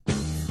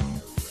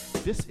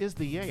This is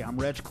The Yay. I'm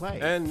Reg Clay.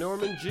 And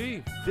Norman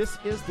G. This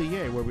is The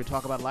Yay, where we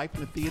talk about life in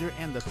the theater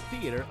and the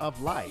theater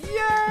of life.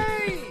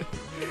 Yay!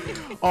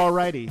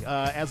 Alrighty.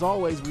 As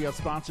always, we are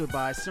sponsored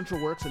by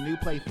Central Works, a new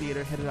play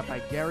theater headed up by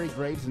Gary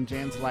Graves and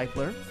Jans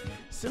Leifler.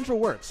 Central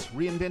Works,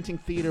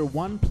 reinventing theater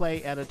one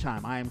play at a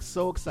time. I am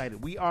so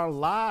excited. We are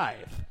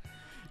live.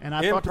 And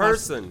I in thought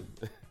person.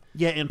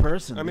 Yeah, in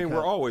person. I mean,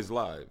 we're always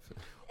live.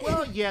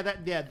 Well,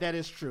 that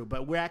is true,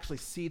 but we actually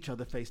see each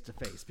other face to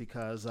face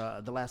because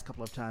the last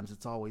couple of times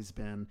it's always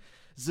been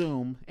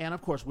Zoom, and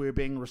of course we're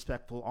being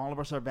respectful. All of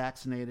us are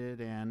vaccinated,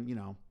 and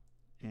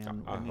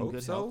and I in hope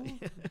good so.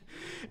 health.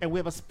 And we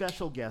have a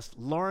special guest,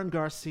 Lauren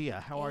Garcia.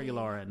 How are you,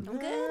 Lauren? I'm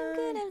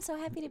good. I'm so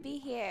happy to be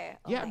here.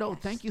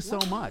 Thank you so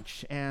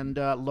much. And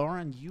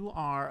Lauren, you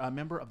are a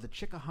member of the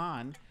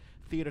Chikahan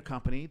Theater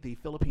Company, the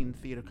Philippine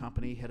theater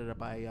company headed up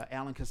by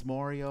Alan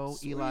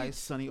Casmorio, Eli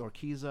Sonny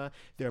Orquiza.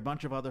 There are a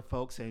bunch of other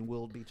folks, and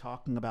we'll be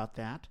talking about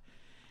that.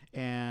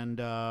 And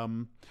how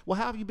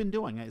have you been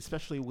doing,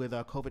 especially with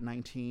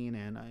COVID-19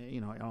 and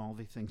and all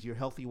these things? You're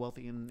healthy,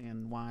 wealthy,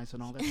 and wise,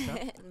 and all that stuff.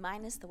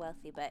 Minus the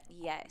wealthy, but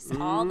yes,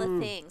 all the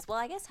things. Well,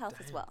 I guess health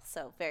as well.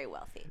 So very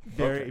wealthy.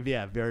 Very,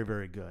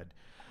 very good.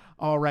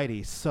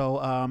 Alrighty, so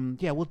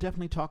we'll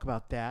definitely talk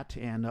about that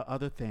and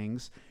other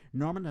things.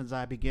 Norman, as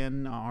I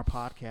begin our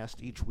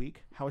podcast each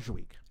week, how was your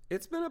week?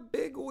 It's been a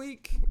big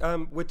week,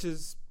 which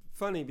is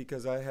funny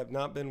because I have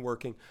not been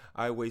working.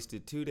 I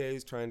wasted 2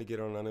 days trying to get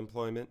on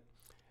unemployment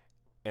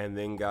and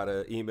then got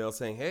an email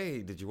saying,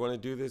 hey, did you want to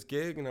do this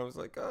gig? And I was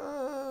like,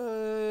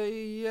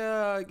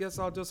 yeah, I guess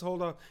I'll just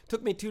hold on. It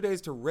took me 2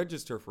 days to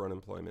register for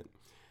unemployment.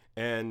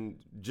 And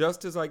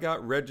just as I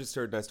got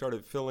registered and I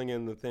started filling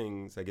in the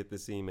things, I get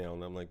this email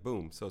and I'm like,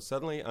 boom. So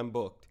suddenly I'm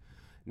booked.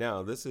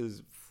 Now, this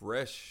is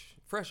fresh,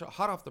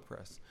 hot off the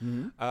press.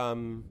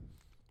 Mm-hmm.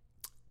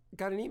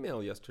 Got an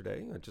email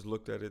yesterday. I just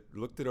looked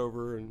it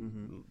over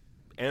and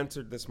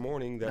answered this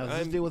morning that now, does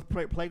this deal with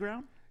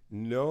Playground?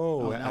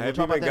 No, I haven't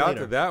even got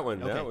to that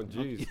one. Okay. That one,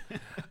 geez.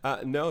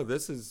 No,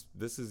 this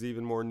is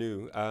even more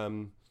new.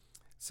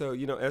 So,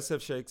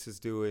 SF Shakes is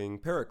doing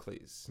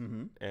Pericles,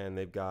 and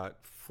they've got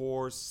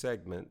 4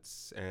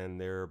 segments, and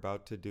they're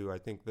about to do, I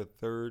think, the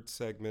 3rd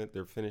segment.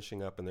 They're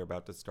finishing up, and they're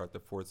about to start the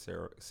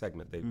 4th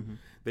segment.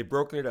 They've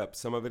broken it up.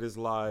 Some of it is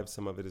live,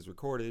 some of it is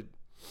recorded.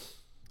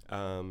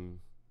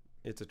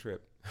 It's a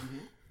trip.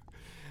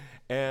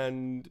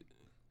 And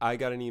I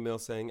got an email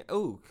saying,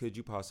 oh, could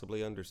you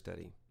possibly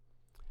understudy?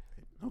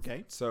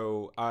 Okay.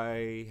 So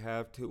I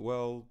have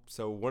to,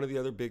 so one of the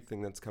other big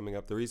thing that's coming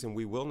up, the reason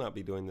we will not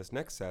be doing this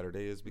next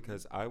Saturday is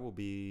because I will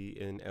be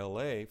in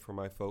LA for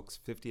my folks'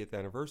 50th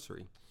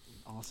anniversary.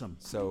 Awesome.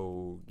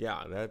 So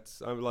yeah,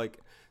 I'm like,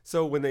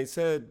 so when they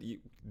said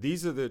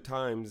these are the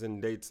times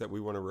and dates that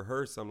we want to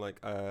rehearse, I'm like,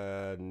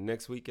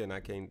 next weekend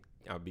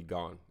I'll be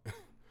gone.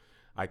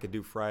 I could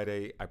do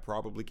Friday. I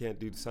probably can't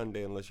do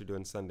Sunday unless you're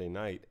doing Sunday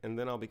night. And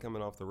then I'll be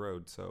coming off the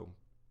road. So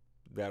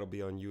that'll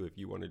be on you if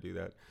you want to do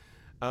that.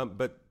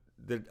 But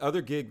the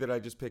other gig that I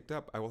just picked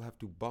up, I will have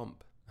to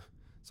bump.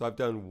 So I've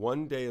done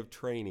 1 day of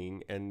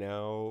training, and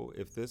now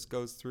if this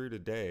goes through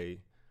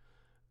today,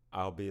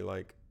 I'll be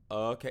like,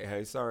 okay,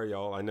 hey, sorry,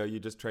 y'all. I know you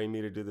just trained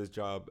me to do this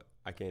job.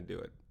 I can't do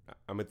it.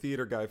 I'm a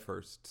theater guy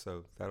first,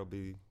 so that'll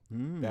be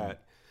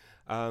that.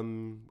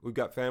 We've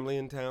got family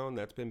in town.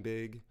 That's been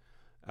big.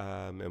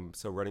 And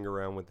so running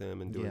around with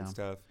them and doing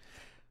stuff.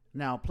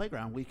 Now,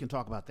 Playground, we can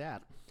talk about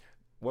that.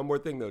 One more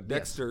thing, though.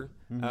 Dexter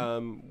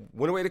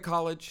went away to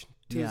college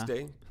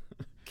Tuesday,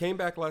 came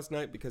back last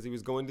night because he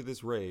was going to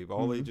this rave,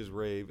 all ages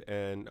rave,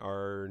 and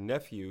our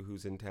nephew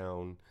who's in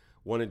town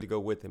wanted to go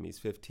with him. He's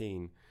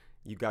 15.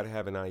 You got to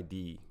have an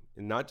ID,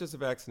 and not just a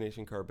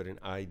vaccination card, but an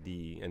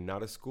ID, and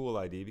not a school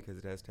ID because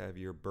it has to have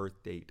your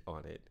birth date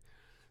on it.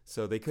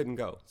 So they couldn't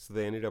go. So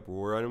they ended up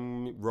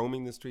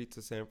roaming the streets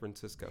of San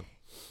Francisco,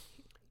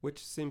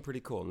 which seemed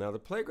pretty cool. Now, the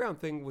Playground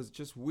thing was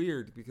just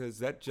weird because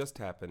that just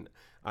happened.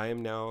 I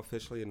am now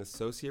officially an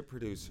associate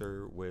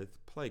producer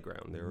with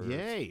Playground. There are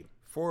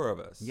 4 of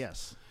us.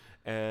 Yes.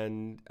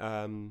 And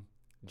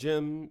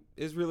Jim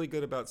is really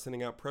good about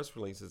sending out press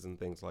releases and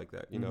things like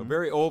that. A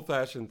very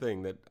old-fashioned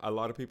thing that a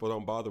lot of people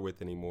don't bother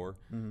with anymore.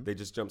 They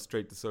just jump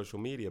straight to social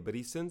media. But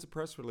he sends a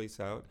press release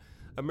out.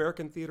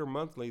 American Theater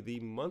Monthly, the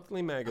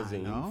monthly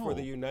magazine for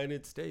the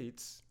United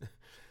States,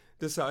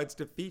 decides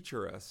to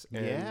feature us.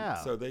 And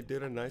so they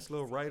did a nice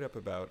little write-up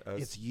about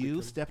us. It's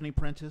you, Stephanie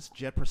Prentice,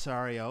 Jet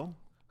Presario,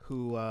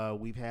 who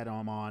we've had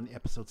on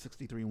episode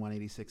 63 and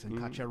 186, and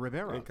Katya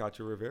Rivera.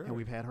 And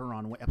we've had her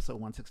on episode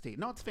 168.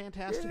 No, it's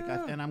fantastic.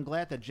 Yeah. And I'm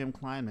glad that Jim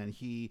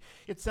Kleinman,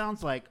 it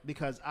sounds like,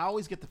 because I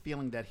always get the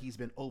feeling that he's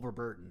been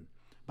overburdened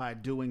by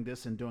doing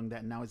this and doing that,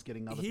 and now he's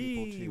getting other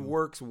people too. He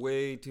works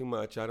way too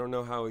much. I don't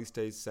know how he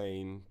stays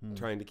sane,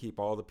 trying to keep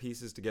all the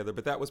pieces together.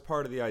 But that was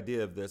part of the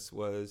idea of this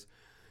was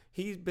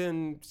he's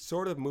been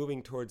sort of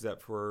moving towards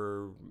that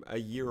for a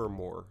year or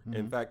more.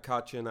 In fact,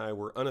 Katya and I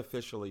were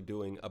unofficially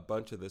doing a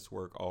bunch of this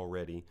work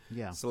already.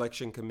 Yeah.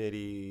 Selection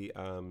committee.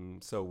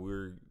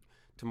 So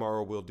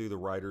tomorrow we'll do the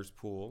writer's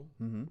pool.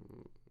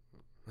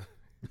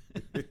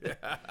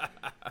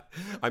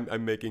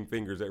 I'm making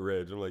fingers at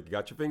Reg. I'm like, you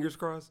got your fingers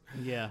crossed?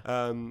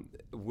 Yeah.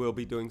 We'll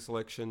be doing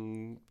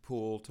selection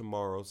pool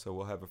tomorrow, so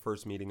we'll have a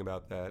first meeting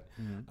about that.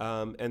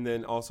 And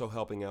then also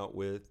helping out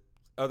with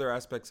other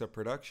aspects of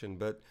production.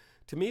 But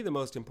to me, the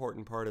most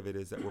important part of it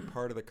is that we're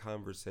part of the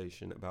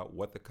conversation about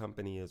what the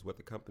company is, what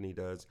the company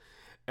does,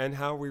 and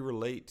how we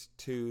relate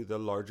to the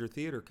larger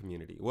theater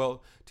community.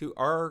 Well, to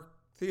our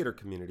theater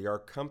community, our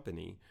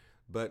company,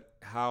 but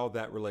how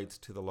that relates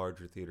to the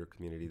larger theater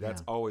community.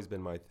 That's always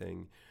been my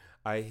thing.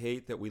 I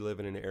hate that we live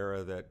in an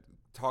era that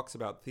talks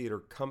about theater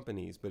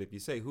companies, but if you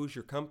say, who's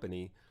your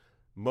company,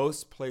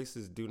 most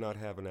places do not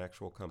have an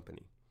actual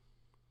company.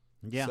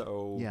 Yeah.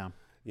 So,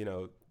 you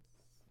know,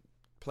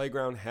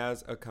 Playground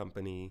has a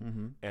company,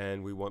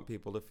 and we want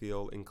people to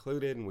feel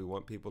included, and we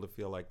want people to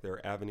feel like there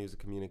are avenues of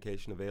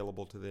communication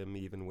available to them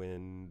even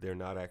when they're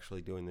not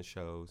actually doing the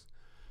shows.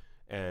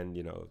 And,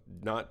 you know,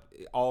 not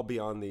all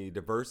beyond the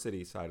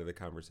diversity side of the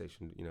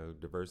conversation, you know,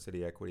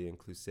 diversity, equity,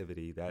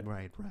 inclusivity, that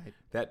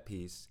that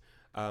piece.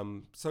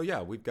 So,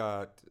 yeah, we've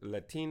got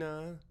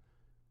Latina,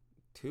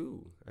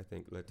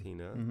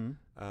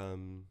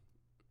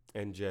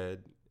 and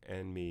Jed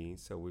and me.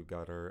 So we've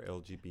got our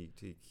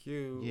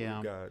LGBTQ. Yeah.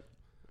 We've got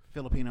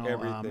Filipino,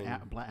 everything.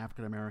 Black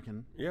African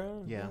American.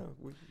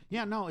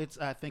 Yeah. No,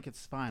 I think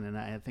it's fine, and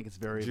I think it's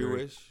very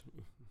Jewish.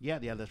 Yeah,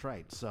 that's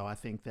right. So I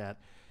think that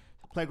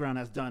Playground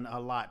has done a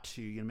lot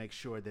to make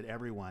sure that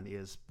everyone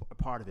is a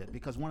part of it,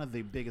 because one of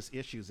the biggest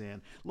issues,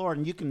 and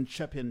Lauren, you can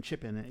chip in,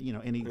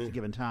 any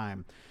given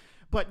time,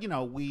 but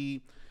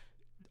we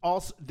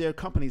also, there are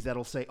companies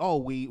that'll say, oh,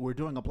 we're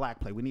doing a black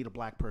play, we need a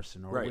black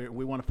person, or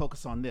we want to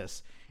focus on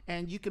this,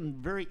 and you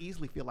can very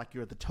easily feel like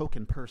you're the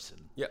token person.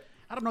 Yeah.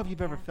 I don't know if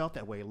you've ever felt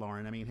that way,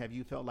 Lauren. I mean, have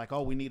you felt like,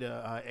 oh, we need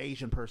a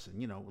Asian person?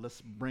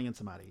 Let's bring in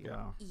somebody.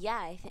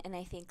 Yeah, and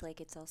I think like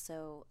it's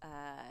also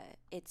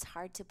it's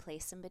hard to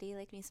place somebody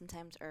like me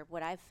sometimes. Or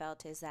what I've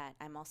felt is that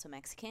I'm also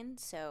Mexican,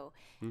 so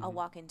I'll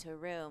walk into a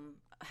room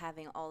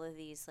having all of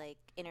these like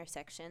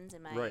intersections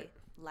in my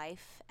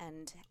life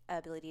and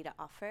ability to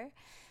offer.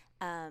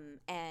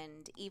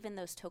 And even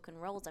those token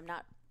roles, I'm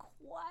not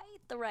quite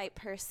the right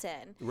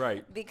person,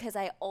 because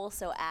I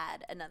also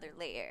add another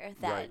layer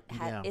that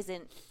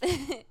isn't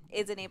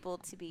able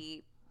to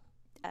be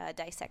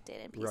dissected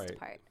and pieced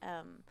apart.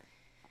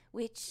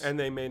 And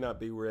they may not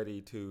be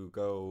ready to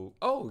go,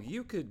 oh,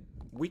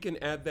 we can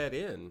add that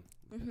in.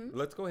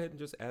 Let's go ahead and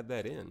just add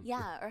that in.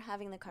 Yeah, or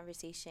having the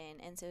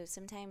conversation. And so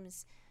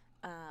sometimes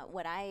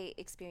what I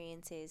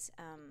experience is,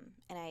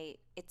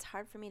 it's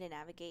hard for me to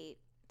navigate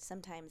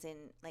sometimes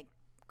in like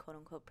quote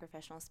unquote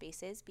professional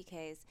spaces,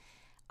 because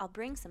I'll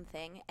bring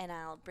something and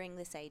I'll bring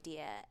this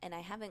idea and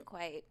I haven't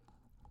quite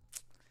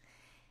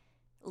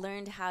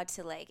learned how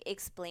to like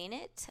explain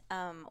it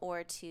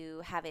or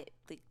to have it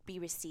like, be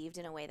received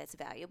in a way that's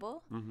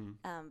valuable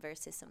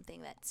versus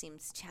something that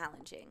seems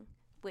challenging,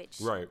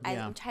 which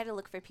I try to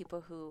look for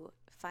people who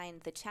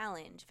find the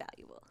challenge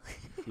valuable.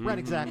 Right,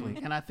 exactly.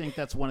 And I think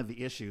that's one of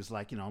the issues.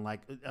 Like,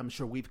 I'm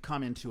sure we've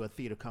come into a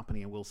theater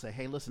company and we'll say,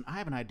 hey, listen, I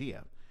have an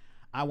idea.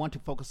 I want to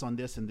focus on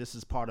this, and this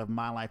is part of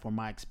my life or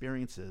my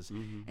experiences.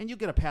 And you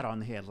get a pat on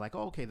the head, like,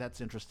 oh, okay,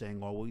 that's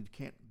interesting, or we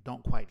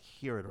don't quite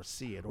hear it or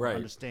see it or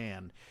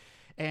understand.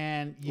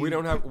 And we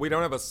don't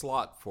have a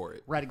slot for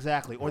it. Right,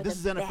 exactly. Or this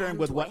is interfering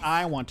with what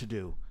I want to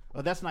do.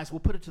 Oh, that's nice. We'll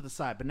put it to the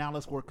side, but now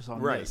let's work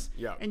on this.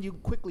 Yeah. And you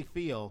quickly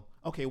feel,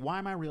 okay, why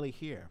am I really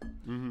here?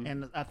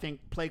 And I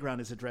think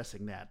Playground is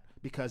addressing that,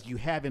 because you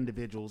have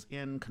individuals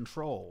in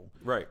control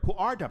who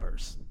are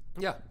diverse.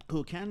 Yeah.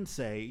 Who can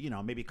say,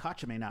 maybe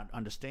Katja may not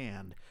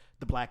understand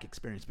the black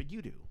experience, but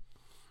you do.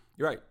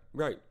 Right.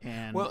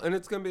 And and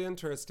it's going to be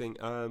interesting.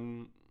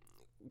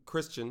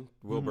 Christian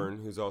Wilburn,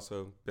 who's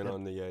also been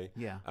on the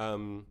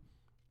A,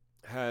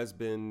 has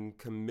been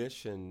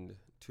commissioned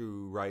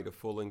to write a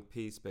full-length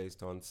piece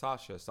based on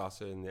Sasha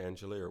and the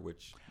Angelier,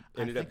 which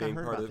ended up being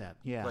part of that.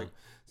 Yeah.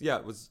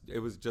 It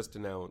was just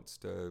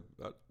announced.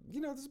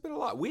 There's been a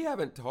lot. We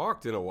haven't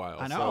talked in a while.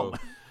 I know.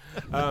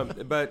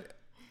 So, but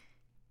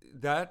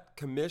that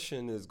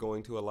commission is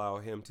going to allow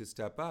him to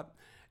step up.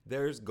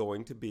 There's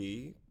going to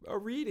be a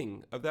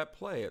reading of that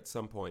play at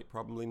some point,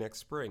 probably next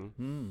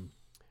spring.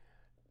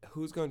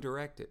 Who's going to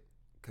direct it?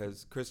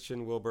 Because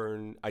Christian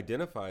Wilburn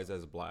identifies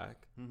as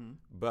black,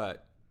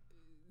 but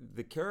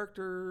the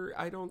character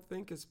I don't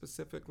think is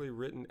specifically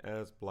written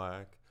as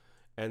black,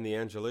 and the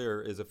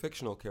Angelier is a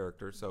fictional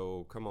character,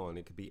 so come on,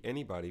 it could be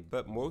anybody.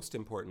 But most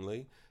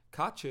importantly,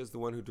 Katja is the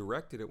one who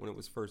directed it when it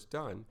was first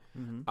done.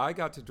 I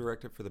got to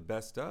direct it for the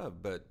best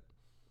of, but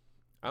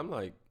I'm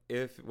like,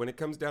 when it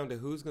comes down to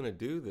who's going to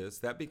do this,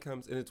 that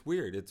becomes, and it's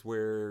weird, it's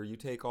where you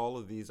take all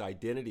of these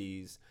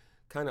identities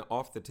kind of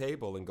off the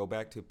table and go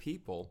back to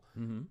people.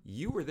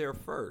 You were there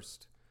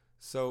first.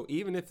 So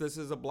even if this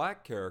is a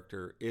black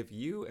character, if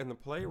you and the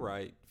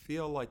playwright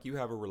feel like you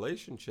have a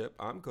relationship,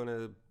 I'm going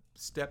to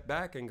step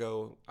back and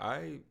go,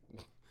 I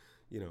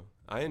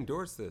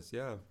endorse this.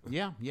 Yeah,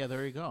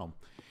 there you go.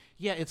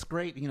 Yeah, it's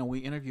great. We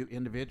interview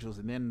individuals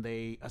and then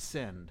they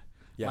ascend.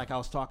 Yeah. Like I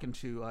was talking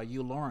to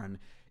you, Lauren.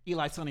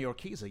 Eli Sonny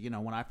Urquiza,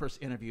 when I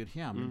first interviewed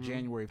him in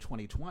January of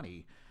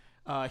 2020,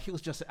 he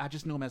was I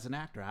just knew him as an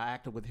actor. I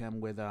acted with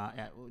him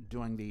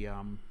doing the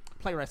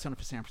Playwright Center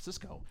for San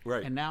Francisco.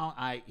 Right. And now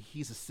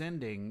he's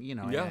ascending,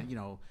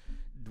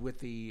 with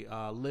the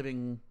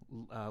living,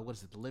 what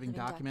is it, the Living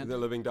Document? The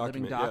Living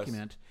Document,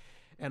 yes.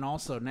 And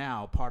also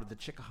now part of the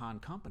Chickahan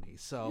Company.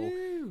 So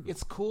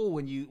it's cool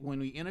when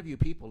we interview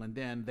people and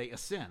then they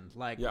ascend.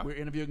 Like we're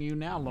interviewing you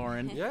now,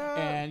 Lauren. Yeah.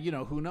 And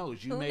who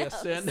knows? You may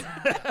ascend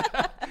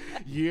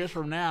years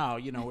from now.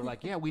 We're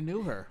like, yeah, we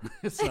knew her.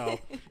 So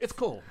it's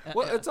cool.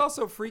 Well, it's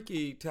also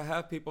freaky to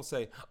have people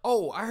say,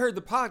 "Oh, I heard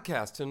the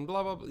podcast," and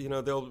blah blah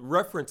blah. They'll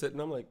reference it,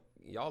 and I'm like,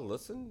 y'all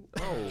listen?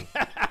 Oh.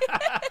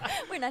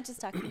 We're not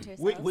just talking to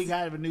ourselves. We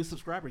got a new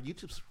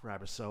YouTube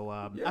subscriber. So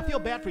I feel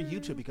bad for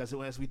YouTube because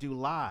as we do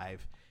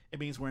live, it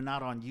means we're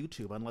not on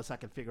YouTube unless I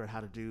can figure out how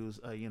to do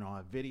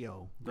a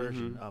video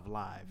version of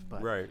live.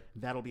 But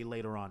that'll be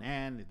later on,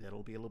 and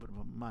that'll be a little bit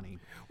of money.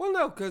 Well,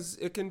 no, because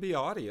it can be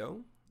audio.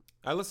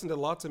 I listen to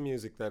lots of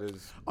music that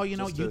is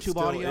just YouTube a still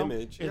audio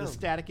image. is a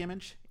static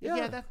image.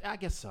 Yeah, I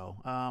guess so.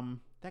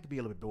 That could be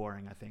a little bit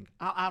boring, I think.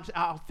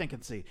 I'll think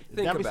and see.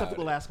 Think That'll be about something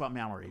we'll it. ask about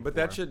Mallory. But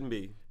that shouldn't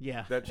be.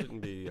 Yeah. That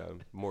shouldn't be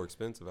more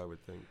expensive, I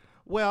would think.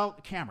 Well,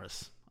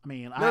 cameras. I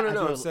mean,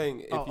 No. I'm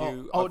saying if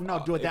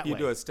do it that way. If you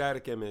do a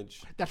static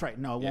image. That's right.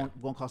 No, it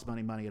won't cost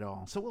money at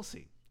all. So we'll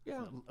see.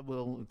 Yeah.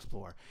 We'll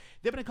explore.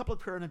 There have been a couple of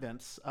current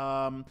events. There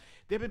have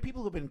been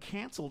people who have been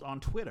canceled on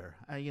Twitter.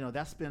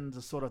 That's been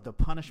the sort of the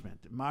punishment.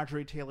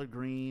 Marjorie Taylor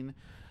Greene.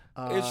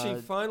 Is she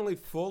finally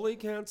fully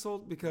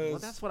canceled? Because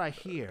that's what I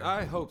hear.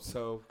 I hope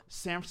so.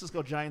 San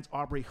Francisco Giants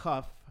Aubrey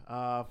Huff. He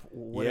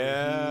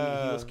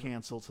was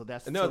canceled. So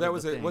that's no. That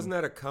was it. Wasn't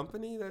that a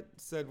company that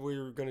said we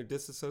were going to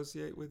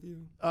disassociate with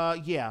you?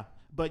 Yeah,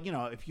 but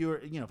if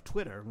you're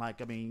Twitter,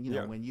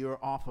 when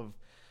you're off of,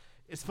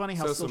 it's funny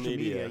how social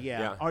media.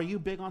 Yeah. Are you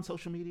big on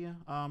social media,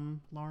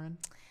 Lauren?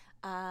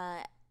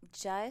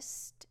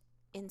 Just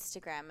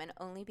Instagram, and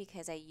only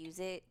because I use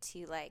it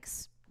to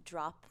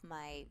drop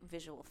my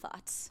visual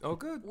thoughts. Oh,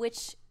 good.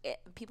 Which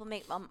people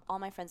all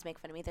my friends make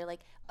fun of me. They're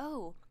like,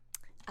 "Oh,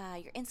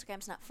 your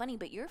Instagram's not funny,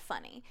 but you're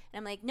funny." And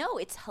I'm like, "No,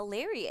 it's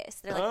hilarious."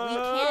 They're like, "We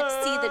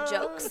can't see the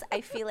jokes."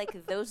 I feel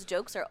like those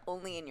jokes are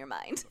only in your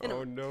mind.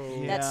 Oh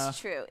no. That's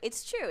true.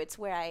 It's true. It's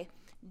where I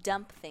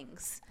dump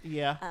things.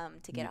 Yeah.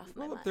 To get off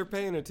my mind. If they're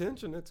paying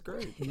attention, it's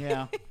great.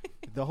 Yeah.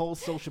 The whole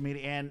social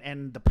media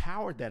and the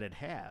power that it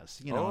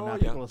has.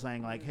 People are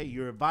saying "Hey,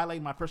 you're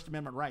violating my First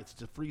Amendment rights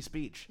to free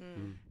speech."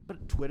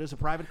 But Twitter's a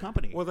private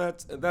company. Well,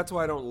 that's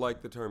why I don't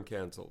like the term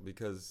cancel,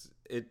 because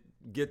it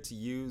gets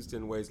used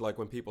in ways like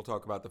when people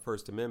talk about the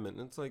First Amendment.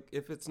 And it's like,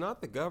 if it's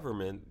not the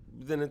government,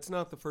 then it's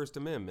not the First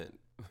Amendment.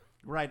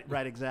 Right,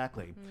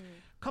 exactly.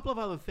 A couple of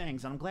other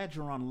things. I'm glad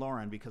you're on,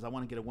 Lauren, because I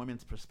want to get a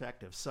women's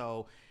perspective.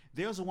 So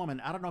there's a woman,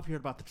 I don't know if you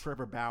heard about the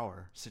Trevor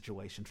Bauer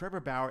situation. Trevor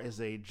Bauer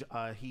is I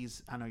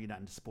know you're not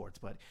into sports,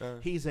 but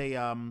he's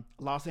a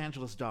Los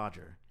Angeles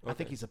Dodger. Okay. I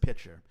think he's a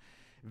pitcher.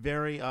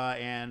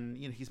 And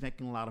he's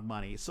making a lot of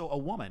money. So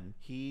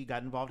he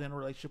got involved in a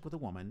relationship with a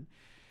woman.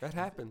 That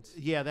happens.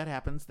 Yeah, that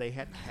happens. They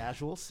had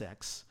casual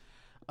sex.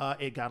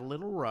 It got a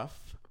little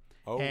rough.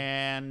 Oh.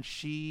 And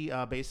she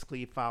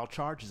basically filed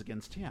charges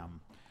against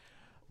him.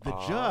 The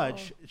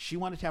judge, she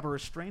wanted to have a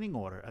restraining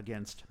order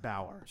against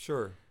Bauer.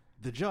 Sure.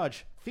 The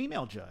judge,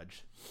 female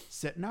judge,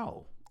 said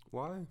no.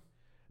 Why?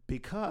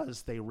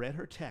 Because they read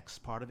her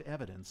text, part of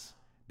evidence,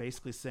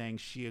 basically saying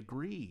she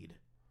agreed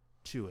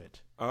to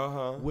it.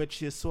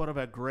 Which is sort of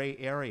a gray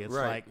area. It's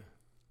like,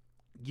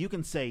 you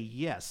can say,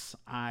 yes,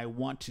 I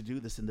want to do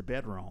this in the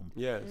bedroom.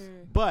 Yes.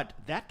 But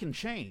that can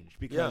change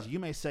because you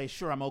may say,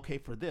 sure, I'm okay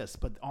for this.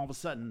 But all of a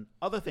sudden,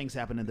 other things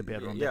happen in the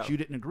bedroom that you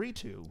didn't agree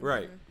to.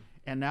 Right.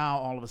 And now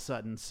all of a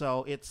sudden,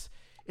 so it's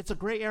a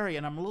gray area.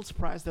 And I'm a little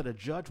surprised that a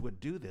judge would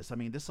do this. I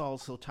mean, this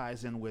also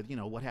ties in with,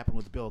 what happened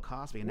with Bill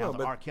Cosby and now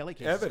the R. Kelly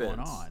case is going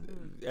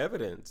on.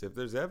 Evidence. If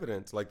there's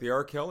evidence, like the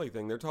R. Kelly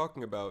thing, they're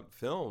talking about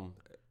film.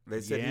 They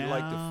said he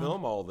liked to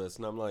film all this.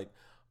 And I'm like,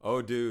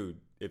 oh, dude.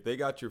 If they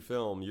got your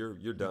film,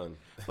 you're done.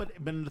 But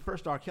in the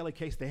first R. Kelly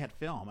case, they had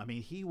film. I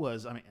mean,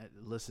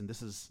 listen,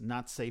 this is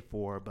not safe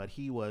but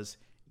he was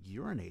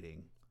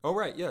urinating. Oh,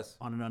 right, yes.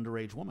 On an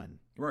underage woman.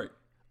 Right.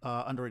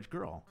 Underage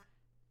girl.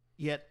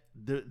 Yet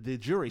the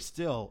jury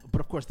still, but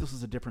of course, this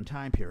was a different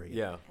time period.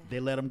 Yeah. They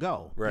let him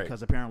go. Right.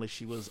 Because apparently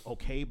she was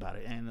okay about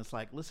it. And it's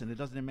like, listen, it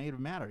doesn't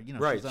even matter.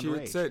 Right. She's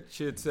underage.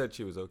 She had said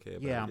she was okay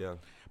about it. Yeah.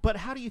 But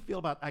how do you feel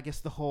about, I guess,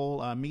 the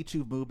whole Me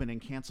Too movement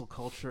and cancel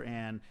culture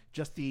and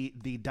just the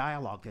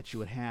dialogue that you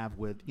would have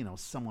with,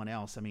 someone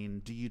else? I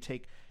mean, do you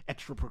take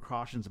extra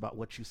precautions about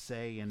what you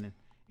say and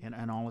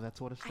all of that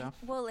sort of stuff?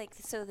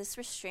 So this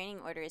restraining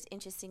order is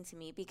interesting to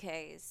me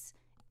because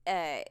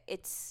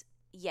it's,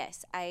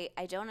 yes, I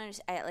don't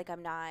understand.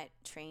 I'm not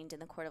trained in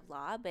the court of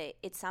law, but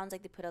it sounds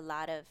like they put a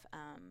lot of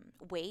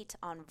weight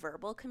on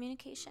verbal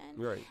communication.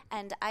 Right.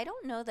 And I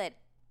don't know that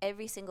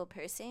every single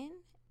person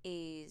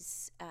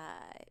is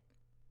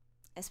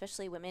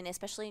especially women,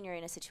 especially when you're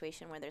in a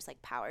situation where there's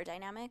power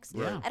dynamics.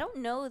 Yeah. I don't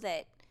know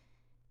that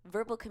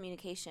verbal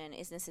communication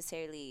is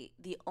necessarily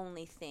the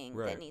only thing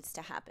Right. that needs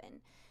to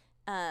happen.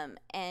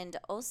 And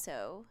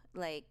also,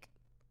 like,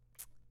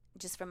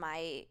 just from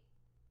my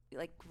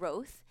like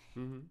growth,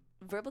 Mm-hmm.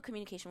 verbal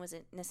communication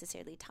wasn't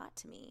necessarily taught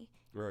to me.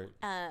 Right.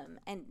 And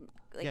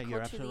like Yeah,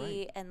 you're absolutely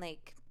culturally and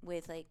like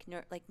with like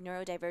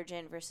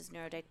neurodivergent versus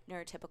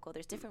neurotypical,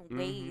 there's different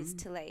ways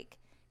to like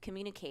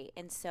communicate.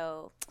 And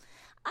so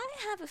I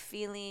have a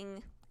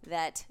feeling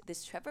that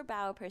this Trevor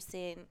Bauer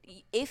person,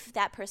 if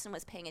that person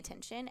was paying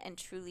attention and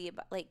truly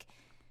about, like,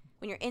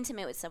 when you're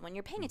intimate with someone,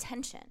 you're paying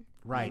attention.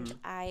 Right. And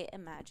I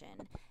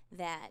imagine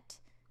that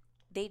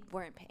they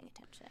weren't paying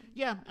attention.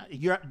 Yeah,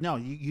 you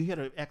hit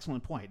an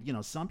excellent point. You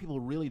know, some people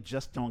really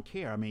just don't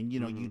care. I mean,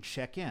 you know, you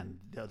check in,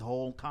 the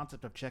whole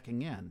concept of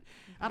checking in.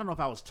 I don't know if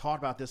I was taught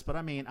about this, but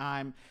I mean,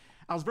 I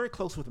was very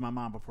close with my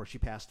mom before she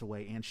passed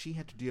away, and she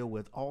had to deal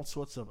with all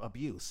sorts of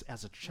abuse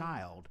as a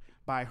child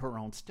by her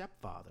own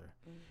stepfather.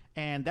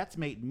 And that's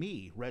made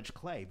me, Reg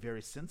Clay,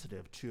 very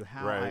sensitive to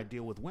how Right. I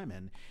deal with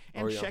women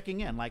and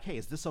checking in, like, hey,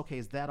 is this okay?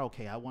 Is that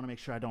okay? I want to make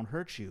sure I don't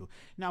hurt you.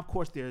 Now, of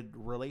course, there are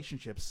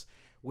relationships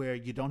where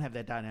you don't have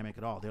that dynamic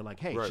at all. They're like,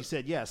 hey, Right. she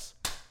said yes,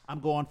 I'm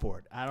going for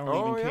it. I don't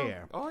Oh, even yeah.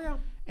 care. Oh, yeah.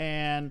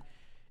 And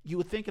you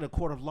would think in a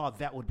court of law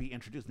that would be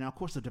introduced. Now, of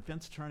course, the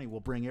defense attorney will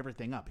bring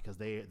everything up because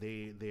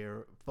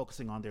they're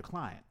focusing on their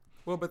client.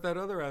 Well, but that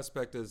other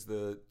aspect is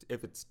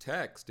if it's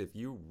text, if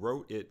you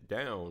wrote it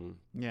down,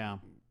 Yeah.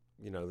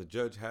 you know, the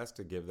judge has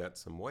to give that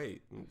some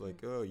weight. Like,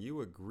 oh,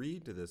 you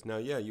agreed to this. Now,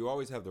 yeah, you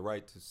always have the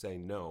right to say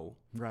no,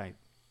 Right.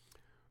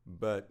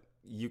 but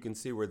you can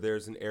see where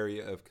there's an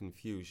area of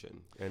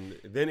confusion. And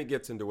then it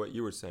gets into what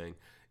you were saying.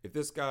 If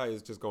this guy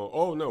is just going,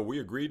 oh, no, we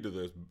agreed to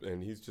this,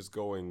 and he's just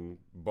going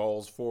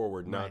balls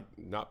forward, Right.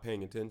 not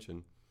paying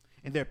attention.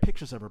 And there are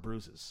pictures of her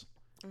bruises.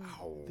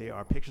 Ow. There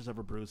are pictures of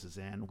her bruises,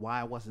 and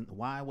why was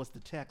the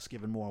text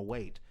given more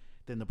weight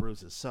than the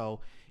bruises?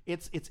 So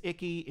it's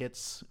icky.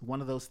 It's one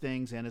of those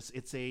things, and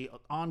it's a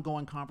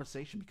ongoing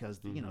conversation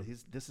because you know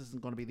this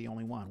isn't going to be the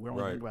only one. We're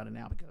only Right. hearing about it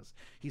now because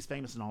he's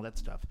famous and all that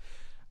stuff.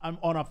 On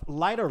a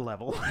lighter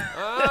level,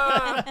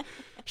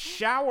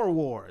 shower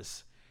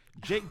wars.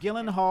 Jake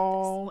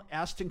Gyllenhaal,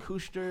 Ashton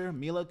Kutcher,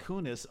 Mila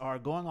Kunis are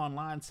going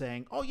online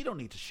saying, "Oh, you don't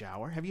need to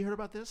shower." Have you heard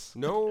about this?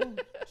 No.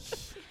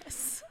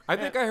 I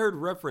think I heard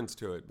reference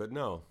to it, but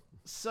no.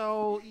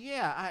 So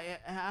yeah,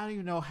 I don't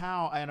even know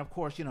how. And of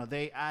course, you know,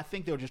 I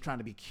think they were just trying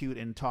to be cute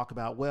and talk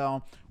about,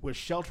 well, we're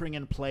sheltering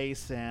in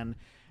place and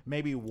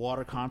maybe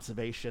water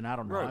conservation. I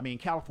don't know. Right. I mean,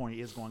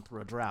 California is going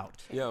through a drought,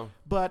 Yeah.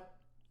 but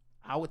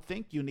I would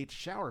think you need to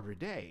shower every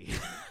day,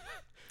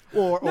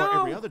 or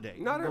No, every other day.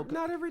 Not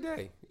every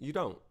day. You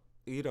don't.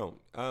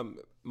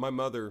 My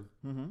mother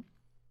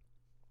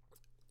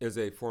is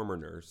a former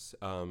nurse,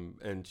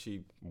 and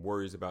she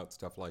worries about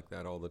stuff like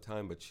that all the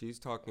time. But she's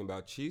talking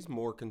about she's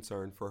more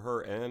concerned for her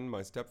and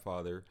my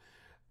stepfather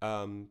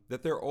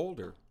that they're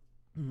older,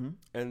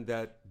 and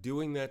that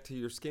doing that to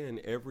your skin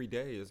every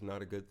day is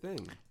not a good thing.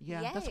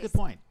 Yeah, that's a Yes. good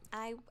point.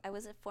 I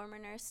was a former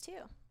nurse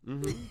too.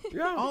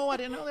 Yeah. Oh, I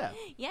didn't know that.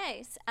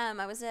 Yes.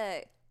 I was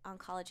a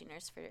oncology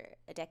nurse for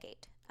a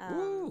decade.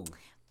 Woo.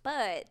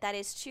 But that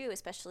is true,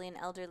 especially in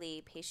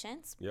elderly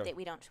patients. Yeah. That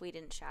we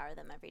didn't shower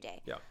them every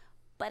day. Yeah.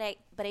 But I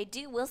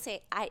will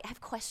say I have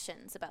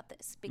questions about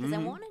this because I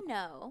want to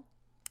know: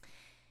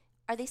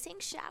 are they saying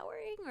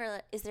showering,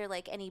 or is there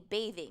like any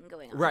bathing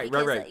going on? Right.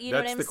 Because, you know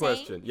That's what I'm the saying?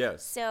 question.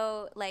 Yes.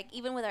 So, like,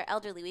 even with our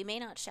elderly, we may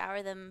not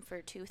shower them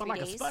for 2-3 But like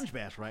days. a sponge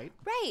bath, right?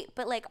 Right,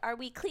 but like, are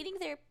we cleaning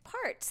their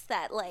parts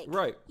that, like,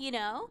 Right. you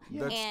know?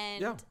 That's-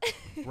 And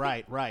yeah.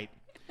 Right.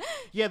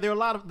 Yeah, there are a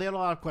lot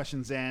of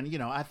questions, and you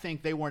know, I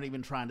think they weren't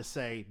even trying to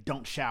say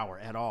don't shower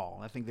at all.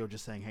 I think they were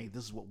just saying, hey,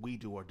 this is what we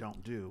do or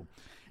don't do.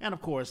 And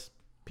of course,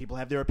 people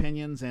have their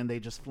opinions, and they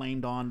just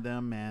flamed on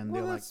them, and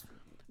Well, they're like, that's-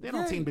 they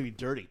don't yeah. seem to be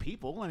dirty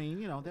people. I mean,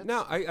 you know, that's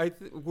No,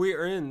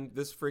 we're in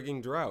this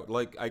frigging drought.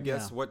 Like, I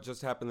guess Yeah. what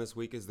just happened this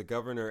week is the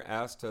governor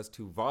asked us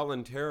to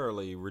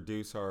voluntarily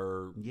reduce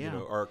our,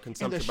 our and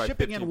consumption they're by 50%.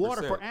 shipping in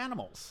water for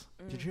animals.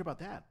 Did you hear about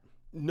that?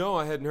 No,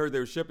 I hadn't heard they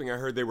were shipping. I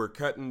heard they were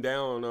cutting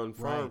down on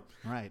farm.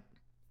 Right.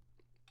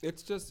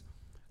 It's just,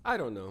 I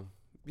don't know.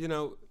 You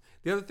know,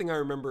 the other thing I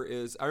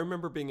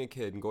remember being a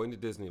kid and going to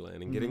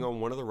Disneyland and getting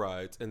on one of the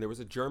rides, and there was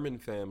a German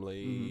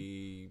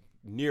family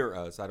near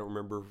us. I don't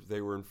remember if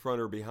they were in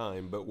front or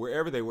behind, but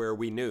wherever they were,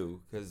 we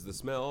knew because the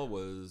smell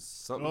was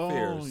something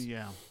fierce. Oh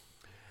yeah.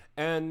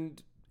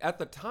 And at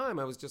the time,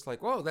 I was just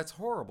like, whoa, that's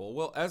horrible.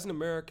 Well, as an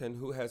American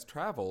who has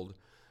traveled,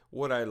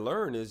 what I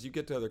learned is you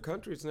get to other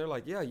countries and they're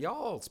like, yeah,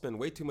 y'all spend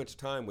way too much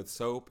time with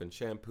soap and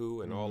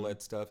shampoo and all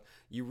that stuff.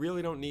 You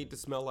really don't need to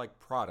smell like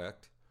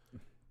product.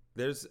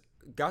 There's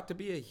got to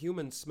be a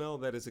human smell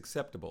that is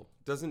acceptable.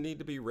 Doesn't need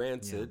to be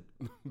rancid,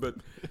 but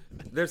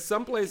there's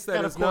some place that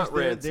And is of course, not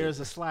rancid. there's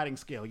a sliding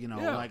scale. You know,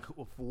 Yeah. like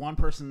for one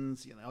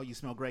person's, you know, oh, you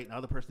smell great, and the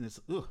other person is,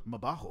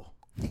 mabajo.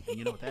 And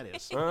you know what that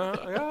is.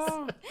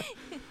 Yeah.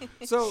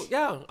 So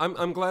yeah,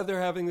 I'm glad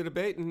they're having the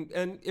debate,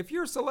 and if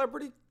you're a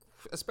celebrity,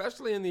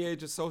 especially in the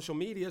age of social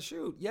media,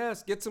 shoot,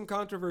 yes, get some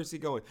controversy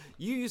going.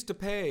 You used to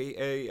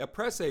pay a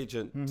press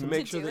agent to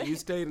make sure that you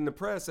stayed in the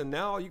press, and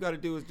now all you got to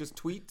do is just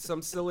tweet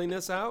some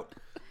silliness out,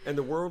 and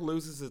the world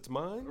loses its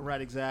mind.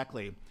 Right,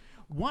 exactly.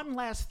 One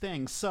last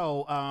thing.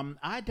 So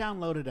I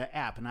downloaded an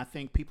app, and I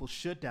think people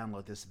should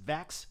download this.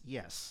 Vax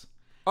Yes.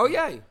 Oh,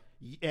 yay.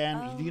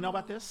 And do you know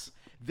about this?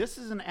 This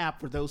is an app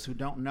for those who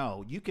don't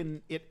know. You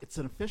can it's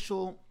an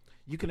official.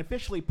 You can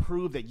officially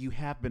prove that you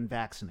have been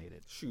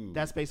vaccinated. Shoot.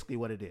 That's basically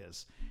what it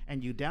is.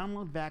 And you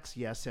download Vax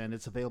Yes, and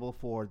it's available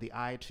for the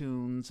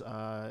iTunes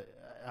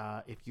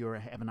if you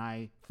have an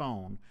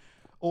iPhone,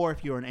 or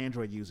if you're an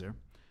Android user.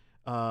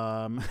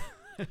 I'm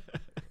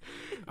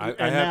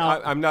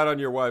not on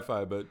your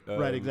Wi-Fi, but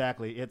right,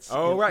 exactly.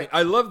 Right.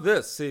 I love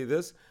this. See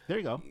this? There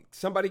you go.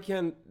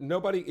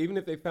 Nobody, even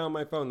if they found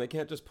my phone, they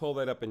can't just pull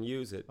that up and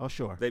use it. Oh,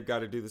 sure. They've got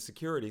to do the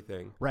security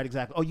thing. Right,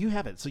 exactly. Oh, you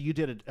have it. So you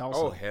did it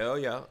also. Oh, hell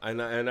yeah.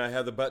 And I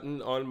have the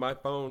button on my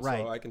phone, right.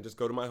 So I can just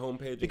go to my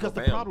homepage. Because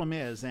the problem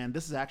is, and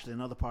this is actually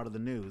another part of the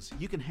news,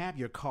 you can have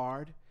your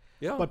card.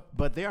 Yeah.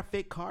 But there are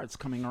fake cards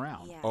coming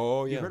around. Yeah.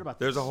 Oh, yeah. You heard about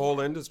There's this? a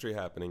whole industry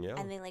happening, yeah.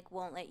 And they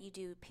won't let you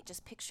do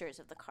just pictures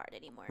of the card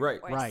anymore.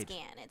 Right. Or right. a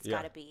scan. It's Yeah.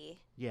 got to be.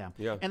 Yeah.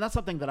 Yeah. And that's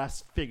something that I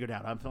figured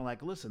out. I'm feeling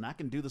like, listen, I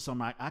can do this on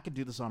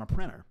a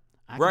printer.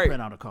 I can Right.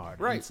 print out a card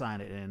Right. and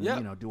sign it and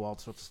Yeah. do all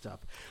sorts of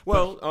stuff.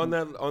 Well, on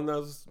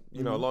those,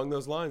 along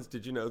those lines,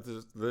 did you know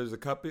there's a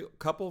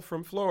couple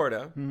from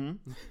Florida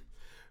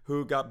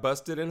who got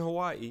busted in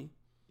Hawaii?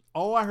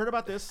 Oh, I heard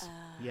about this.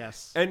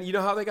 Yes. And you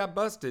know how they got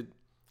busted?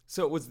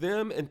 So it was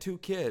them and 2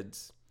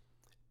 kids,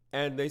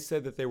 and they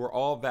said that they were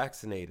all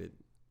vaccinated.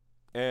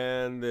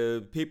 And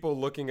the people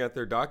looking at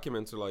their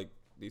documents are like,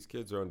 these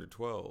kids are under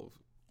 12.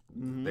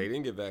 They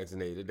didn't get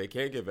vaccinated. They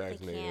can't get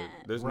vaccinated.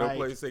 can't. There's Right. no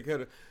place they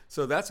could.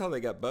 So that's how they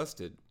got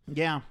busted.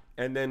 Yeah.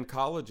 And then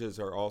colleges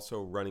are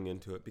also running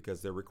into it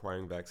because they're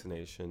requiring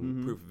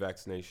vaccination, proof of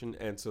vaccination.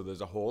 And so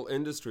there's a whole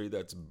industry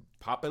that's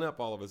popping up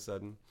all of a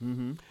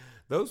sudden.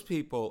 Those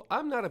people,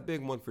 I'm not a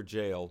big one for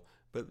jail,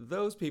 but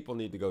those people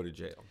need to go to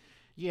jail.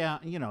 Yeah,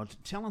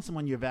 telling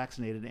someone you're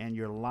vaccinated and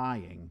you're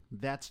lying,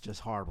 that's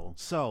just horrible.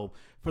 So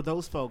for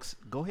those folks,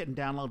 go ahead and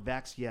download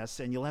Vax Yes,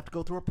 and you'll have to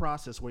go through a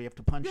process where you have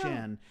to punch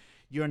in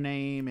your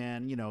name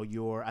and,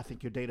 your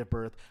date of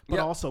birth. But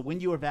also, when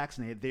you are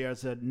vaccinated,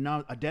 there's a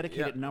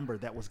dedicated number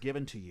that was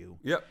given to you.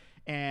 Yep.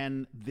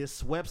 And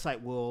this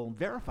website will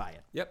verify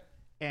it. Yep.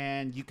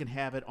 And you can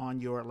have it on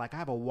your, I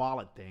have a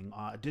wallet thing,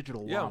 a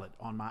digital wallet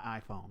on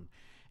my iPhone.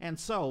 And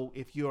so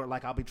if you're,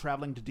 I'll be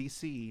traveling to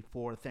D.C.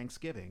 for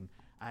Thanksgiving,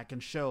 I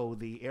can show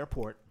the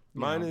airport.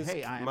 Mine is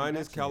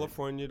vaccinated.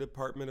 California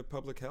Department of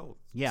Public Health.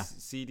 Yeah.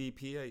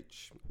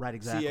 CDPH. Right,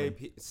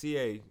 exactly.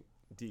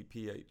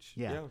 CADPH.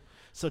 Yeah.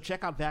 So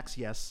check out Vax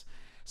Yes.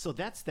 So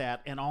that's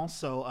that. And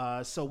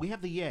also, so we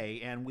have the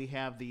Yay, and we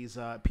have these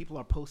people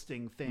are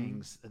posting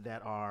things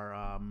that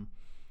are,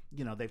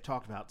 they've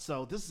talked about.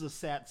 So this is a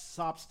sad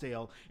sob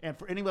tale. And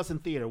for any of us in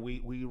theater,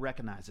 we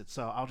recognize it.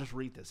 So I'll just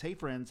read this. Hey,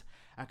 friends,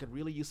 I could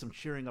really use some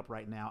cheering up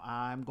right now.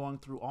 I'm going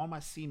through all my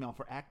C-mail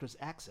for Actors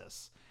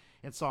Access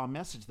and saw a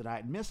message that I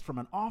had missed from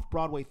an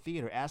off-Broadway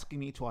theater asking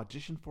me to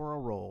audition for a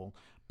role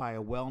by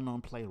a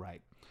well-known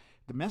playwright.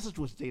 The message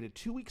was dated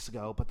 2 weeks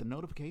ago, but the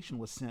notification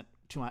was sent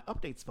to my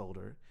updates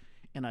folder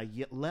in a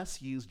yet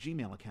less used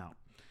Gmail account.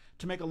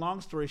 To make a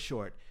long story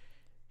short,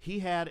 he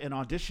had an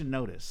audition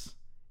notice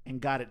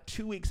and got it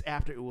 2 weeks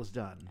after it was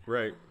done.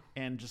 Right.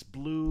 And just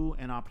blew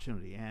an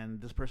opportunity.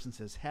 And this person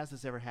says, has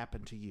this ever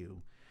happened to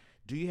you?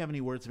 Do you have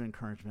any words of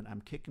encouragement?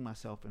 I'm kicking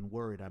myself and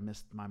worried I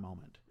missed my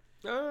moment.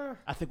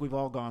 I think we've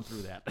all gone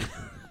through that.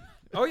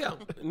 Oh, yeah.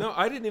 No,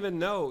 I didn't even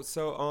know.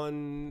 So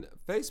on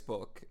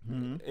Facebook,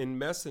 in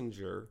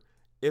Messenger,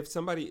 if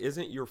somebody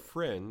isn't your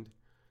friend,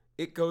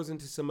 it goes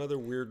into some other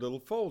weird little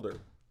folder.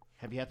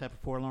 Have you had that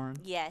before, Lauren?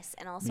 Yes,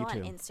 and also Me on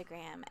too.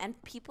 Instagram.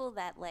 And people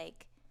that,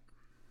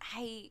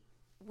 I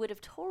would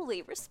have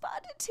totally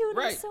responded to, and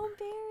Right. I'm so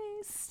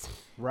embarrassed.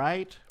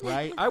 Right.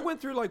 I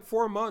went through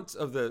 4 months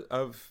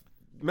of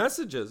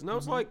messages, and I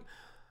was like,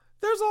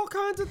 there's all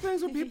kinds of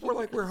things where people were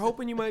like, we're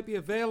hoping you might be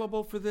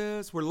available for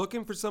this. We're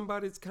looking for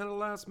somebody that's kind of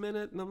last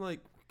minute. And I'm like,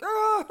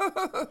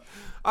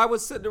 I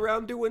was sitting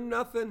around doing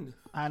nothing.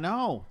 I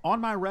know. On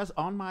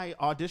my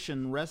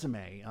audition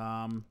resume,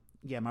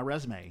 my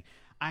resume,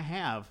 I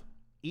have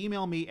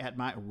email me at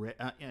my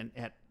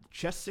at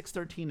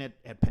chess613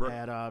 at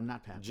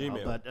not Pat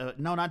Gmail. but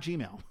no, not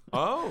Gmail.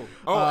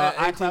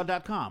 iCloud.com.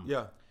 iCloud.com.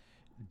 Yeah.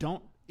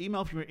 Don't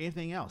email for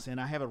anything else,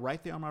 and I have it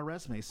right there on my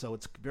resume, so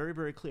it's very,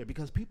 very clear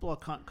because people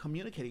are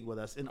communicating with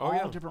us in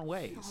all different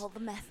ways. All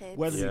the methods.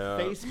 Whether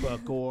it's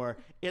Facebook or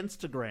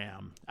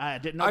Instagram. I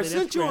didn't know I that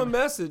sent you a Instagram-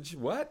 message.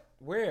 What?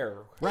 Where?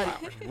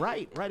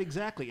 Right,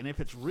 exactly. And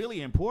if it's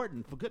really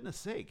important, for goodness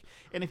sake,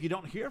 and if you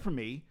don't hear from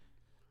me,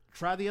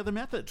 try the other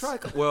methods.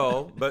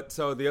 But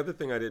so the other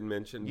thing I didn't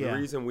mention, Yeah. the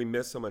reason we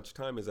missed so much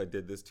time is I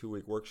did this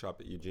 2-week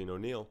workshop at Eugene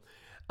O'Neill.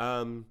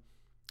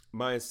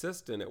 My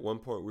assistant, at one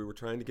point, we were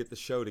trying to get the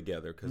show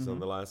together because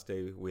on the last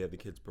day we had the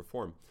kids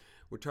perform.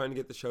 we're trying to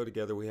get the show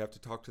together. We have to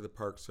talk to the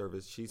park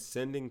service. She's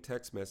sending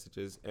text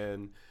messages,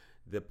 and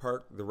the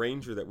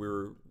ranger that we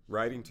were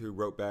writing to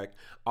wrote back,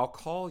 "I'll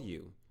call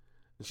you."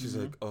 And she's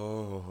like,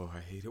 "Oh, I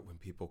hate it when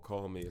people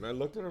call me." And I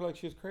looked at her like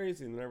she was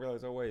crazy, and then I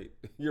realized, oh wait,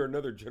 you're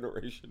another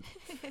generation.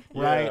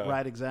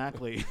 Right,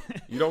 exactly.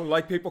 You don't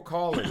like people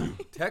calling.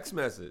 Text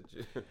message.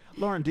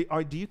 Lauren, do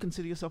you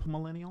consider yourself a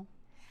millennial?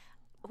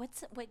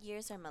 What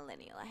years are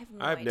millennial? I have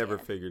no idea. I've never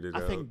figured it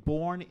out. I think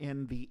born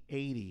in the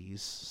 80s,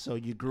 so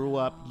you grew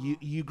up.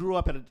 You grew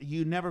up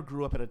you never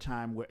grew up at a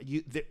time where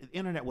the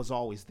internet was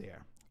always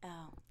there.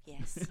 Oh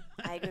yes,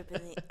 I grew up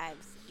in the.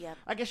 Yep.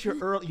 I guess you're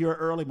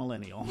early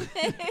millennial.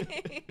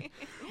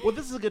 Well,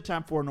 this is a good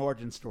time for an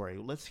origin story.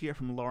 Let's hear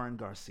from Lauren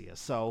Garcia.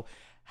 So,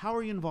 how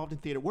are you involved in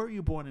theater? Where were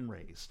you born and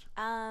raised?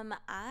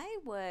 I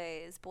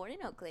was born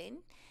in Oakland,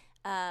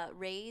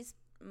 raised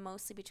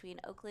mostly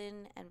between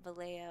Oakland and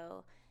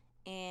Vallejo,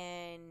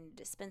 and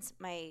spent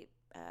my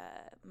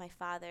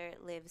father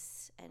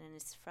lives and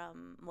is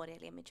from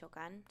Morelia,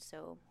 Michoacan,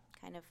 so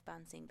kind of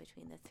bouncing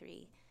between the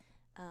three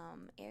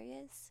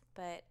areas.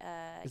 But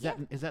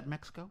is that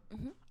Mexico?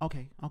 Mm-hmm.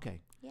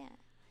 Okay. Yeah.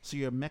 So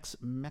you're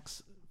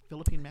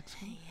Philippine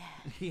Mexican?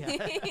 Yeah.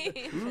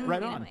 Yeah.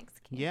 Right on.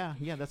 Mexican.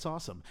 Yeah, that's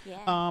awesome.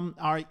 Yeah.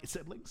 Are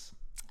siblings?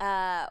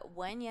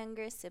 One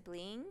younger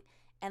sibling,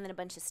 and then a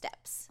bunch of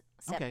step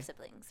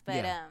siblings. But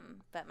Yeah.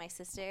 but my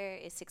sister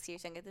is 6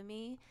 years younger than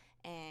me,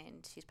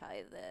 and she's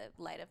probably the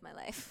light of my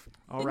life.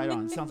 Oh, right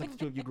on. Sounds like the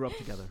two of you grew up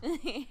together.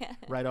 Yeah.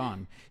 Right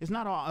on. It's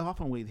not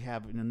often we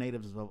have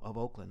natives of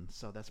Oakland,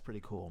 so that's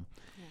pretty cool.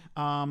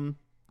 Yeah.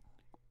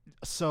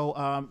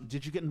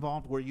 Did you get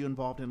involved? Were you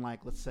involved in,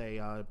 like, let's say,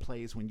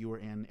 plays when you were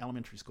in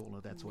elementary school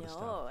or that sort of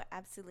stuff? No,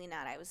 absolutely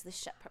not. I was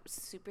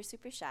super,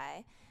 super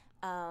shy.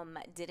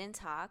 Didn't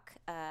talk.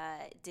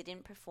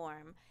 Didn't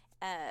perform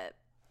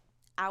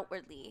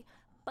outwardly.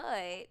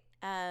 But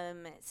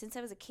since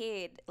I was a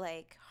kid,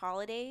 like,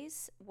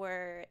 holidays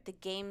were the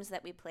games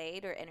that we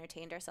played or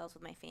entertained ourselves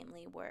with my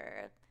family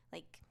were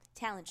like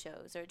talent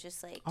shows or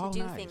just like to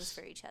do things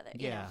for each other,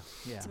 you know,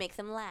 to make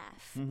them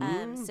laugh.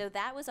 So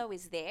that was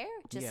always there,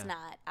 just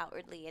not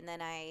outwardly. And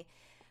then I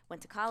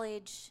went to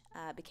college,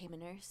 became a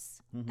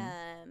nurse,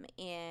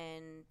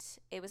 and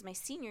it was my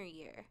senior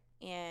year.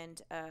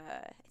 And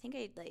I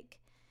think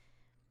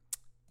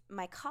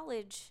my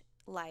college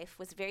life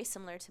was very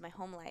similar to my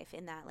home life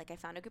in that, like, I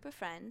found a group of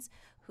friends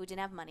who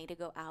didn't have money to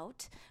go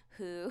out,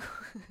 who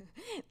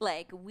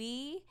like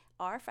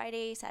our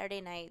Friday, Saturday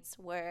nights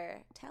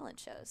were talent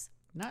shows.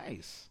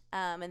 Nice.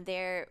 And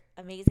they're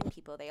amazing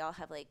people. They all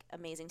have, like,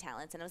 amazing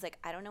talents. And I was like,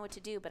 I don't know what to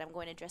do, but I'm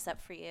going to dress up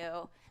for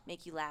you,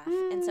 make you laugh.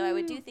 And so I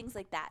would do things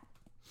like that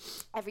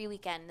every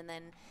weekend. And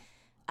then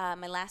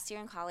my last year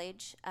in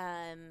college,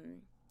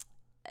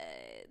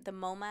 the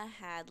MoMA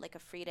had, like, a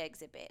Frida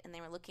exhibit, and they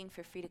were looking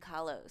for Frida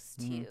Kahlos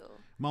to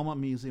MoMA,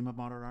 Museum of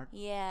Modern Art.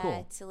 Yeah,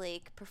 cool. To,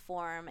 like,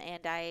 perform,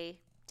 and I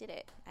did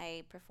it.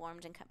 I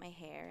performed and cut my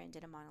hair and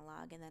did a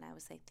monologue, and then I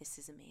was like, this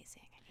is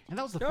amazing. And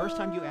that was the first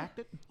time you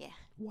acted? Yeah.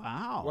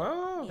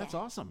 Wow. That's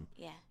awesome.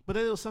 Yeah. But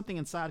there was something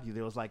inside of you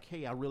that was like,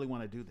 hey, I really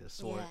want to do this.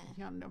 Or,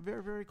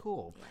 very, very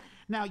cool. Yeah.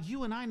 Now,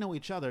 you and I know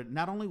each other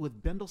not only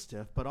with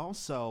Bindlestiff, but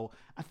also,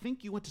 I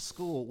think you went to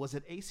school. Was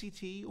it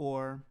ACT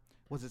or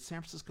was it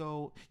San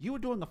Francisco? You were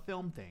doing a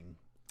film thing.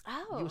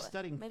 Oh. You were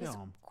studying maybe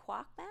film.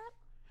 Quackbat?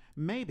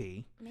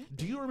 Maybe.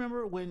 Do you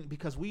remember when,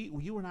 because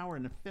you and I were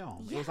in a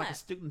film. Yeah. It was like a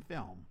student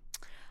film.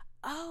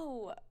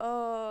 Oh,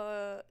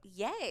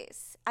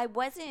 yes. I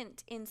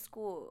wasn't in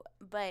school,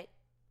 but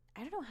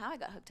I don't know how I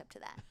got hooked up to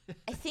that.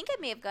 I think I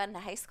may have gone to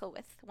high school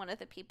with one of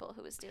the people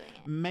who was doing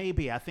it.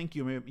 Maybe. I think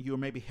you were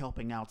maybe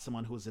helping out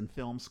someone who was in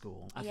film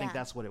school. I think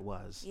that's what it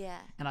was. Yeah.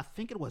 And I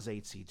think it was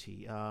ACT.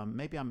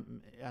 Maybe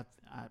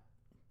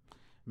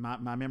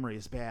my memory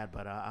is bad,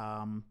 but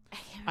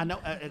I know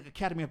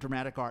Academy of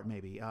Dramatic Art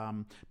maybe.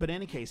 But in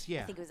any case,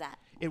 yeah. I think it was that.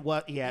 It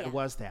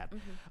was that.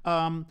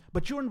 Mm-hmm.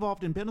 But you were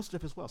involved in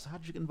Bindlestiff as well. So how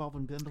did you get involved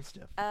in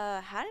Bindlestiff?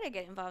 How did I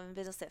get involved in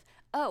Bindlestiff?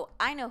 Oh,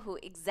 I know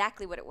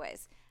exactly what it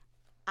was.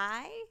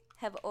 I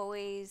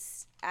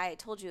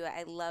told you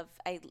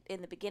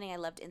in the beginning I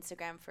loved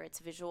Instagram for its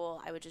visual.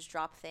 I would just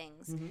drop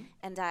things.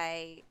 And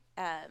I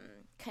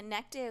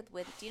connected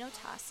with, do you know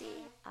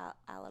Tassi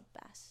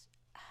Alabas?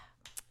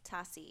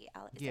 Tassi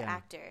is an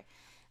actor.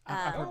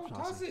 I've heard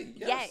Tassi.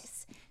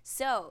 Yes.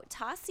 So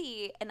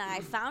Tassi and I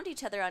found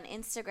each other on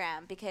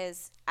Instagram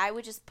because I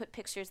would just put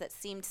pictures that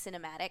seemed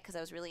cinematic because I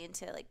was really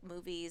into, like,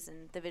 movies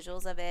and the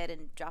visuals of it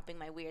and dropping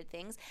my weird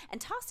things. And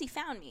Tassi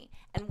found me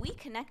and we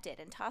connected.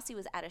 And Tassi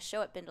was at a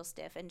show at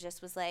Bindlestiff and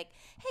just was like,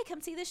 "Hey,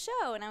 come see the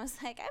show." And I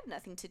was like, "I have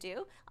nothing to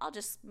do. I'll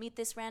just meet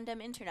this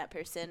random internet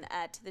person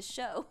at the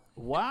show."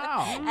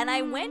 Wow. And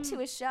I went to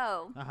a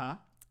show. Uh-huh.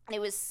 And it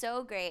was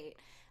so great.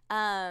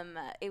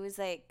 It was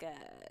like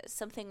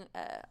something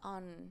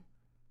on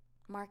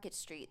Market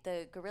Street,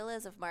 the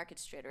Gorillas of Market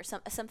Street, or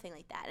something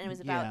like that. And it was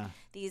about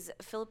these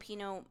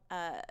Filipino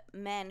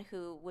men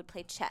who would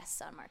play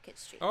chess on Market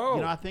Street.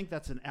 Oh, I think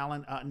that's an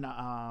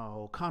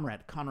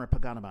Conrad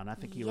Paganaban. I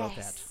think he wrote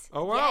that.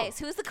 Oh, wow. Yes,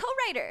 who's the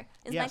co-writer?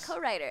 My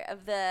co-writer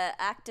of the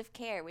Active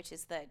Care, which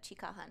is the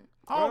Chikahan.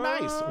 Oh,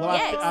 nice. Well,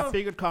 yes. I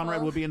figured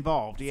Conrad would be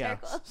involved. Yeah,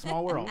 Circle.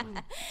 small world.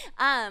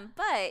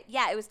 But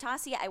yeah, it was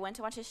Tassi. I went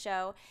to watch his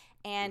show,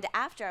 and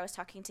after I was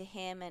talking to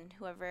him and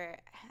whoever,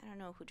 I don't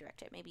know who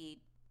directed it, maybe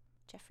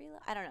Jeffrey Lowe?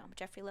 I don't know.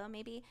 Jeffrey Lowe,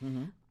 maybe.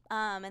 Mm-hmm.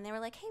 And they were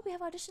like, hey, we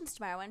have auditions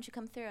tomorrow. Why don't you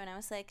come through? And I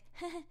was like,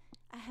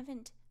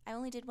 I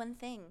only did one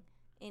thing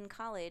in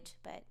college,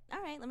 but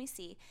all right, let me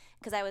see.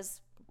 Because I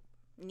was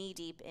knee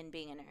deep in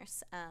being a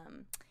nurse.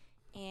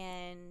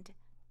 And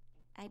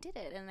I did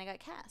it, and I got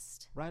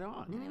cast. Right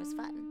on. And it was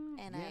fun.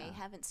 And I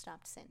haven't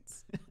stopped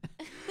since.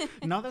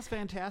 No, that's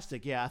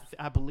fantastic. Yeah,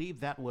 I believe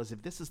that was,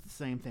 if this is the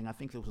same thing, I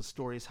think it was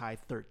Stories High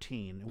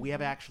 13. We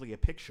have actually a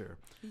picture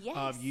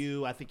of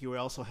you. I think you were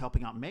also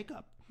helping out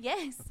makeup.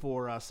 Yes.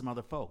 For some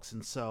other folks.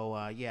 And so,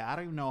 I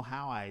don't even know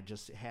how I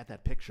just had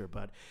that picture.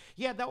 But,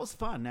 yeah, that was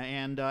fun.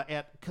 And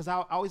because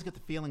I always get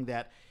the feeling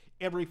that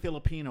every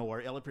Filipino or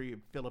every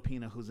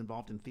Filipino who's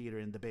involved in theater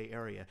in the Bay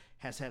Area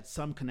has had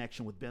some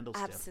connection with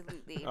Bendel-Stiff.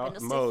 Absolutely.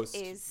 Most.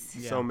 Is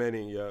so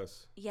many,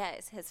 yes.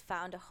 Yes, has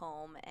found a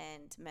home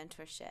and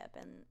mentorship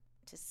and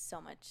just so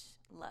much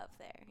love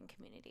there and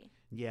community.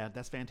 Yeah,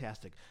 that's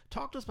fantastic.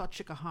 Talk to us about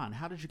Chikahan.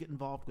 How did you get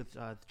involved with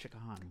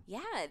Chikahan?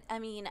 Yeah, I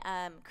mean,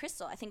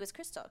 Crystal, I think it was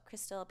Crystal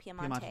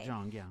Piemonte.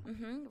 Jong, yeah.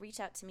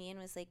 Reached out to me and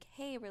was like,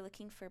 hey, we're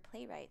looking for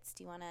playwrights.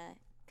 Do you want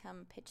to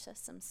come pitch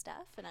us some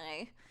stuff? And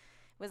I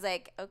was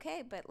like,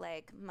 okay, but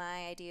like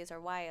my ideas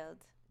are wild.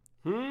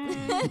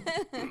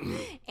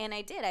 And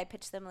I did. I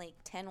pitched them like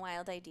 10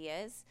 wild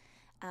ideas.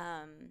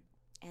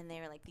 And they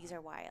were like, these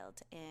are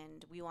wild,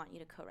 and we want you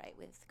to co-write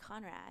with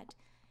Conrad.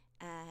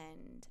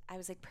 And I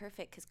was like,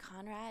 perfect, because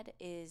Conrad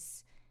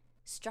is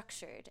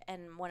structured,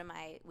 and one of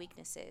my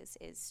weaknesses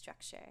is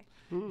structure.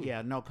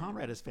 Yeah, no,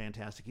 Conrad is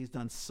fantastic. He's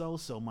done so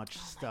much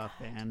stuff,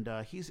 and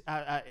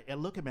I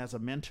look at him as a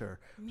mentor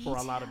for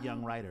a lot of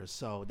young writers.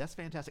 So that's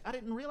fantastic. I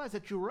didn't realize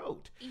that you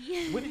wrote.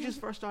 Yeah. When did you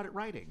first start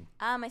writing?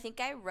 I think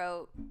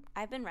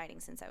I've been writing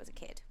since I was a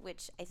kid,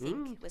 which I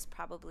think was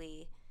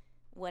probably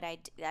what I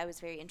was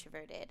very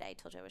introverted. I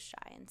told you I was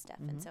shy and stuff,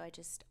 and so I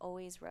just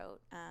always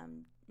wrote.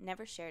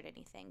 Never shared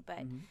anything, but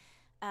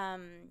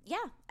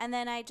and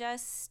then I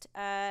just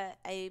I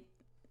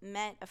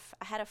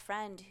had a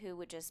friend who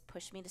would just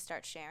push me to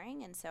start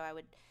sharing, and so I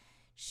would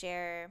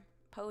share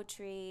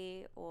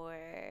poetry or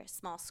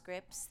small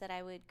scripts that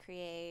I would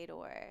create,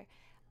 or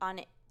on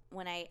it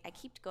when I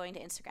keep going to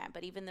Instagram,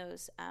 but even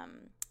those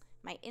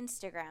my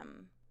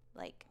Instagram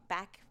like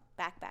back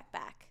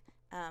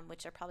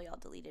which are probably all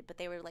deleted, but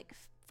they were like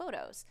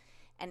photos.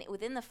 And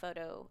within the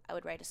photo, I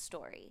would write a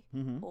story,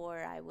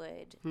 or I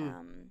would It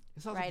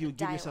sounds write like you would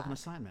give yourself an dialogue.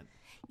 assignment.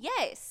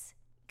 Yes,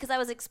 because I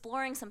was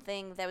exploring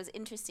something that was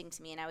interesting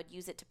to me, and I would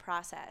use it to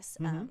process,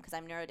 because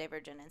I'm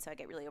neurodivergent, and so I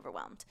get really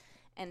overwhelmed.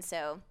 And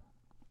so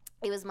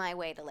it was my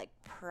way to like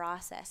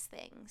process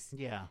things,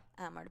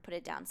 or to put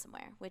it down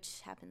somewhere, which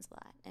happens a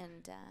lot.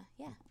 And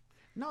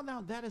No,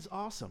 that is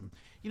awesome.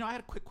 I had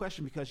a quick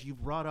question because you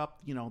brought up,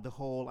 the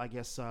whole, I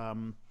guess,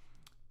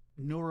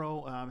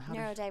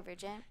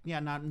 neurodivergent.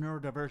 Not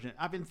neurodivergent.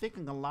 I've been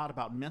thinking a lot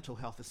about mental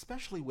health,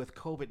 especially with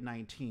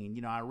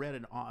COVID-19. I read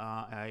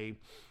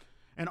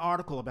an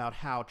article about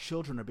how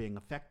children are being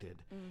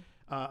affected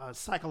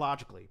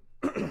psychologically,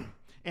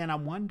 and I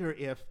wonder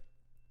if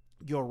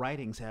your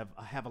writings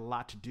have a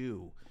lot to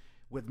do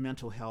with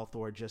mental health,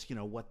 or just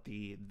what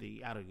the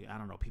I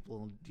don't know,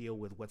 people deal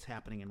with what's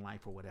happening in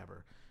life or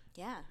whatever.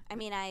 Yeah, I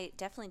mean, I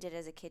definitely did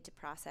as a kid to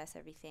process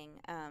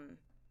everything.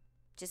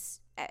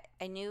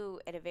 I knew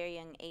at a very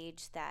young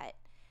age that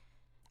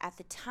at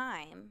the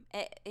time,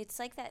 it's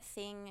like that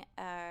thing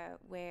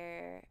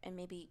where, and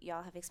maybe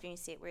y'all have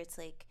experienced it, where it's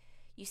like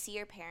you see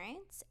your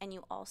parents and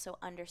you also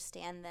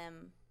understand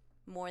them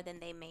more than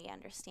they may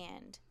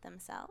understand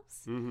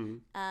themselves.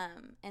 And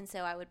so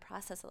I would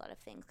process a lot of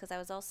things, because I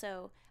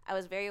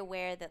was very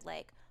aware that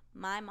like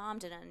my mom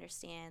didn't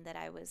understand that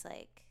I was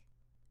like,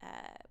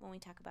 when we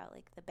talk about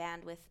like the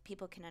bandwidth,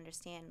 people can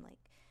understand like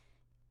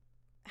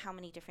how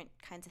many different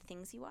kinds of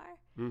things you are.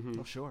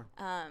 Oh, sure.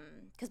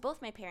 Because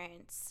both my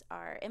parents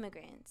are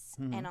immigrants,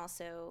 and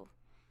also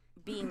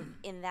being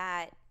in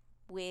that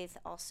with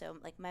also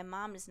like my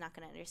mom is not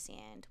going to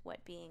understand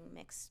what being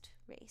mixed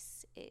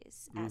race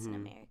is as an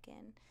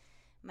American.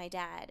 My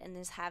dad, and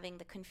just having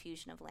the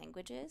confusion of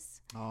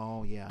languages.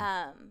 Oh,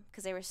 yeah.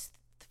 Because there was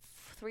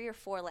 3 or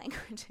 4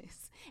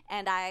 languages,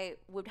 and I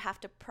would have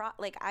to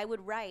I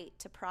would write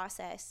to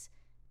process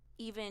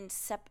even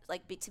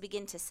to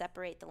begin to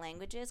separate the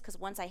languages, because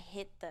once I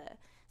hit the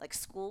like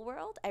school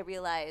world, I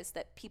realized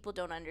that people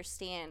don't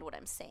understand what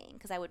I'm saying,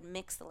 because I would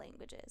mix the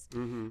languages,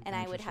 and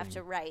I would have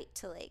to write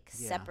to like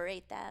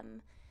separate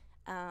them.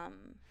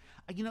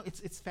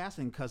 It's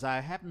fascinating, because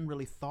I haven't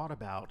really thought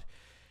about,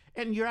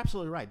 And you're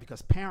absolutely right,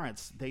 because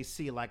parents, they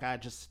see, like I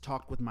just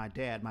talked with my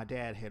dad. My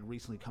dad had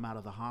recently come out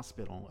of the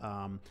hospital.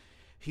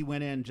 He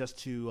went in just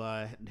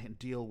to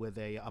deal with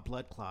a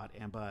blood clot,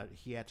 but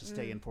he had to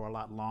stay in for a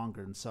lot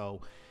longer. And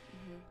so,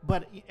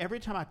 but every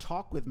time I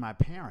talk with my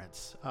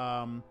parents,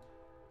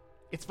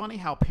 it's funny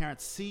how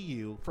parents see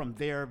you from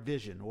their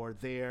vision or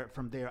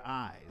from their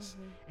eyes,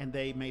 and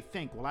they may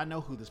think, well, I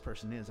know who this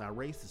person is. I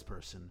raised this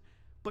person.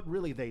 But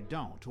really, they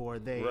don't, or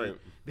they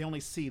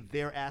only see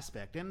their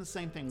aspect. And the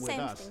same thing with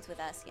us. Same things with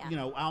us, yeah. You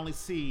know, I only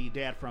see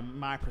Dad from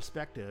my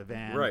perspective,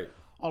 and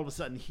all of a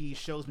sudden he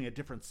shows me a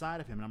different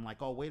side of him, and I'm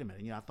like, oh, wait a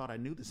minute, I thought I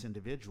knew this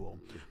individual.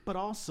 But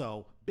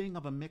also, being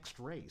of a mixed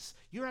race,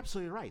 you're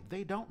absolutely right.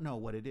 They don't know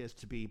what it is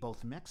to be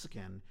both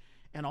Mexican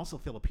and also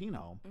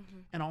Filipino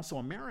and also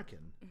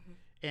American.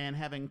 And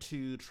having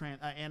to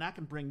and I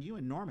can bring you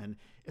and Norman,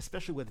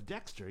 especially with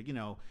Dexter. You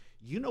know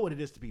what it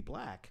is to be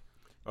black.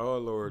 Oh,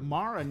 Lord.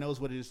 Mara knows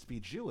what it is to be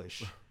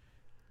Jewish.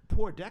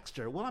 Poor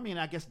Dexter. Well, I mean,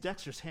 I guess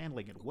Dexter's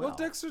handling it well. Well,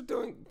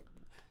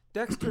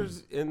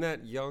 Dexter's in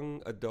that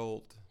young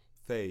adult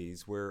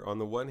phase where, on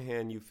the one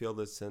hand, you feel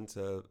this sense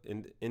of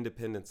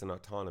independence and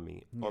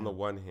autonomy, on the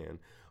one hand.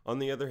 On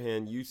the other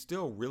hand, you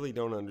still really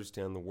don't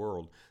understand the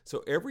world.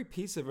 So every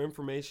piece of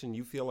information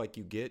you feel like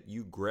you get,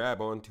 you grab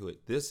onto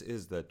it. This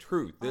is the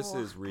truth. This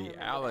is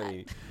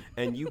reality.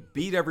 And you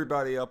beat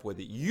everybody up with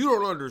it. You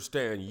don't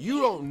understand.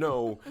 You don't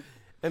know.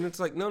 And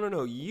it's like,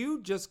 no.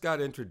 You just got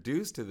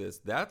introduced to this.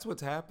 That's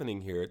what's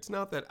happening here. It's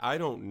not that I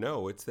don't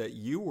know. It's that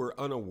you were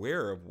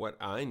unaware of what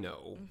I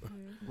know.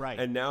 Right.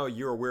 And now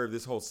you're aware of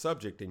this whole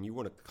subject and you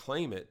want to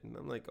claim it. And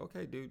I'm like,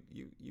 okay, dude,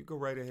 you go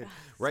right ahead.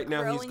 Right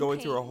now he's going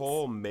through a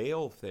whole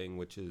male thing,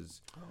 which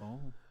is,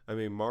 I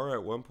mean, Mara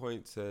at one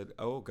point said,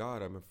 oh,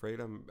 God, I'm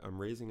afraid I'm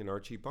raising an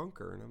Archie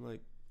Bunker. And I'm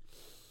like,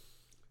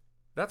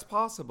 that's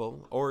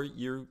possible. Or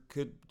you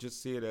could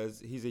just see it as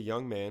he's a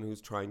young man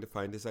who's trying to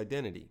find his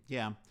identity.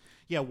 Yeah.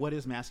 Yeah, what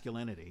is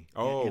masculinity?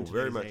 Oh, in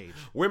very much. Age?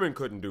 Women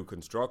couldn't do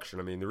construction.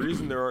 I mean, the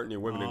reason there aren't any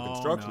women in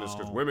construction is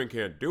because women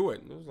can't do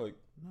it. And it was like,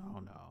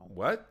 no.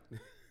 What?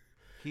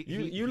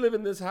 You live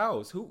in this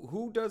house.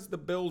 Who does the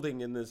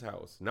building in this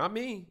house? Not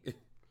me.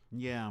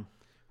 Yeah.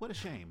 What a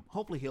shame.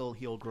 Hopefully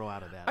he'll grow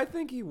out of that. I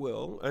think he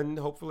will, and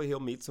hopefully he'll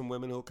meet some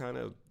women who'll kind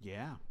of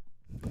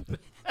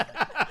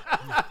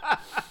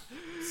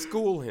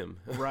school him.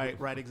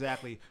 Right,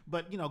 exactly.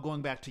 But,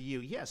 going back to you,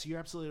 yes, you're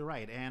absolutely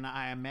right. And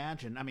I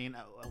imagine,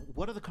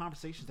 what are the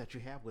conversations that you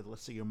have with,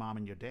 let's say, your mom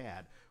and your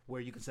dad,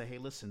 where you can say, hey,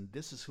 listen,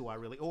 this is who I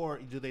really, or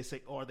do they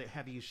say,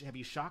 have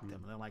you shocked them?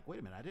 And they're like, wait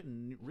a minute, I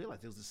didn't realize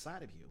there was this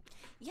side of you.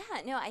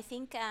 Yeah, no, I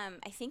think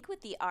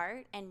with the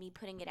art and me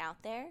putting it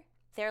out there,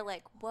 they're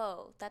like,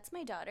 whoa, that's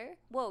my daughter.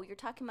 Whoa, you're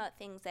talking about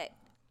things that,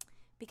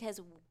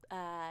 because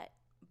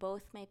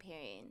both my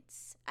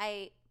parents,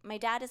 my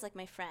dad is like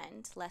my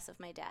friend, less of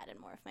my dad and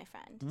more of my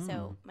friend.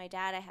 So my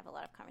dad, I have a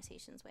lot of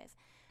conversations with.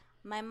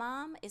 My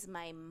mom is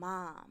my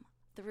mom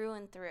through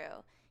and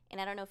through.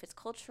 And I don't know if it's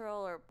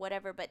cultural or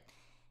whatever, but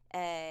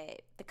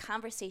the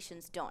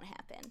conversations don't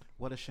happen.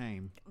 What a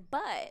shame.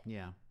 But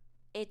yeah,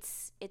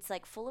 it's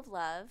like full of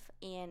love,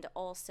 and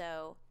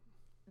also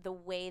the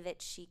way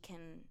that she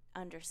can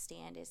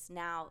understand is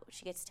now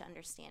she gets to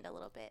understand a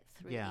little bit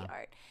through the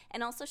art.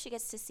 And also she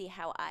gets to see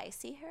how I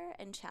see her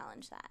and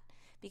challenge that.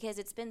 Because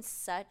it's been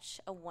such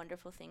a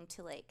wonderful thing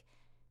to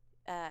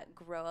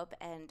grow up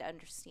and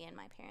understand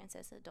my parents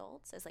as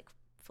adults, as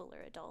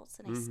fuller adults.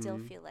 And I still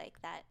feel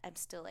like that I'm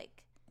still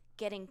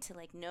getting to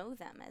know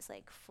them as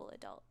full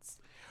adults.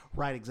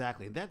 Right,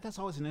 exactly. That's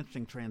always an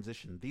interesting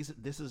transition.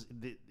 This is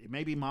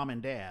maybe mom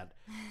and dad,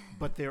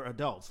 but they're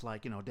adults.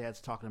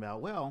 Dad's talking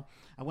about, well,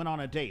 I went on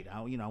a date.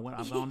 I'm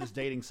on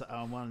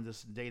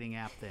this dating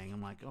app thing.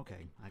 I'm like,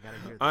 okay, I gotta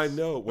hear this. I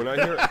know when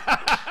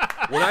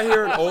I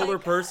hear an older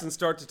person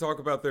start to talk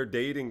about their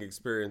dating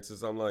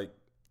experiences, I'm like,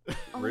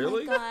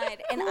 really? Oh my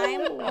God. And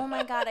oh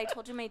my God, I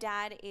told you my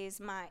dad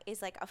is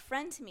like a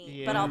friend to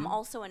me, but I'm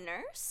also a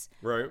nurse.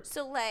 Right.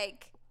 So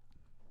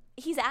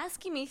he's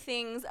asking me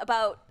things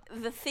about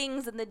the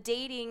things and the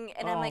dating,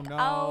 and I'm like,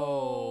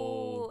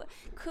 no.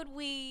 could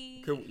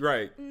we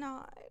right.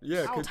 not?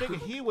 Yeah. I was thinking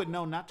he would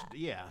know not to,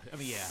 yeah.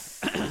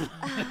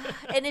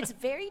 And it's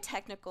very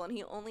technical, and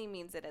he only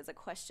means it as a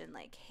question,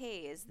 like,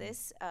 hey, is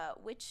this,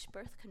 which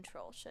birth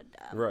control should,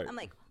 right. I'm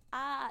like,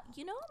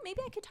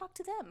 maybe I could talk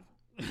to them.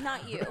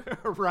 Not you.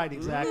 Right,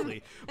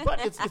 exactly.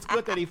 But it's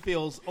good that he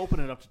feels open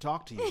enough to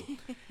talk to you.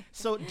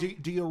 So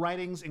do your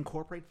writings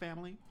incorporate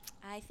family?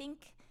 I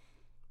think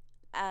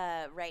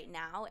right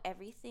now,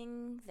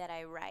 everything that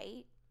I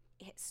write,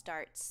 it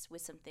starts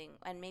with something,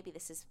 and maybe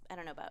this is, I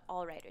don't know about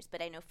all writers,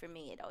 but I know for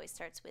me, it always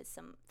starts with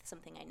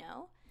something I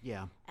know.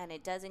 Yeah. And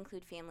it does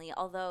include family,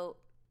 although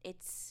it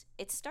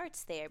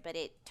starts there, but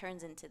it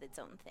turns into its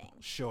own thing.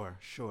 Sure.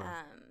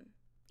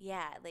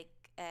 Yeah,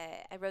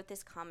 I wrote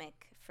this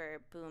comic for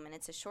Boom, and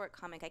it's a short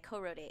comic. I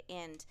co-wrote it,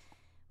 and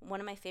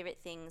one of my favorite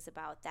things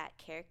about that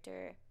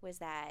character was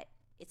that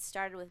it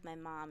started with my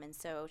mom, and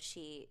so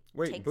she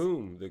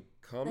Boom, the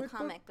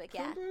comic book,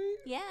 yeah. company?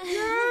 Yeah.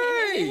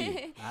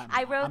 Yay!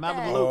 I wrote I'm out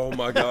of the loop. Oh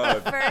my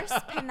God.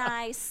 first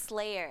Panay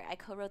Slayer. I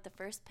co-wrote the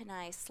first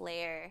Panay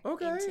Slayer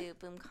into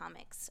Boom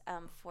Comics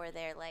for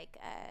their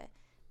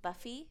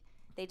Buffy.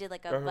 They did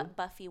like a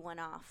Buffy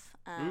one-off.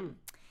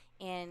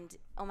 And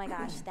oh my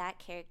gosh, that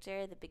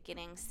character, the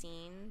beginning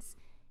scenes,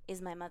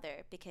 is my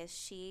mother, because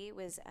she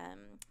was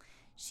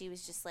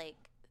just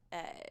like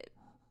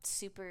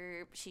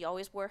super. She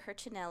always wore her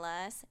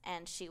chinelas,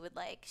 and she could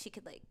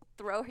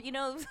throw. You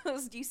know,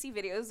 do you see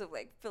videos of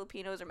like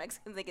Filipinos or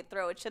Mexicans? They could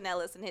throw a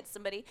chinelas and hit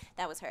somebody.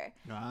 That was her.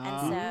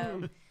 And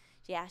so.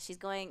 Yeah, she's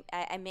going.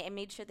 I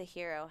made sure the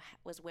hero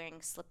was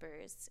wearing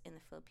slippers in the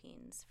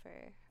Philippines for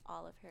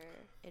all of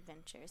her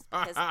adventures,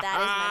 because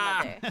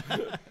that is my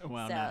mother.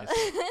 Well, So, nice.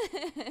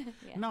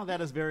 yeah. No,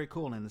 that is very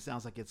cool, and it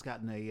sounds like it's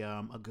gotten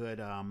a good.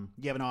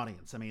 You have an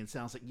audience. I mean, it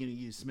sounds like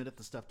you submitted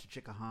the stuff to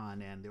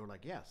Chikahan, and they were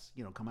like, yes,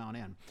 come on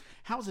in.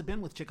 How's it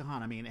been with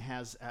Chikahan? I mean, it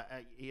has.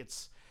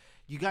 It's.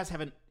 You guys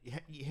haven't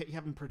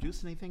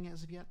produced anything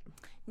as of yet?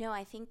 No,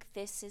 I think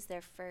this is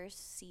their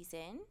first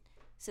season.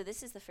 So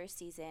this is the first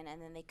season,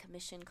 and then they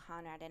commissioned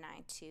Conrad and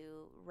I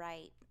to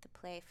write the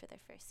play for their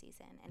first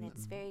season, and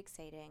it's very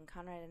exciting.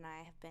 Conrad and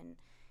I have been.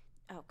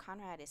 Oh,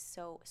 Conrad is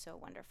so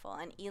wonderful,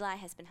 and Eli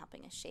has been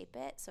helping us shape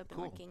it. So I've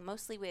been working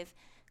mostly with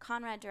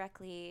Conrad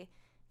directly,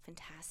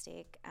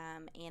 fantastic,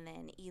 and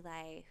then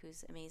Eli,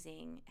 who's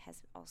amazing,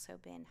 has also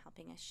been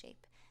helping us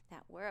shape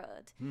that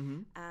world.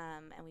 And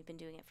we've been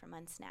doing it for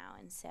months now,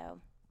 and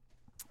so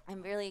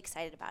I'm really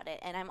excited about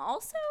it. And I'm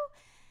also.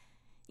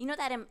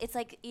 It's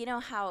like,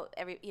 how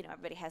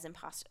everybody has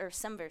imposter, or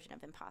some version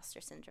of imposter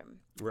syndrome.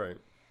 Right.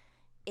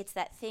 It's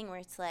that thing where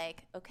it's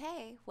like,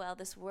 okay, well,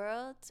 this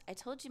world, I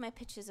told you my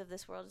pitches of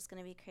this world is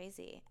going to be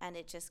crazy. And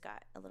it just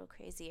got a little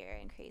crazier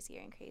and crazier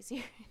and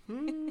crazier.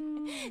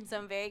 So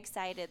I'm very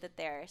excited that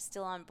they're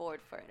still on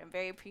board for it. I'm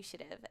very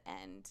appreciative.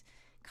 And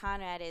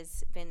Conrad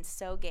has been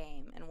so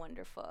game and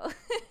wonderful.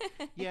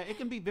 Yeah, it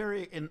can be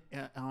very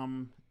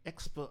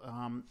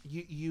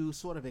you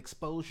sort of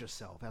expose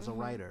yourself as a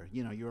writer.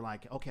 You're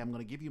like, okay, I'm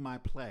going to give you my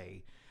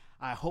play.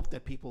 I hope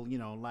that people,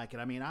 like it.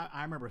 I mean,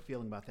 I remember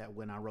feeling about that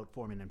when I wrote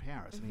Foreman in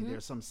Paris. I mean,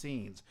 there's some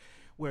scenes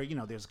where,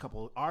 there's a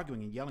couple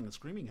arguing and yelling and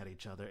screaming at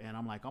each other. And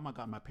I'm like, oh my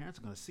God, my parents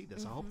are going to see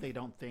this. I hope they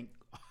don't think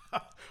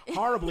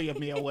horribly of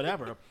me or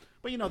whatever.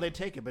 But, they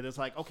take it. But it's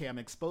like, okay, I'm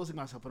exposing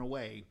myself in a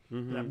way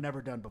that I've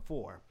never done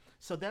before.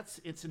 So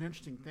it's an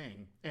interesting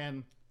thing.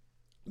 And,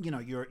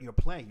 your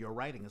play, your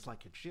writing is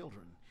like your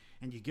children.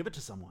 And you give it to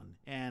someone,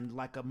 and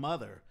like a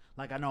mother,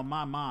 like I know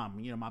my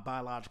mom, my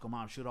biological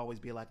mom, she would always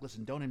be like,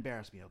 "Listen, don't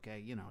embarrass me,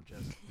 okay?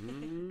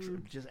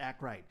 Just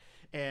act right."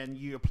 And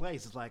your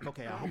plays is like,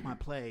 okay, I hope my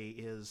play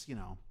is,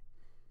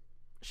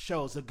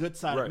 shows a good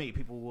side of me.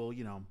 People will,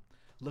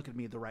 look at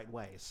me the right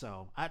way.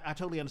 So I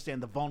totally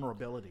understand the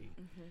vulnerability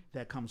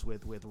that comes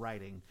with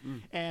writing.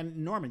 And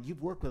Norman,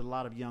 you've worked with a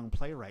lot of young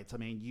playwrights. I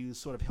mean, you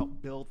sort of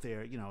help build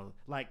their,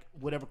 like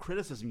whatever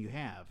criticism you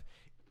have.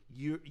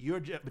 Your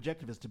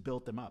objective is to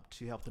build them up,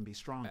 to help them be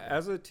stronger.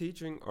 As a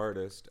teaching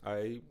artist,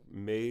 I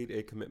made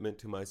a commitment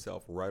to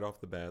myself right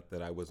off the bat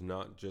that I was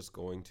not just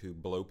going to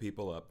blow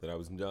people up, that I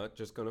was not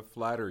just going to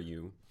flatter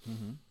you.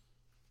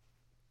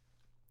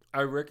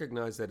 I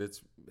recognize that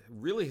it's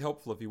really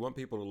helpful if you want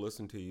people to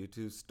listen to you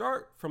to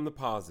start from the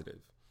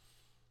positive.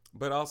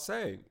 But I'll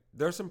say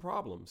there's some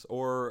problems,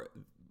 or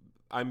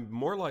I'm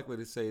more likely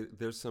to say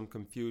there's some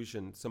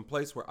confusion, some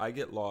place where I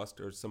get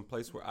lost, or some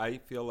place where I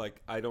feel like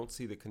I don't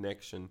see the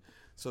connection,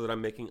 so that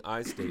I'm making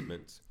I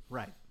statements.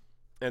 Right.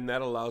 And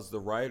that allows the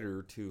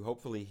writer to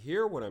hopefully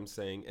hear what I'm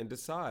saying and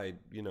decide,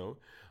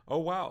 oh,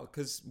 wow.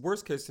 Because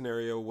worst case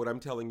scenario, what I'm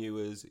telling you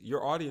is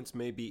your audience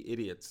may be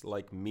idiots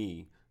like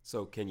me.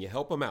 So can you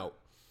help them out?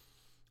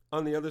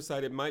 On the other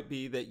side, it might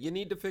be that you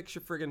need to fix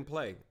your friggin'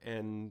 play.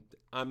 And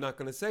I'm not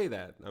going to say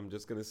that. I'm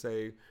just going to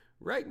say,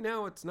 right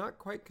now, it's not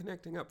quite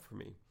connecting up for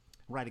me.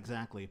 Right,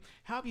 exactly.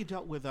 How have you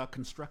dealt with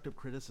constructive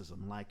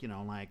criticism? Like,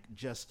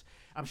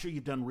 I'm sure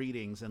you've done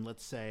readings, and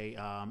let's say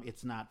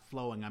it's not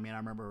flowing. I mean, I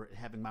remember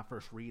having my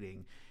first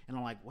reading, and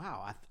I'm like,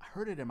 wow, I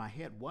heard it in my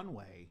head one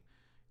way.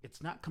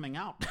 It's not coming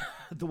out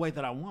the way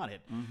that I want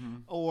it.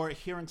 Or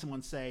hearing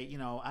someone say,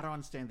 I don't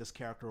understand this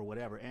character or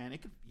whatever, and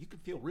you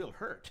could feel real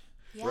hurt.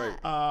 Yeah.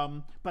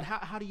 Right. But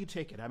how do you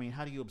take it? I mean,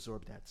 how do you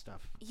absorb that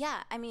stuff?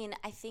 Yeah, I mean,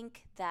 I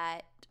think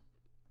that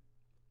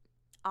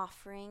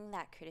offering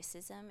that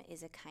criticism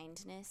is a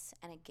kindness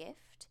and a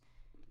gift,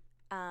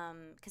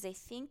 because I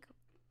think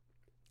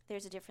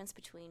there's a difference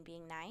between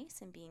being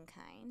nice and being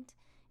kind,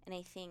 and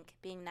I think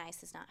being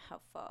nice is not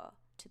helpful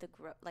to the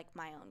like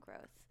my own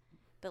growth,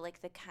 but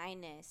like the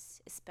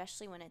kindness,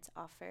 especially when it's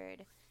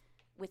offered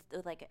with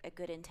like a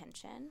good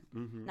intention,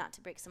 not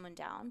to break someone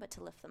down but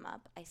to lift them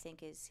up, I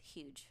think is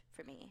huge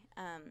for me.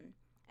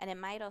 And it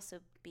might also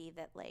be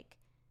that like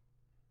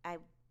I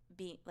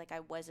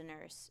was a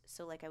nurse,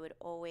 so like I would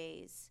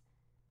always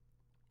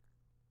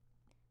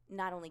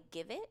not only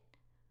give it,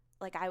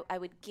 like I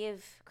would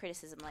give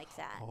criticism like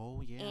that.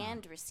 Oh yeah.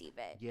 And receive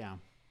it. Yeah.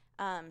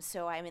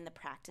 So I'm in the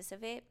practice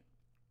of it.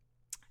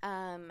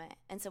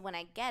 And so when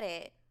I get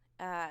it,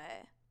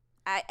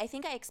 I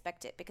think I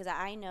expect it because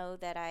I know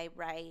that I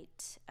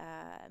write,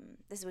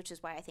 which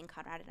is why I think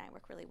Conrad and I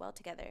work really well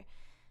together,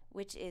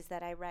 which is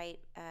that I write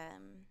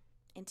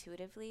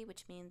intuitively,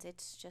 which means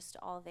it's just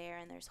all there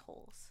and there's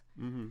holes.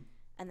 Mm-hmm.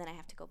 And then I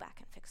have to go back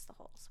and fix the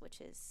holes,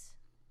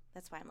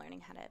 that's why I'm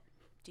learning how to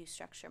do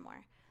structure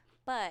more.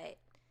 But,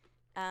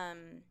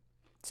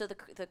 so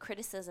the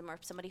criticism or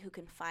somebody who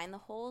can find the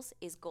holes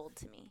is gold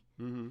to me.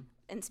 Mm-hmm.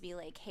 And to be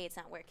like, hey, it's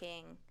not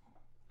working.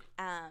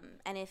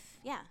 And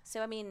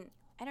so I mean,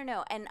 I don't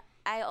know. And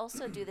I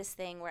also do this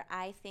thing where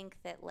I think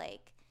that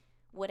like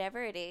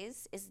whatever it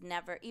is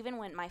never, even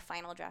when my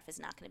final draft is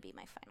not going to be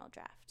my final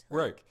draft.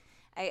 Like,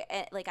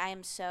 Right. I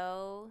am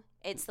so,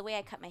 it's the way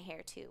I cut my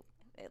hair too.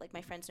 Like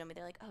my friends know me.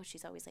 They're like, oh,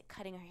 she's always like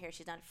cutting her hair.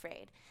 She's not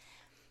afraid.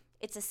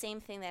 It's the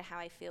same thing that how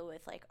I feel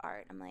with like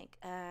art. I'm like,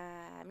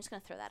 I'm just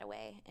going to throw that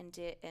away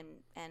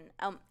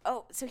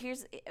so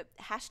here's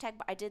hashtag.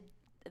 I did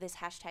this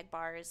hashtag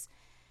bars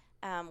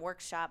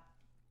workshop.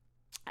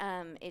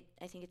 I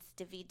think it's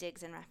David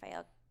Diggs and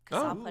Raphael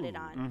Casal put it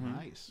on. Mm-hmm.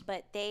 Nice.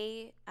 But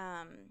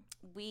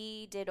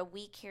we did a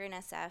week here in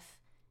SF,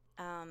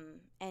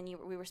 and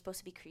we were supposed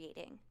to be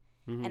creating.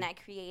 Mm-hmm. And I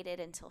created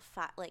until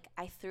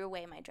I threw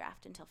away my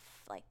draft until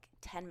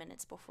 10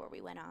 minutes before we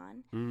went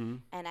on. Mm-hmm.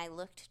 And I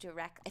looked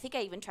direct. I think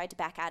I even tried to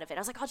back out of it. I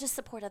was like, I'll just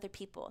support other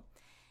people.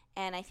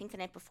 And I think the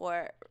night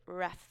before,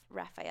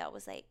 Raphael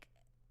was like,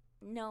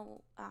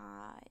 no,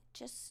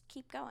 just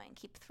keep going,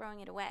 keep throwing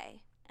it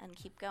away. And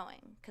keep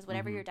going, because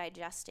whatever you're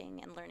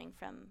digesting and learning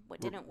from what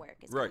didn't work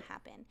is going to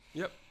happen.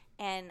 Yep.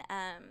 And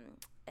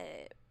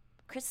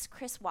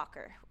Chris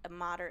Walker,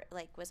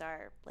 was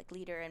our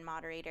leader and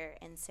moderator,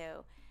 and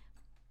so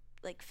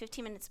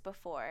 15 minutes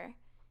before,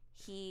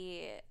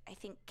 I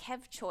think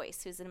Kev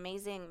Choice, who's an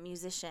amazing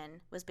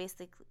musician, was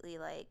basically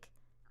like,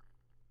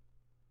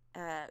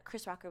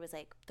 Chris Walker was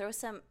like,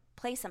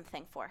 play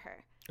something for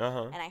her.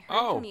 And I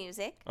heard the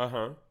music.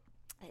 I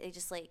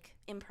just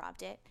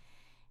improv'd it.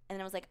 And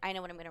then I was like, I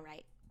know what I'm going to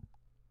write.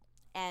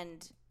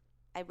 And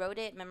I wrote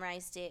it,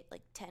 memorized it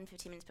 10,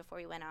 15 minutes before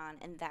we went on.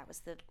 And that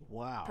was the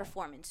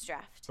performance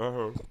draft.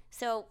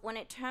 So when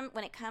it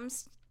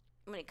comes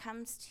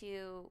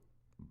to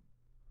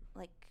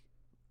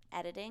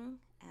editing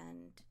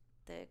and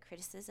the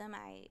criticism,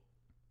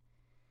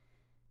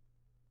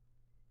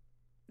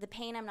 the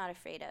pain I'm not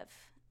afraid of.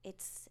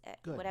 It's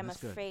what I'm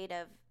afraid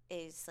of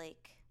is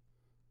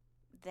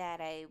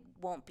that I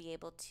won't be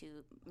able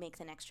to make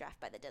the next draft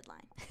by the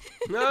deadline.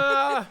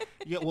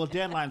 Yeah, well,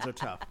 deadlines are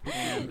tough.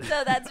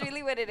 So that's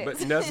really what it is.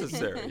 But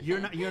necessary.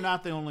 You're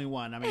not the only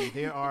one. I mean,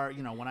 there are,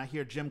 when I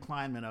hear Jim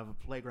Kleinman of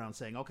Playground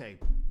saying, okay,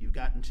 you've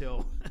got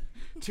until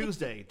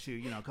Tuesday to,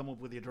 come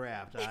up with your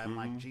draft. I'm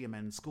like, gee, I'm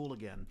in school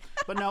again.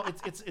 But no,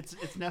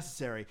 it's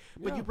necessary.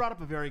 But you brought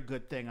up a very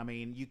good thing. I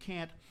mean,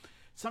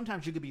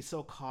 sometimes you could be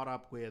so caught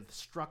up with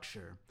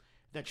structure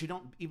that you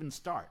don't even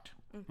start.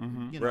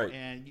 Right.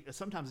 And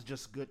sometimes it's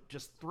just good.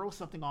 Just throw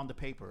something on the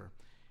paper,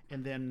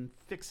 and then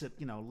fix it.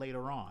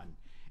 Later on.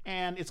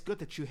 And it's good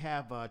that you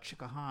have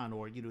Chikahan,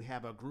 or you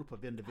have a group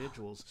of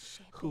individuals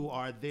who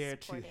are there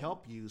to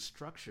help you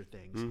structure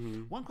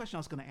things. One question I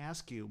was going to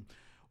ask you: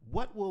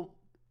 what will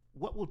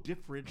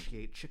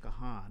differentiate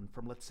Chikahan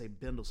from, let's say,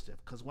 Bindlestiff?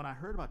 Because when I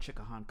heard about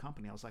Chikahan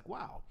Company, I was like,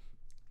 wow,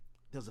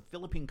 there's a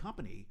Philippine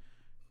company.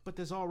 But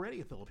there's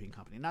already a Philippine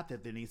company. Not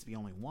that there needs to be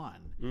only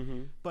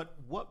one. But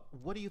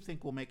what do you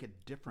think will make it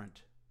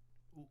different?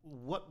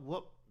 What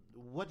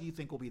do you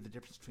think will be the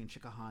difference between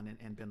Chikahan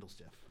and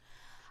Bindlestiff?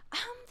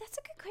 That's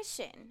a good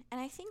question,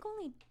 and I think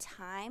only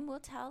time will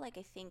tell. I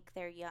think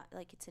they're young,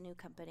 it's a new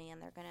company,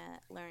 and they're gonna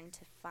learn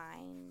to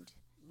find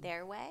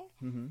their way.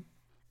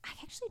 I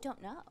actually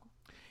don't know.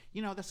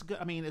 That's good.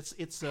 I mean, it's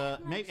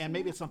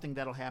maybe it's something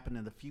that'll happen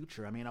in the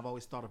future. I mean, I've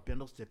always thought of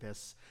Bindlestiff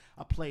as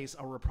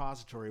a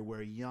repository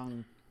where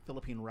young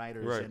Philippine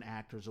writers and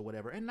actors or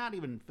whatever, and not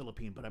even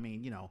Philippine, but I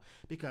mean,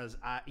 because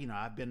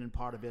I've been in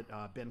part of it.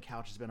 Ben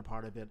Couch has been a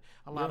part of it.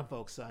 A lot of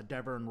folks,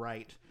 Dever and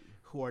Wright,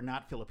 who are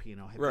not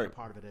Filipino, have been a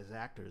part of it as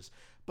actors.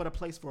 But a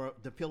place for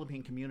the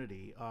Philippine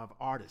community of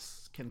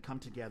artists can come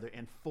together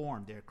and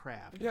form their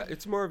craft. Yeah,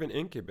 it's more of an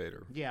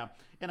incubator. Yeah,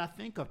 and I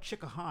think of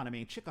Chikahan. I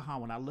mean,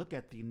 Chikahan, when I look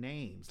at the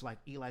names like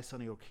Eli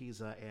Sonny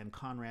Urquiza and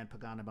Conrad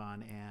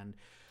Paganaban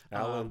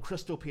and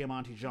Crystal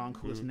Piemonte Jong,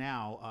 who is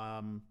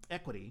now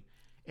Equity,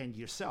 and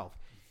yourself,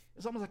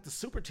 it's almost like the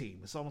super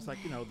team. It's almost like,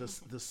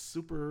 the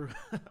super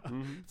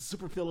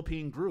super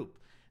Philippine group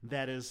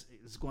that is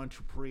going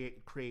to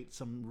create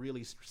some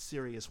really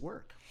serious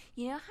work.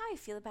 You know how I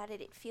feel about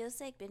it? It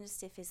feels like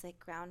Bindlestiff is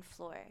ground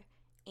floor.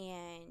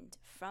 And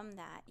from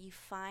that, you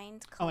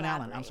find collaborators. Oh, and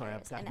Alan. I'm sorry, I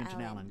forgot to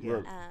mention Alan.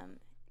 Yeah.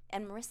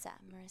 And Marissa.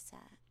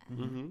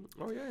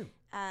 Oh, yeah.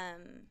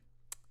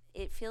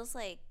 It feels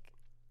like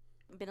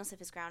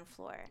Bindlestiff is ground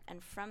floor.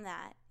 And from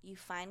that, you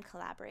find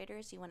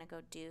collaborators you want to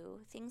go do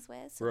things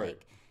with. So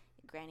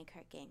Granny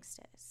Cart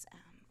Gangstas,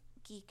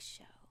 Geek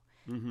Show.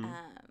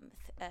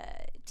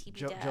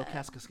 Joe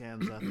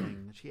Cascascan's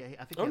thing.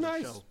 I think he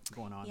has a show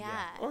going on.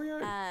 Yeah. Oh,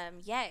 yeah.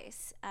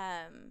 Yes.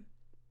 And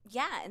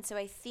so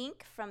I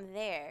think from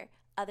there,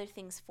 other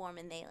things form,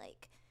 and they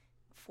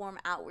form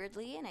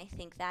outwardly, and I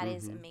think that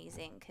is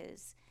amazing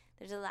because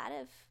there's a lot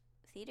of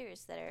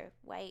theaters that are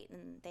white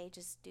and they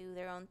just do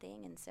their own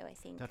thing, and so I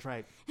think That's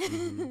right.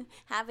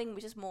 having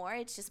just more,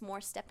 it's just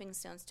more stepping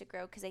stones to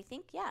grow, because I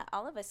think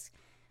all of us,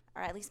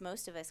 or at least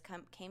most of us,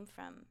 came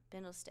from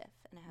Bindlestiff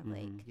and have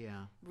like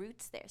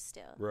roots there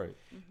still. Right.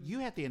 You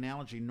had the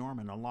analogy,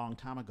 Norman, a long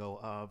time ago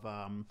of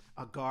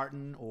a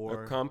garden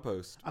or A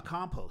compost. a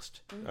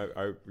compost.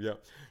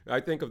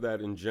 I think of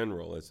that in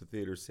general as a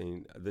theater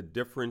scene. The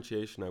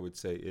differentiation, I would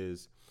say,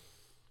 is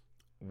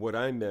what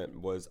I meant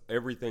was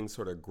everything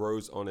sort of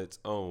grows on its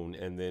own,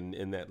 and then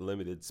in that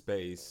limited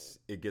space,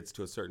 it gets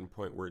to a certain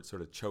point where it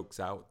sort of chokes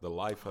out the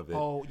life of it.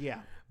 Oh, yeah.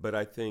 But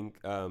I think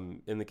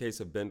in the case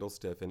of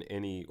Bindlestiff and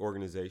any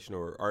organization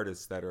or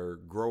artists that are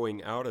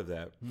growing out of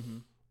that,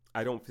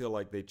 I don't feel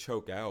like they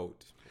choke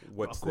out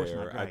what's there.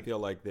 Not, right. I feel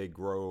like they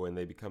grow and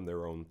they become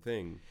their own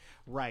thing.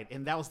 Right,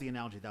 and that was the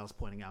analogy that I was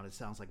pointing out. It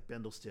sounds like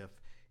Bindlestiff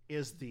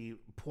is the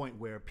point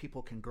where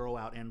people can grow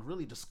out and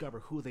really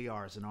discover who they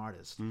are as an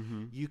artist.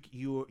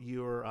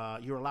 You're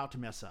allowed to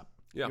mess up.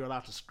 Yeah. You're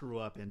allowed to screw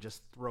up and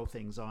just throw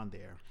things on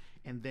there.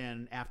 And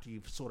then after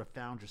you've sort of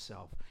found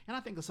yourself, and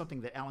I think it's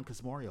something that Alan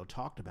Casmorio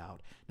talked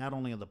about, not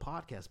only on the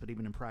podcast, but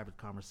even in private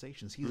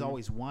conversations. He's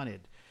always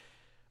wanted,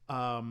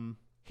 I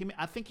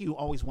think you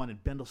always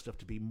wanted Bindlestiff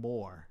to be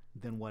more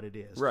than what it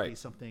is. Right. To be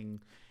something.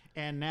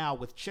 And now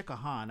with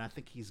Chickahan, I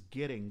think he's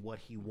getting what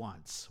he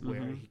wants,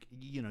 where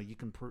you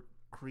can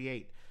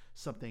create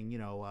something.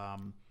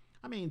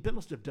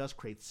 Bindlestiff does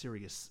create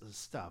serious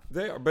stuff.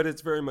 They are, but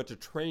it's very much a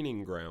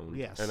training ground.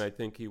 Yes. And I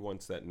think he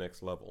wants that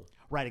next level.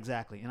 Right,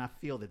 exactly. And I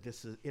feel that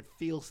it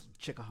feels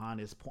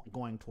Chickahan is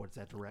going towards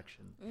that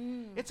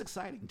direction. It's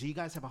exciting. Do you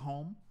guys have a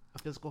home? A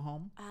physical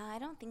home? I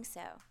don't think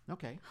so.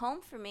 Okay.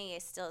 Home for me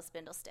is still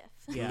Bindlestiff.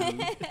 Yeah.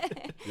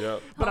 Yeah.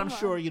 But I'm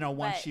sure,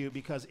 once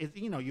because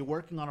you're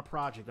working on a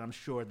project, I'm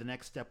sure the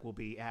next step will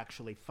be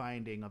actually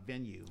finding a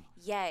venue.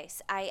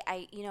 Yes.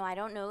 I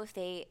don't know if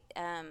they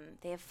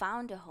have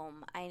found a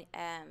home.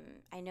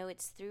 I know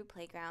it's through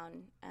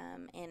Playground,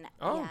 and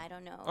I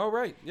don't know. Oh,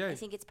 right. Yeah. I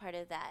think it's part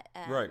of that.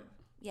 Right.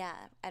 Yeah,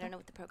 I don't know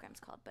what the program's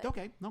called, but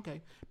Okay.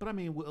 But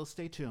we'll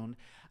stay tuned.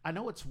 I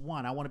know it's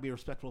one. I want to be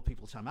respectful of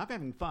people's time. I'm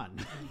having fun.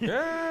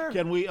 Yeah.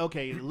 Can we?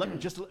 Okay.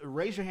 Just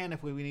raise your hand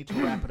if we need to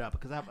wrap it up,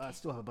 because I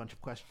still have a bunch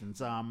of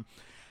questions.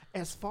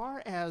 As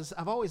far as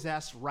I've always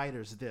asked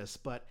writers this,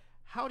 but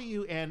how do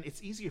you? And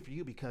it's easier for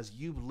you because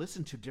you've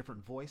listened to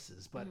different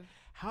voices. But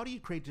how do you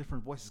create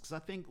different voices? Because I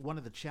think one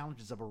of the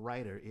challenges of a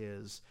writer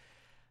is,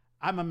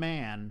 I'm a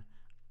man.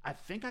 I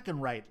think I can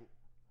write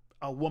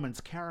a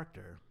woman's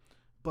character.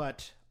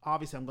 But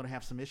obviously, I'm going to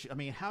have some issues.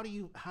 How do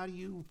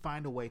you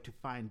find a way to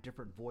find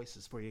different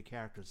voices for your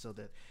characters so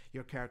that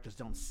your characters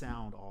don't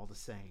sound all the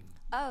same?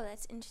 Oh,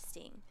 that's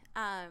interesting.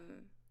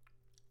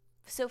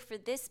 So for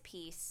this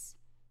piece,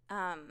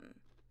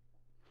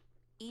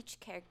 each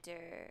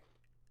character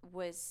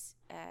was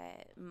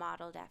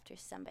modeled after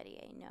somebody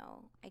I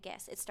know. I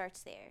guess it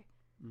starts there,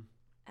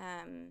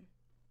 and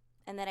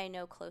that I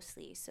know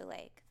closely. So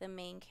like the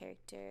main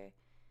character,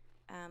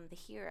 the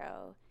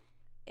hero.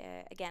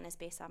 Again, is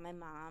based on my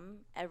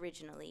mom.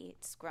 Originally,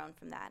 it's grown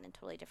from that and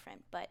totally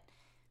different. But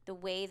the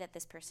way that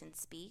this person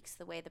speaks,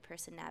 the way the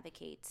person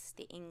navigates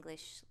the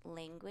English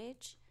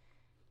language,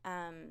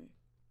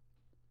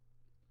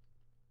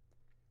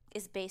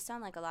 is based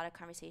on like a lot of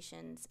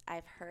conversations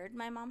I've heard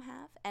my mom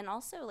have, and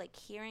also like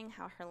hearing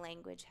how her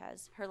language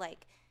her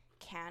like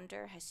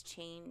candor has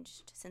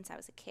changed since I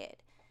was a kid.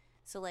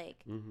 So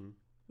like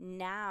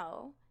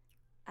now.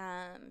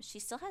 She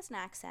still has an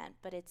accent,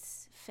 but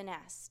it's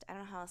finessed. I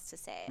don't know how else to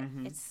say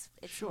it. It's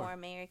Sure. more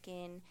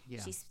American.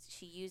 Yeah.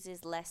 She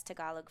uses less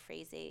Tagalog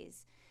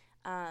phrases.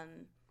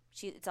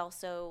 It's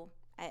also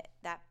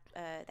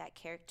that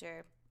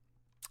character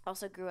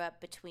also grew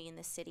up between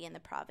the city and the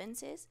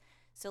provinces.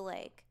 So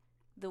like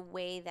the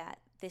way that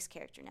this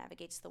character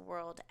navigates the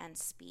world and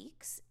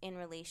speaks in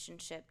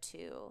relationship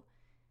to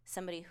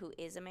somebody who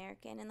is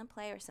American in the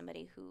play, or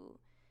somebody who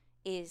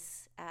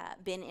is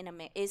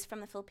is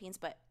from the Philippines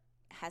but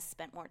has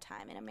spent more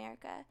time in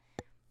America,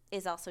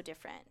 is also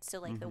different. So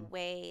like the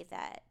way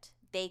that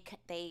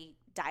they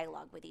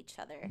dialogue with each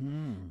other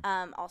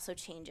also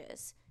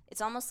changes.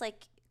 It's almost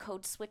like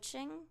code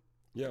switching.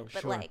 Yeah,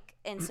 but sure.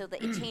 and so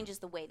that it changes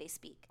the way they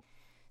speak.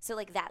 So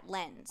like that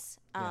lens,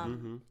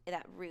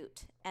 that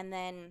root. And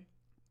then,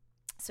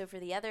 so for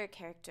the other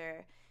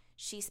character,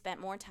 she spent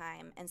more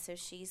time. And so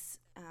she's,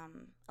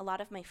 a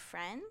lot of my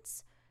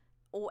friends,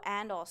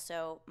 and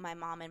also my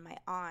mom and my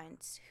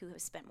aunt who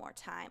have spent more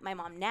time, my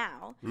mom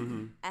now,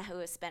 who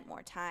has spent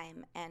more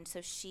time. And so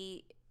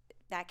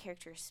that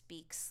character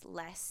speaks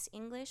less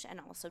English and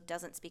also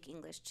doesn't speak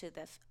English to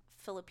the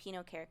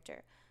Filipino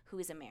character who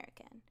is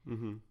American.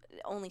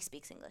 Only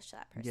speaks English to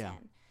that person. Yeah.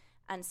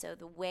 And so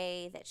the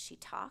way that she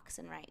talks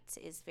and writes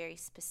is very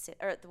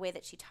specific, or the way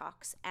that she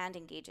talks and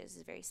engages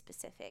is very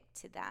specific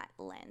to that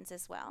lens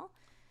as well.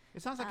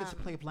 It sounds like it's a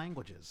play of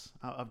languages,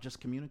 of just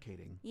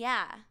communicating.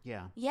 Yeah.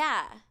 Yeah.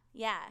 Yeah.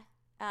 Yeah.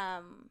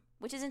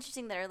 which is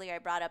interesting that earlier I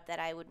brought up that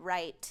I would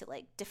write to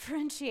like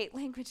differentiate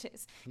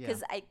languages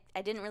because I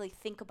didn't really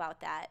think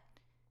about that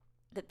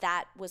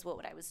was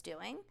what I was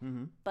doing.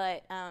 Mm-hmm.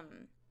 But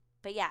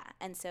yeah,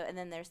 and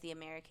then there's the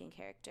American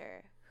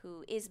character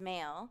who is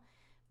male,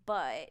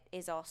 but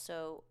is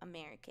also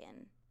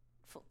American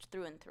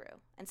through and through.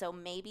 And so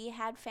maybe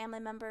had family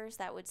members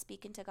that would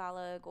speak in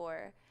Tagalog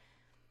or,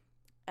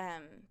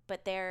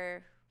 but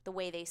the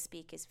way they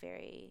speak is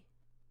very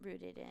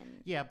rooted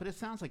in. Yeah, but it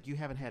sounds like you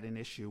haven't had an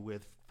issue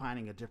with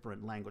finding a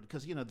different language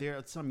because, there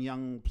are some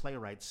young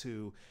playwrights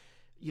who,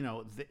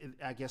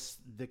 I guess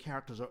the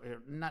characters are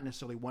not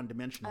necessarily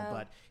one-dimensional,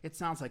 but it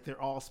sounds like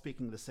they're all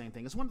speaking the same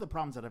thing. It's one of the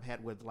problems that I've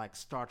had with like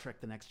Star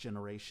Trek: The Next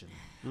Generation.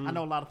 I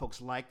know a lot of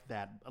folks like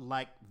that,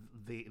 like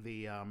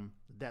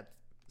that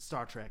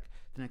Star Trek: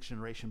 The Next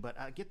Generation, but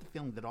I get the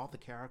feeling that all the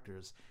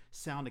characters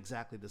sound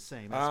exactly the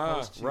same as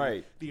opposed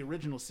to the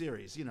original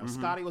series.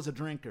 Scotty was a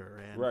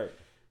drinker, and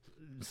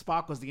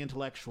Spock was the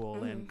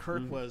intellectual, and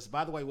Kirk was,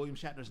 by the way, William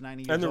Shatner's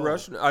 90 years old. And the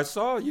Russian, I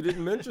saw, you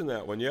didn't mention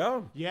that one,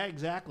 yeah? Yeah,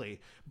 exactly.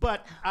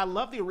 But I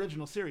love the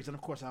original series, and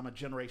of course, I'm a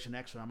Generation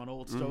Xer. I'm an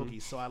old stogie,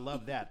 so I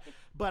love that.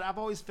 But I've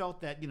always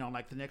felt that,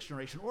 like the Next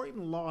Generation, or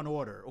even Law and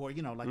Order, or,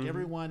 like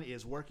everyone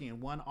is working in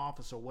one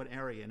office or one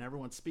area, and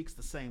everyone speaks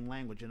the same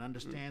language and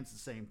understands the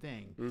same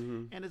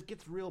thing. And it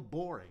gets real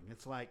boring.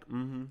 It's like,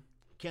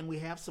 can we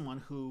have someone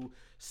who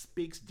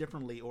speaks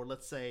differently, or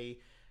let's say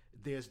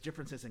there's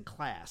differences in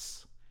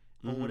class,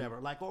 or whatever,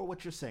 or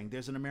what you're saying,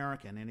 there's an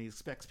American and he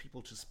expects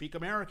people to speak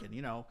American,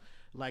 the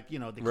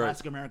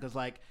classic America's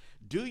like,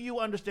 do you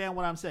understand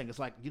what I'm saying? It's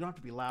like, you don't have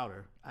to be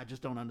louder. I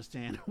just don't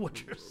understand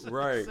what you're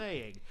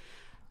saying.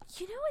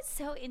 You know what's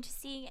so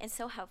interesting and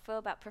so helpful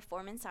about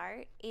performance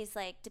art is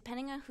like,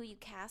 depending on who you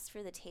cast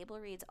for the table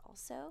reads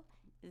also,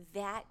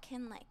 that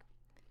can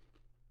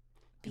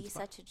be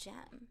such a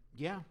gem.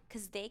 Yeah.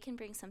 Because they can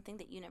bring something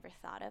that you never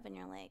thought of and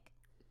you're like,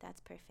 that's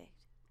perfect.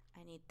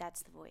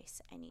 That's the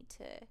voice I need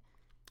to...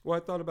 Well, I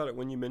thought about it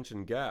when you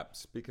mentioned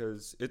gaps,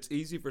 because it's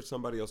easy for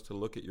somebody else to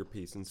look at your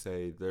piece and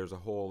say, there's a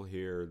hole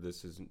here,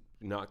 this is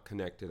not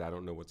connected, I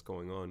don't know what's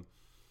going on.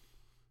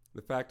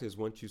 The fact is,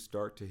 once you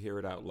start to hear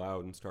it out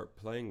loud and start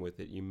playing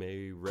with it, you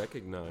may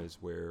recognize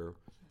where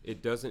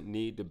it doesn't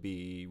need to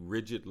be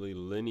rigidly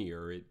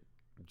linear. It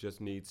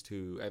just needs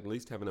to at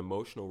least have an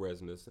emotional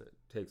resonance that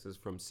takes us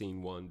from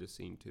scene 1 to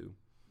scene 2.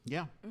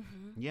 Yeah.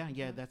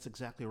 Yeah, that's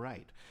exactly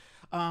right.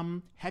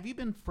 Have you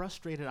been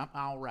frustrated?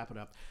 I'll wrap it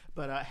up.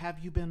 But have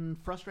you been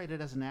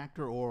frustrated as an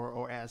actor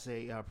or as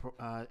a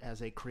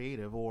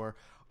creative, or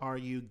are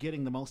you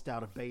getting the most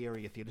out of Bay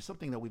Area theater?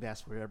 Something that we've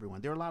asked for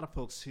everyone. There are a lot of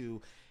folks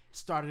who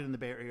started in the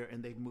Bay Area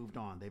and they've moved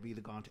on. They've either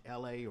gone to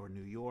L.A. or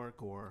New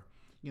York or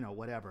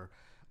whatever.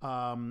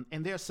 And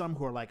there's some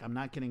who are like, I'm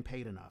not getting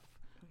paid enough,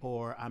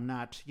 or I'm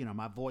not,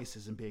 my voice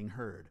isn't being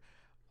heard.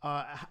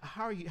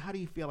 How do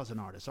you feel as an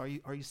artist? Are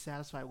you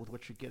satisfied with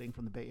what you're getting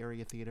from the Bay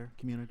Area theater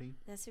community?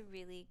 That's a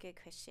really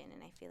good question,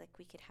 and I feel like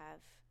we could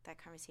have that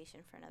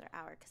conversation for another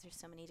hour because there's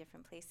so many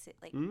different places,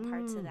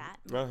 parts of that.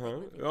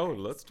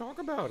 Let's talk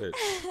about it.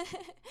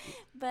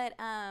 But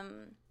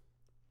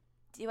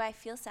do I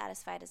feel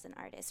satisfied as an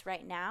artist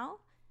right now?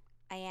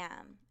 I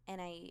am,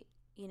 and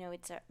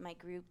it's my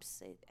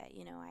groups.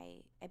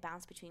 I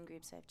bounce between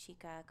groups. So I have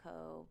Chica,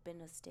 Co,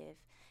 Benustif,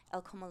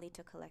 El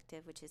Comolito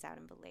Collective, which is out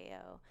in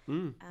Vallejo.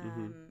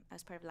 I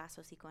was part of Las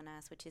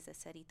Hociconas, which is a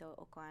Cerrito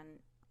Ocoan.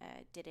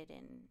 Did it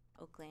in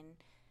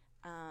Oakland.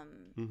 I've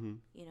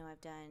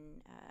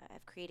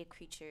created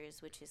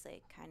Creatures, which is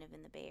kind of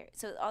in the Bay Area.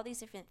 So all these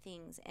different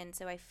things, and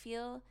so I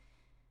feel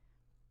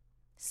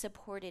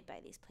supported by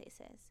these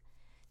places.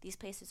 These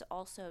places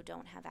also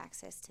don't have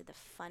access to the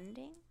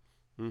funding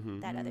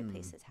that other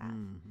places have.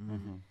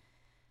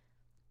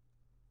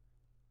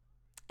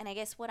 And I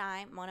guess one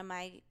of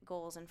my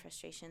goals and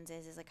frustrations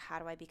is how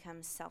do I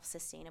become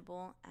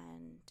self-sustainable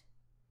and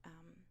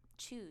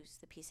choose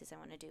the pieces I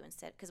want to do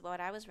instead? Because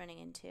what I was running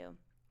into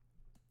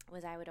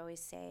was I would always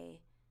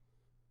say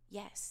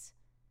yes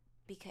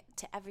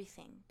to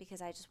everything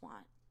because I just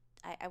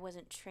I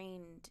wasn't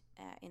trained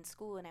in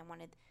school, and I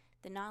wanted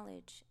the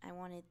knowledge, I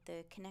wanted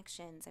the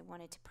connections, I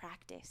wanted to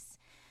practice.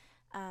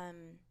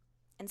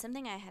 And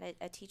something I had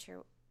a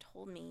teacher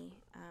told me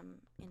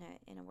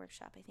in a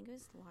workshop. I think it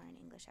was Lauren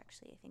English,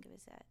 actually. I think it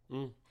was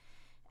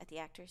at the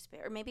Actors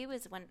Fair, or maybe it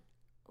was when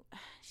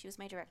she was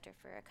my director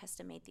for a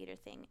custom-made theater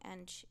thing,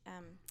 and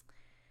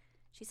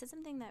she said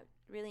something that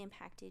really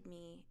impacted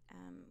me,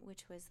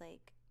 which was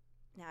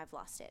now I've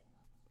lost it.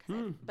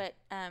 But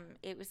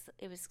it was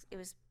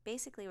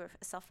basically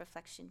a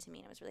self-reflection to me,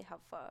 and it was really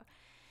helpful,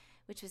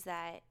 which was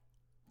that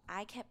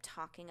I kept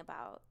talking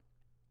about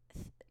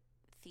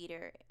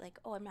theater,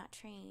 I'm not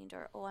trained,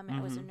 or I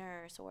was a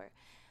nurse, or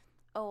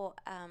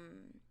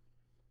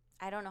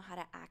I don't know how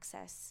to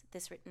access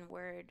this written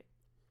word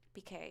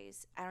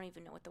because I don't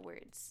even know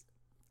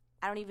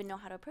I don't even know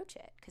how to approach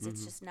it because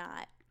it's just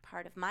not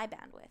part of my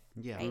bandwidth.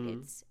 Yeah. Right?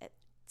 It's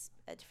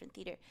a different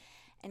theater.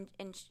 And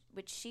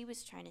what she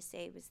was trying to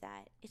say was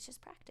that it's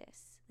just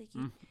practice.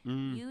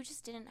 You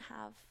just didn't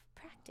have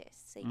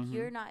practice. Like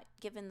you're not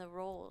given the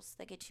roles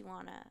that get you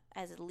on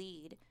as a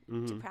lead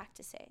to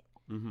practice it.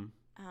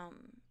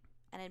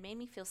 And it made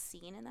me feel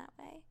seen in that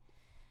way.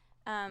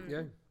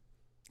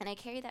 And I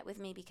carry that with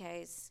me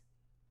because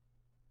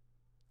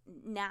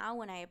now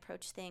when I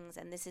approach things,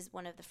 and this is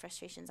one of the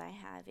frustrations I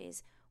have,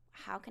 is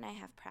how can I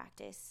have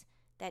practice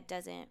that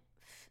doesn't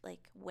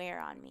like wear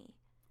on me?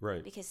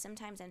 Right. Because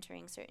sometimes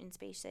entering certain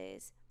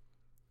spaces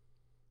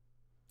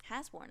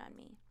has worn on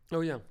me.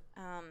 Oh, yeah.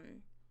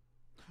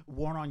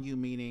 Worn on you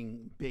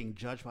meaning being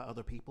judged by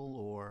other people,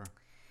 or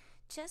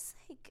just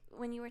like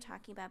when you were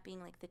talking about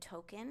being like the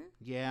token.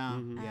 Yeah.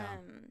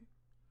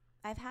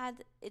 I've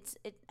had it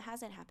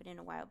hasn't happened in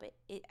a while, but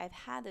I've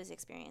had those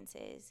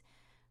experiences,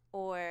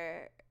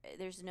 or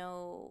there's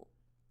no,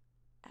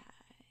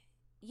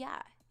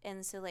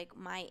 and so like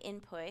my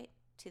input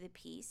to the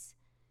piece,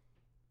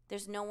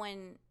 there's no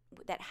one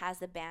that has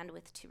the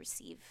bandwidth to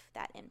receive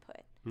that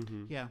input.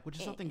 Yeah, which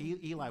is something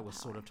Eli was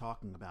sort of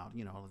talking about.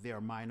 You know, there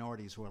are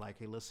minorities who are like,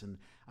 hey, listen,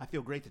 I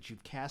feel great that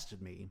you've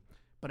casted me,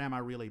 but am I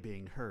really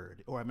being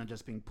heard, or am I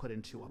just being put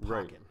into a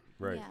pocket?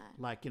 Right. Yeah.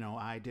 Like, you know,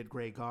 I did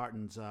Grey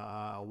Gardens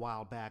a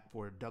while back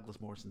for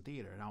Douglas Morrison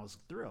Theater, and I was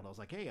thrilled. I was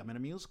like, hey, I'm in a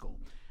musical.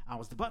 I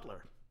was the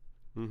butler.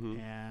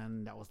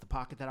 And that was the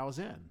pocket that I was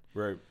in.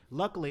 Right.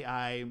 Luckily,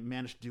 I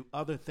managed to do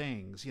other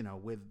things, you know,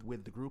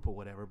 with the group or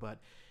whatever. But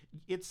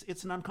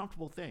it's an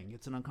uncomfortable thing.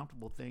 It's an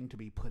uncomfortable thing to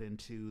be put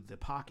into the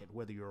pocket,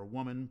 whether you're a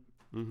woman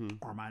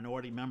or a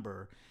minority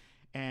member,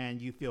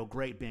 and you feel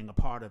great being a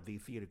part of the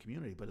theater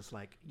community. But it's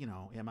like, you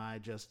know, am I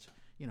just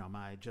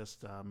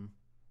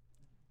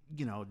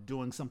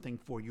doing something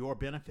for your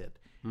benefit,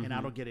 and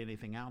I don't get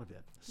anything out of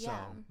it. So,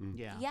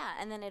 Yeah,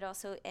 and then it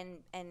also,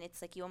 and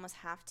it's like you almost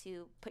have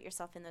to put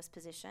yourself in those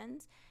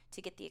positions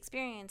to get the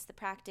experience, the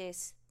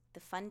practice, the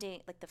funding,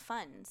 like the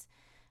funds.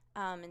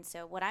 And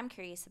so what I'm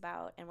curious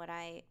about, and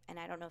I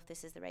don't know if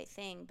this is the right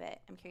thing, but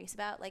I'm curious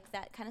about like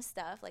that kind of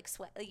stuff, like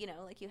sweat, you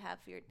know, like you have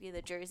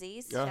the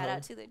jerseys. Shout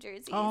out to the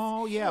jerseys.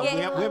 Oh yeah, we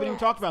haven't even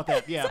talked about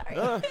that.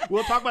 Yeah,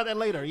 we'll talk about that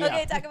later. Yeah.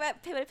 Okay, talk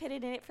about put it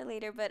in it for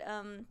later, but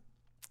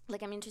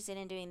like I'm interested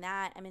in doing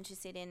that. I'm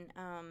interested in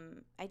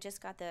I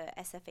just got the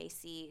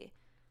SFAC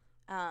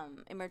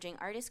Emerging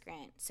Artist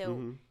Grant,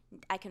 so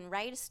I can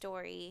write a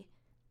story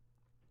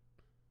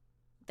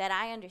that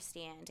I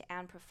understand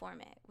and perform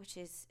it, which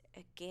is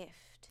a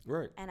gift.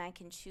 Right. And I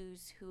can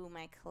choose who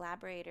my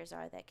collaborators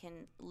are that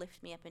can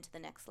lift me up into the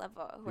next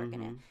level, who are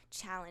going to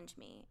challenge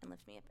me and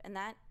lift me up. And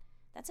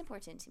that's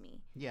important to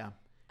me. Yeah.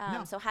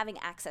 So having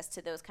access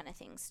to those kind of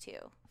things too,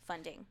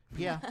 funding.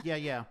 Yeah.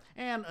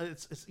 And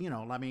it's you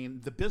know, I mean,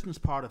 the business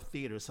part of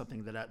theater is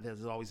something that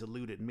has always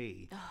eluded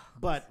me.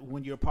 But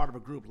when you're part of a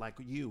group like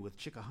you with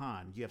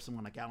Chickahan, you have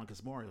someone like Alan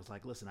Casmorio who's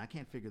like, listen, I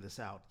can't figure this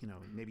out. You know,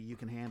 maybe you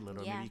can handle it,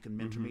 or maybe you can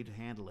mentor me to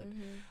handle it.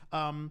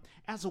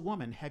 As a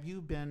woman, have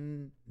you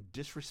been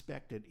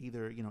disrespected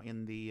either, you know,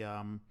 in the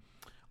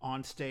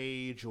on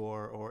stage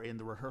or in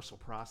the rehearsal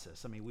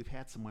process? I mean, we've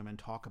had some women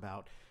talk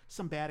about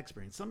some bad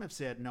experience. Some have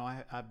said, no,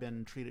 I've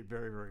been treated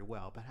very, very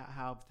well. But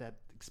how has that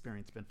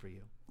experience been for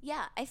you?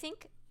 Yeah, I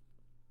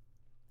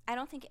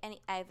don't think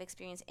I've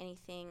experienced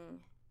anything.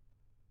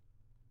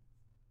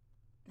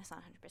 That's not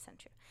 100%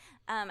 true.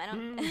 I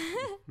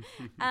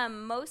don't.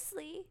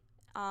 Mostly,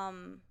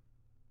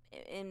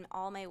 in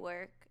all my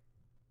work,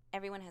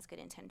 everyone has good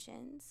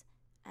intentions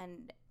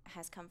and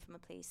has come from a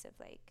place of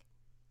like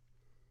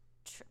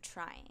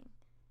trying.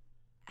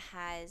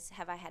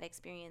 Have I had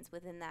experience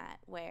within that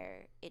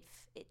where it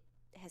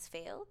has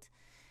failed?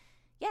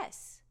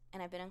 Yes,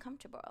 and I've been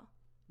uncomfortable.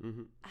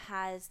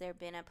 Has there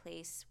been a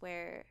place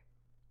where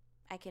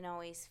I can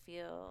always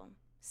feel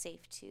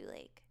safe to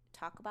like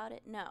talk about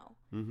it? No.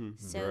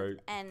 So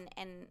and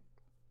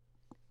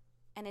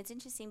it's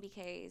interesting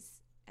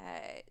because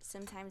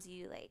sometimes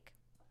you like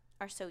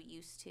are so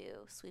used to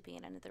sweeping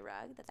it under the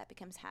rug that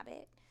becomes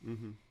habit,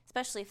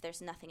 especially if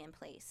there's nothing in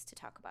place to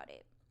talk about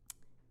it.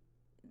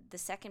 The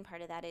second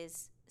part of that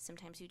is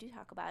sometimes you do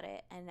talk about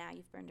it and now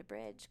you've burned a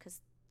bridge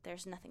because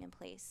there's nothing in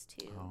place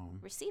to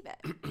receive it.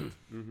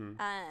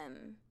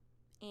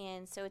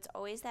 And so it's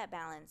always that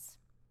balance.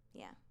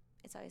 Yeah,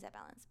 it's always that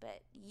balance.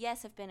 But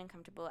yes, I've been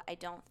uncomfortable. I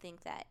don't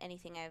think that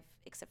anything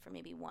except for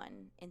maybe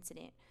one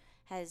incident,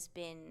 has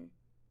been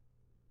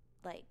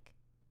like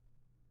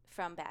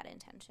from bad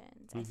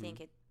intentions. I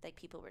think like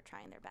people were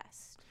trying their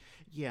best.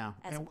 Yeah,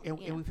 and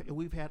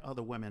we've had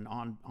other women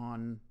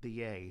on the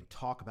Yay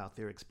talk about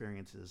their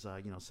experiences,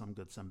 you know, some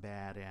good, some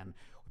bad, and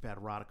we've had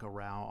Radhika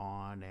Rao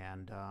on,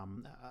 and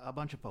a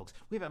bunch of folks.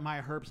 We've had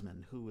Maya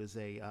Herbsman, who is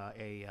a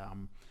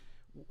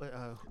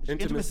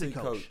intimacy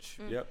coach.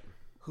 Yep.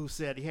 Who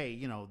said, hey,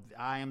 you know,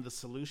 I am the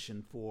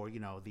solution for, you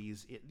know,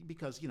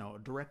 because, you know,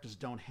 directors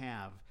don't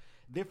have,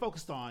 they're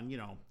focused on, you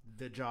know,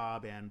 the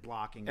job and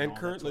blocking and all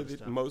currently that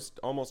sort of stuff.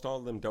 almost all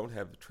of them don't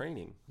have the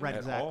training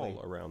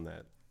all around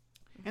that.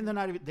 And they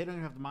don't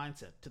even have the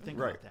mindset to think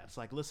about that. It's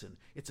like, listen,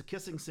 it's a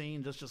kissing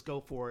scene. Let's just go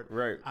for it.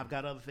 Right. I've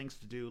got other things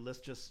to do. Let's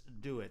just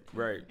do it.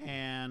 Right.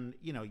 And,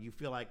 you know, you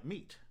feel like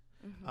meat.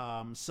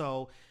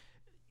 So,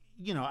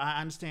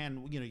 I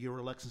understand, your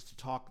reluctance to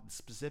talk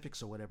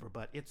specifics or whatever,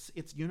 but it's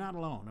you're not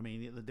alone. I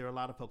mean, there are a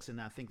lot of folks, and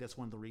I think that's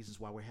one of the reasons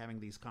why we're having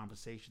these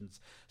conversations,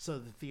 so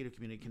that the theater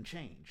community can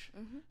change,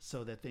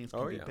 so that things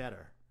can be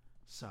better.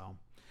 So.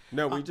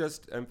 No, we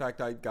just, in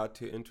fact, I got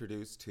to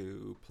introduce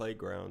to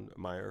Playground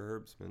Maya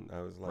Herbsman.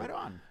 I was like, right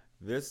on.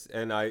 This,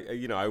 and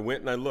I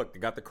went and I looked, I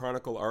got the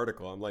Chronicle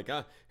article. I'm like,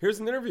 here's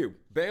an interview.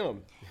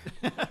 Bam.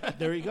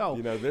 There you go.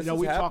 This is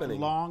we happening.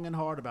 talked long and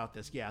hard about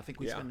this. Yeah, I think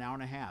we spent an hour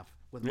and a half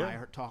with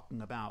Maya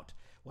talking about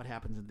what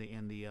happens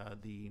in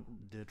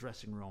the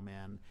dressing room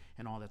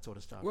and all that sort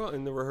of stuff. Well,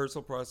 in the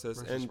rehearsal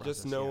process,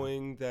 just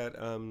knowing that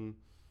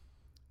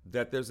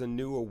that there's a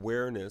new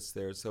awareness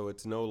there, so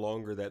it's no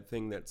longer that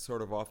thing that's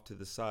sort of off to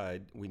the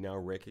side. We now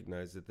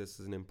recognize that this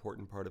is an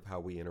important part of how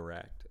we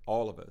interact,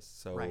 all of us.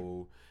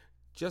 So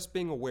just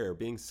being aware,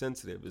 being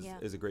sensitive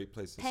is a great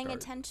place to start. Paying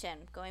attention,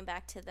 going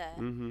back to the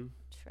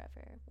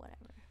Trevor, whatever.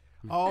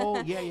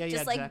 Oh, yeah.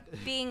 Just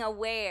like being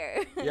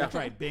aware. Yeah. That's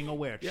right, being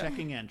aware,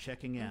 checking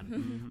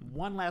in.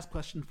 One last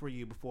question for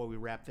you before we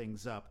wrap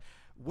things up.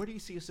 Where do you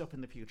see yourself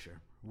in the future?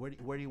 Where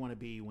do you want to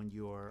be when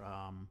you're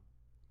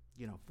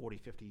 40,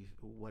 50,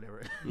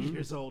 whatever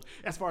years old,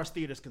 as far as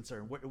theater is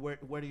concerned? Where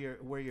are your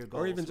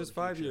goals? Or even just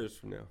 5 years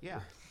from now. Yeah.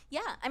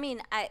 Yeah, I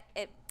mean,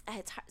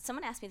 it's hard.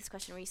 Someone asked me this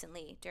question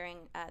recently during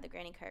the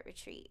Granny Cart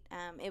retreat.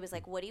 It was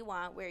like, what do you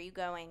want? Where are you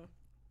going?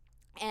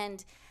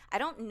 And I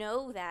don't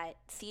know that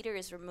theater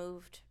is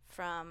removed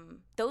from,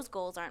 those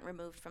goals aren't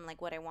removed from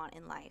like what I want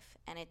in life.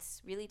 And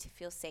it's really to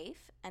feel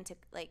safe and to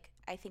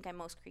I think I'm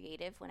most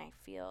creative when I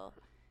feel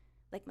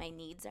like my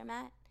needs are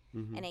met.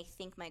 And I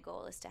think my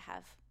goal is to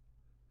have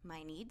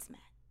my needs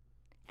met.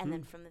 And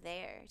then from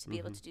there, to be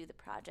able to do the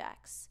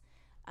projects,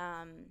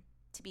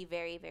 to be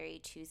very, very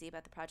choosy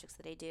about the projects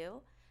that I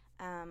do.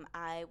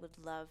 I would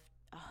love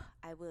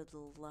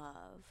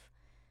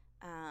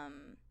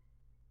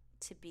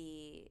to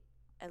be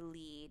a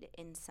lead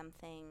in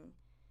something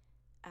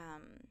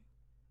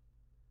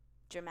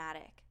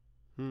dramatic,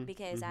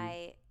 because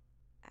I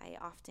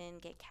often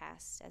get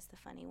cast as the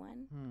funny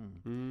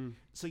one.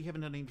 So you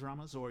haven't done any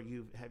dramas, or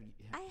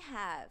I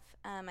have.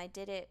 I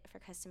did it for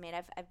Custom Made.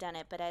 I've done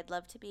it, but I'd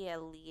love to be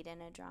a lead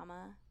in a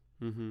drama.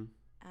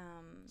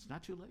 It's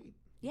not too late.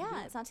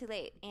 Yeah, it's not too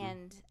late.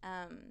 And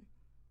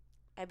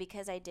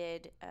because I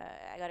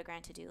got a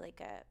grant to do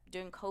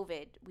during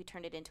COVID, we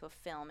turned it into a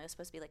film. It was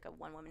supposed to be like a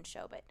one-woman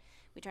show, but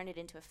we turned it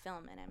into a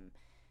film, and I'm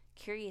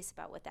curious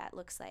about what that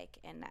looks like.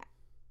 And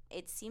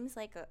it seems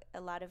like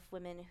a lot of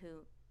women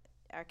who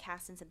are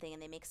cast in something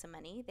and they make some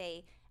money,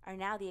 they are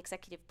now the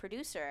executive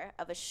producer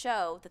of a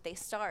show that they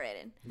star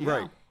in.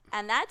 Right.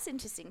 And that's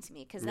interesting to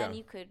me, because then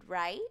you could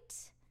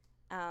write,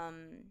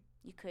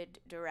 you could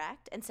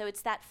direct, and so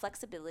it's that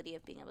flexibility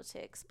of being able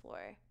to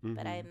explore.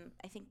 But I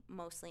think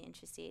mostly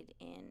interested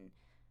in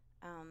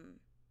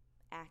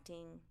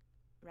acting,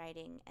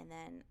 writing, and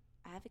then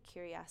I have a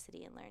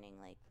curiosity in learning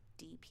like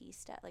DP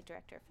stuff, like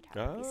director of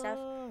photography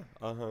stuff.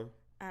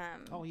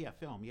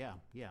 Film, yeah.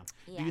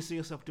 Do you see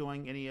yourself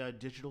doing any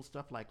digital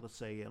stuff, like let's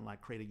say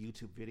like create a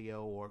YouTube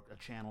video or a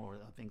channel or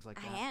things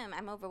like that? I am.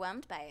 I'm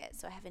overwhelmed by it,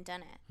 so I haven't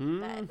done it.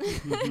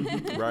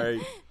 But Right.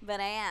 But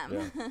I am.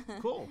 Yeah.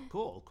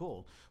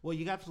 Cool. Well,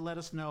 you got to let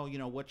us know,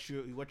 what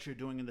you're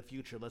doing in the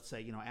future. Let's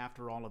say,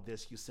 after all of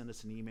this, you send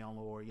us an email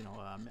or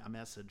a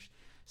message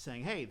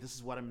saying, hey, this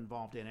is what I'm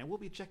involved in, and we'll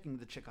be checking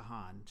the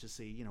Chickahan to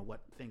see what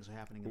things are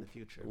happening in the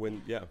future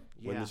when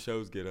the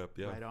shows get up.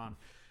 Right on.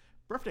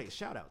 Birthdays,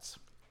 shout outs.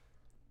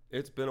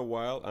 It's been a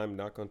while. I'm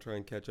not going to try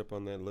and catch up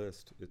on that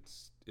list.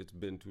 It's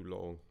been too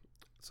long.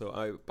 So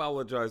I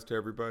apologize to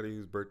everybody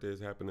whose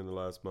birthdays happened in the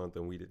last month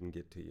and we didn't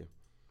get to you.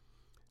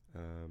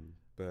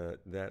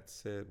 But that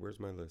said, where's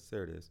my list?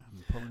 There it is.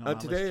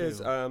 Today is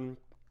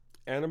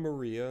Ana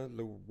Maria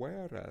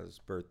Luera's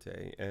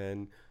birthday,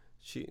 and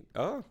she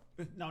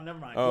no, never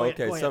mind. Oh, go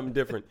okay, ahead. something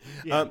different.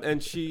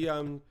 And she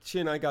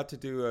and I got to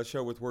do a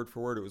show with Word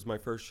for Word. It was my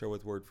first show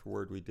with Word for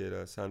Word. We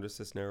did Sandra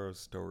Cisneros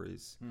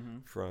stories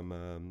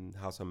from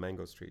House on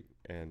Mango Street,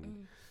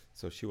 and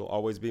so she will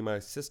always be my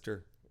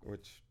sister,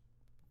 which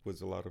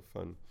was a lot of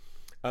fun.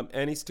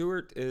 Annie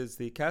Stewart is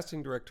the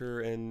casting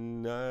director,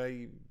 and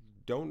I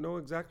don't know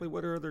exactly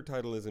what her other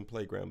title is in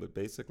Playground, but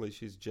basically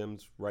she's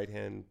Jim's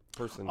right-hand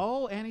person.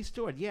 Oh, Annie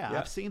Stewart. Yeah,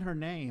 I've seen her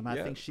name.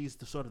 I think she's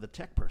the sort of the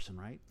tech person,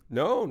 right?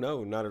 No,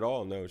 not at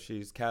all. No,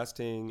 she's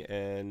casting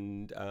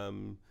and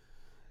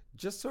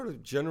just sort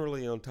of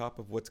generally on top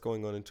of what's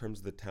going on in terms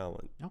of the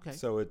talent. Okay.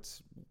 So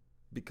it's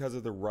because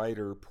of the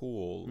writer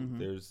pool,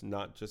 there's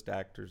not just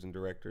actors and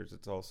directors.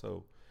 It's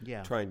also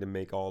trying to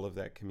make all of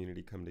that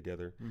community come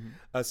together.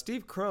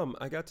 Steve Crum,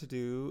 I got to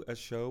do a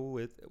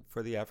show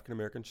for the African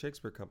American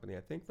Shakespeare Company.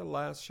 I think the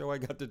last show I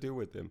got to do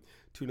with him.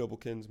 Two Noble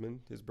Kinsmen.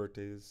 His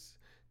birthday is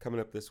coming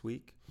up this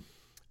week.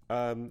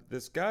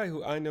 This guy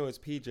who I know as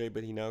PJ,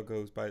 but he now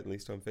goes by, at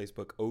least on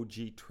Facebook,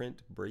 OG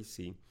Trent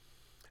Bracey,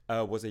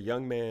 was a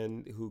young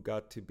man who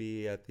got to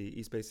be at the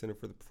East Bay Center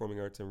for the Performing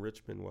Arts in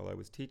Richmond while I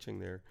was teaching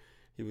there.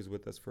 He was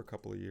with us for a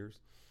couple of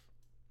years.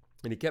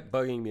 And he kept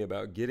bugging me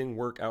about getting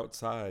work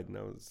outside. And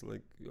I was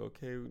like,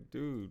 okay,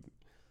 dude,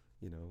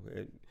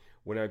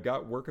 when I've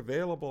got work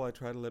available, I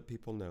try to let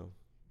people know.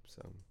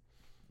 So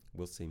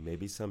we'll see,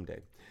 maybe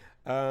someday.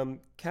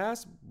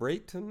 Cass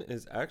Brayton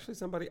is actually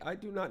somebody I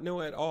do not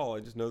know at all. I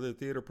just know they're a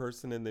theater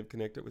person and they've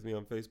connected with me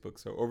on Facebook.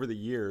 So over the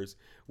years,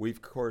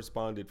 we've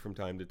corresponded from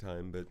time to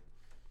time, but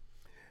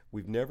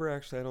we've never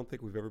actually, I don't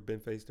think we've ever been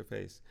face to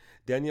face.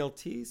 Danielle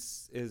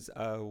Teese is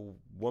a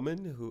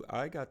woman who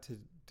I got to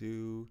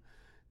do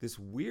this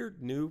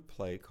weird new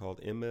play called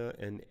Emmett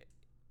and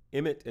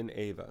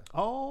Ava.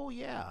 Oh,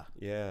 yeah.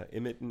 Yeah,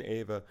 Emmett and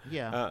Ava.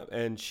 Yeah.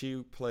 And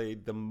she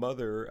played the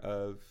mother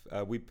of,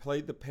 we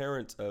played the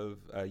parents of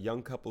a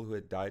young couple who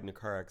had died in a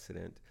car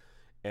accident.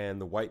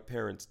 And the white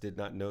parents did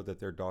not know that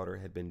their daughter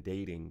had been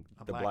dating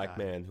the black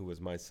man who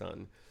was my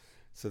son.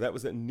 So that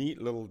was a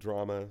neat little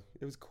drama.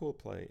 It was a cool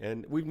play.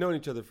 And we've known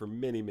each other for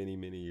many, many,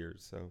 many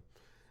years. So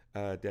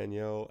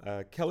Danielle,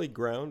 Kelly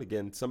Ground,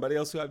 again, somebody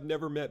else who I've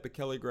never met, but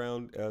Kelly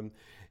Ground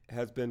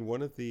has been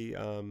one of the,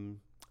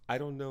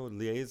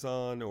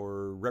 liaison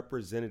or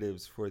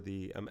representatives for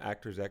the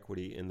Actors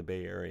Equity in the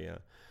Bay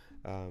Area.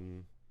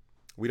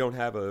 We don't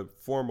have a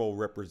formal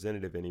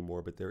representative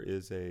anymore, but there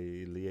is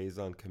a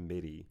liaison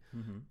committee,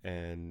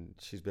 and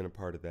she's been a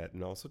part of that,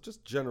 and also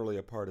just generally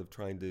a part of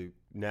trying to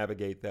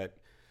navigate that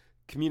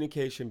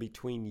communication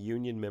between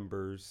union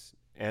members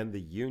and the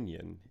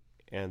union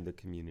and the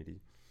community.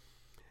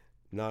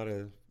 Not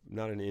an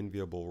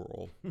enviable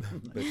role,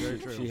 but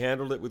she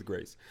handled it with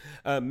grace.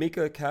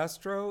 Mika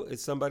Castro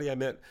is somebody I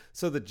met.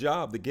 So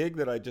the gig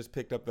that I just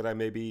picked up that I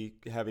may be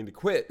having to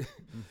quit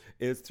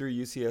is through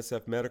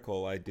UCSF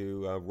Medical. I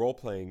do role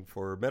playing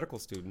for medical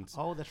students.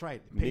 Oh, that's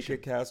right. Mika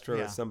Castro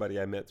is somebody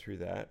I met through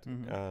that.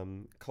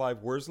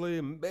 Clive Worsley,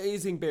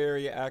 amazing Bay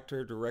Area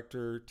actor,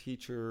 director,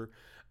 teacher.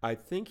 I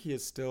think he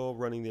is still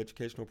running the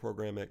educational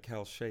program at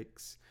Cal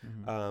Shakes,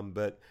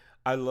 but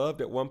I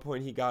loved at one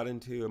point he got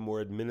into a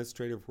more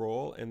administrative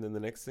role, and then the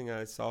next thing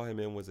I saw him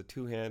in was a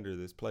two-hander,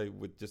 this play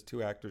with just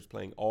two actors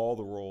playing all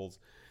the roles,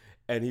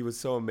 and he was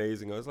so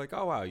amazing. I was like,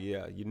 oh wow,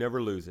 yeah, you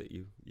never lose it.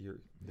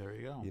 You're there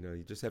you go.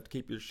 You just have to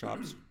keep your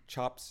chops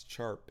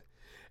sharp.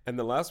 And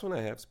the last one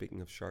I have, speaking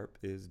of sharp,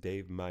 is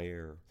Dave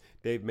Meyer.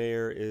 Dave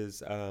Meyer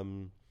is a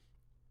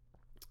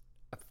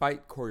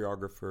fight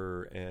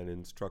choreographer and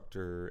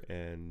instructor,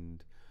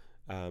 and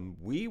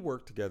we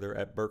worked together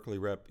at Berkeley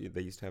Rep.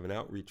 They used to have an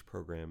outreach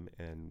program,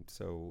 and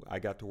so I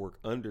got to work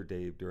under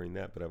Dave during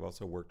that, but I've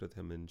also worked with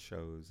him in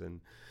shows.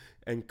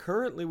 And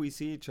currently we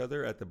see each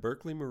other at the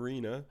Berkeley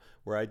Marina,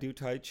 where I do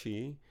Tai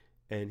Chi,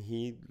 and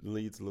he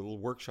leads little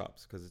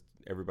workshops because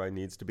everybody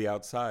needs to be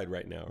outside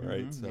right now,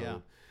 right?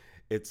 So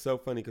it's so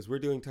funny because we're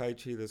doing Tai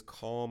Chi, this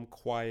calm,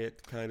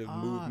 quiet kind of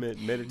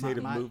movement,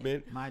 meditative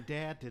movement. My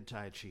dad did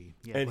Tai Chi.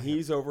 Yeah, and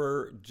he's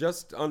over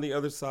just on the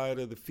other side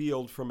of the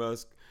field from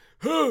us.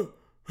 Doesn't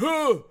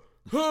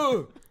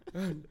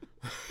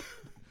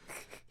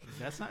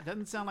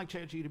sound like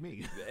Tai Chi to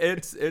me.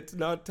 It's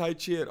not Tai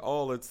Chi at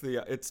all. It's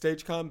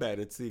stage combat.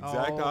 It's the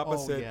exact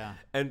opposite. Yeah.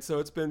 And so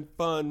it's been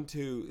fun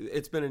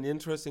it's been an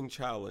interesting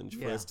challenge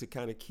for us to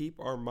kind of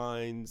keep our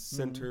minds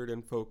centered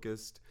and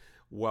focused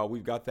while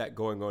we've got that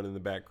going on in the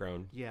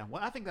background. Yeah.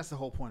 Well, I think that's the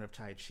whole point of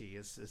Tai Chi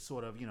is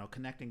sort of,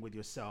 connecting with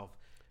yourself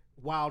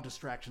while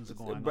distractions are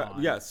going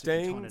on. Yeah,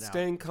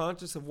 staying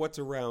conscious of what's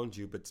around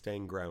you, but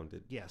staying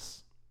grounded.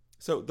 Yes.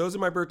 So those are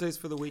my birthdays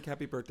for the week.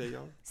 Happy birthday,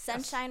 y'all.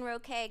 Sunshine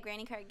Roque,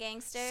 Granny Cart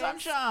Gangsters.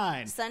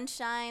 Sunshine's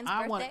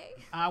birthday.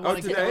 I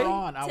want to get her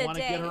on. I want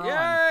to get her on.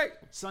 Yay!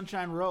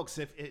 Sunshine Rokes.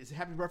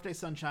 Happy birthday,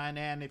 Sunshine.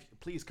 And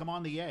please come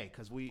on the Yay,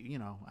 because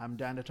I'm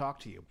down to talk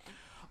to you.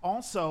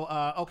 Also,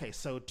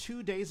 so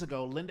 2 days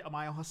ago, Linda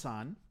Amayo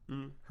Hassan,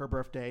 her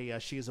birthday,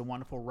 she is a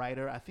wonderful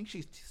writer. I think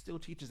she still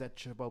teaches at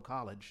Chabot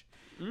College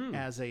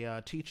as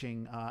a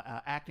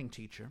acting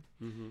teacher.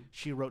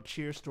 She wrote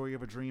Cheer, Story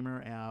of a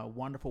Dreamer, a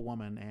wonderful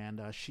woman,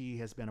 and she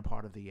has been a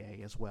part of the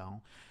A as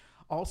well.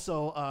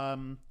 Also,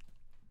 on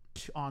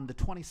the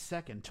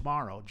 22nd,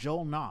 tomorrow,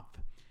 Joel Knopf,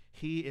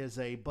 he is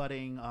a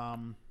budding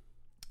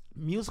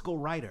musical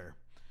writer.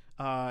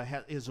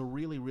 Is a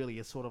really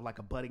is sort of like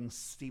a budding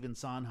Stephen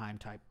Sondheim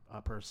type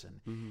person,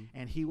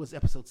 and he was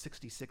episode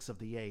 66 of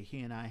the A.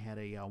 He and I had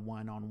a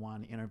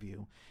one-on-one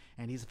interview,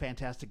 and he's a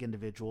fantastic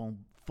individual,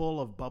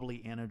 full of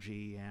bubbly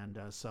energy, and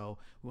so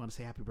we want to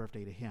say happy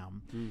birthday to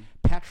him.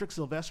 Patrick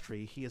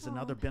Silvestri, he is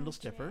another Bindle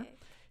Stiffer.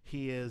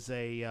 He is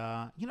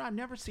I've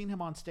never seen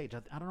him on stage.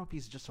 I don't know if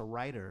he's just a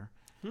writer.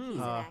 He's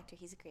an actor.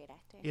 He's a great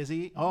actor. Is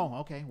he? Oh,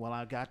 okay. Well,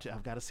 I've got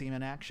to see him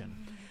in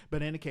action.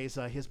 But in any case,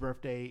 his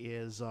birthday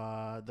is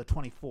the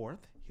 24th.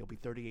 He'll be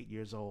 38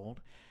 years old.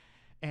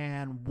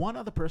 And two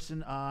other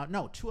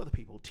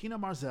people. Tina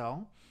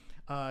Marzell.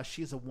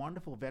 She's a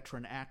wonderful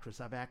veteran actress.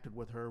 I've acted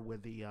with her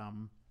with the.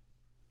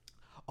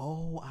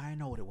 I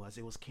know what it was.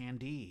 It was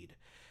Candide.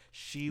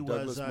 She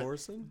Douglas was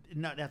Morrison.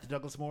 No, not the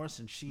Douglas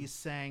Morrison. She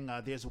sang.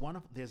 There's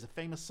a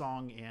famous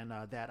song in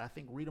that I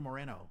think Rita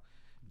Moreno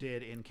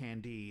did in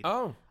Candide.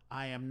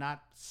 I am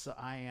not. So,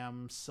 I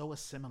am so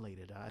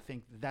assimilated. I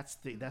think that's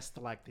the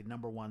like the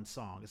number one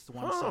song. It's the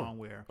one song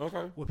where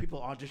when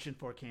people audition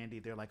for Candy,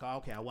 they're like, oh,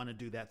 okay, I want to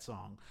do that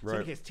song. So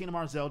in case Tina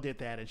Marzell did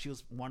that, and she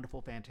was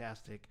wonderful,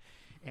 fantastic,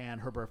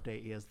 and her birthday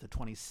is the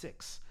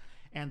 26th.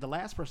 And the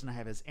last person I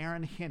have is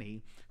Aaron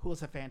Henney, who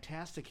is a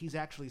fantastic. He's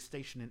actually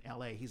stationed in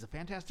L.A. He's a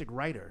fantastic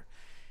writer.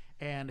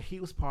 And he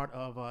was part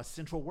of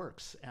Central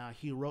Works.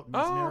 He wrote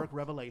Mesmeric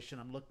Revelation.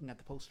 I'm looking at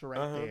the poster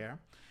right there.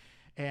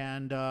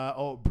 And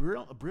a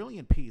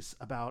brilliant piece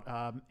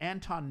about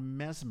Anton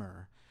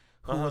Mesmer,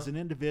 who was an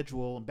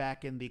individual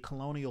back in the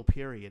colonial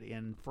period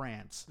in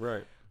France,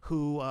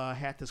 who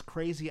had this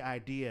crazy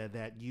idea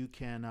that you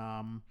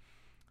can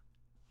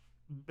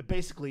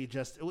basically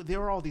just, there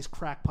were all these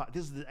crackpot.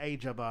 This is the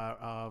age of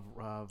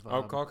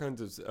all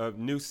kinds of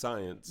new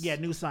science. Yeah,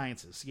 new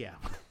sciences. Yeah.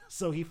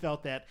 So he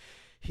felt that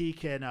he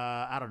can,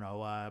 I don't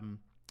know,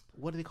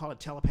 what do they call it?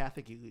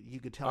 Telepathic. You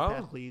could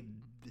telepathically,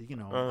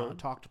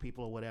 talk to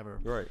people or whatever.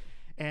 Right.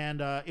 And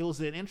it was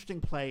an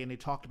interesting play, and they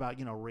talked about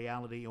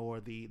reality,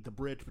 or the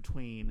bridge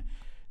between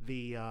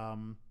the,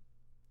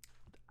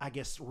 I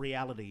guess,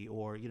 reality,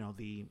 or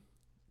the.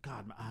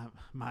 God,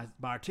 my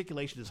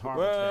articulation is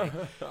horrible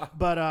today.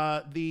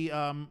 But the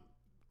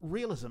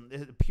realism,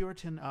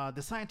 Puritan,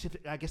 the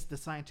scientific, I guess the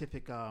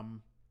scientific.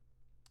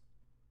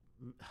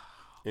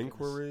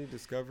 Inquiry,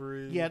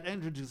 discovery,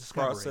 discovery,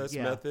 process,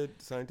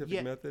 method,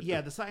 scientific method.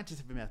 Yeah, the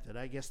scientific method.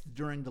 I guess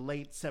during the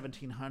late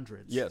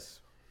 1700s.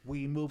 Yes,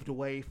 we moved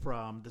away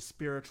from the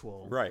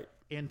spiritual,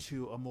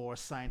 into a more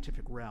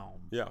scientific realm.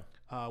 Yeah,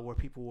 where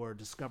people were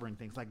discovering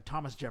things like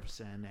Thomas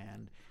Jefferson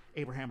and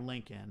Abraham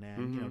Lincoln,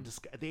 and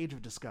the age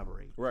of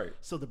discovery. Right.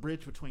 So the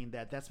bridge between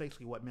that's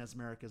basically what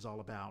Mesmeric is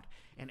all about.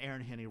 And Aaron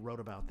Henney wrote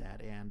about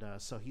that, and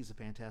so he's a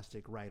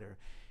fantastic writer.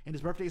 And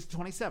his birthday is the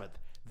 27th.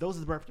 Those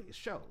are the birthday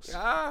shows.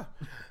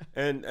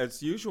 And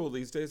as usual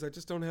these days, I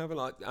just don't have a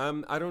lot.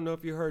 I don't know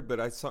if you heard, but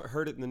I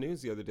heard it in the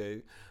news the other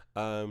day.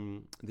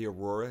 The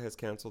Aurora has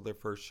canceled their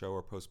first show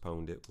or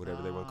postponed it,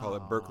 whatever they want to call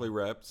it. Berkeley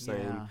Rep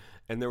saying,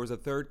 and there was a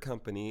third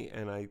company,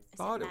 and I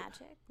thought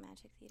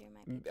Magic Theater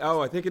might be.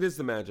 I think it is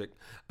the Magic.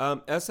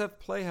 SF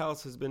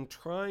Playhouse has been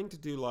trying to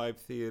do live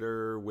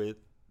theater with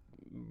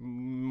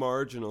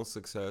marginal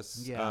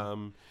success. Yeah.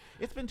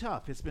 It's been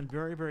tough. It's been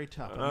very, very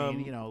tough. I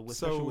mean,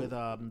 especially with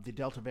the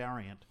Delta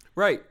variant.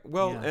 Right.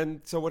 Well,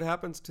 and so what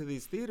happens to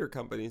these theater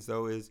companies,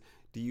 though, is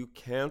do you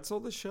cancel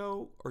the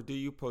show or do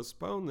you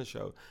postpone the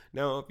show?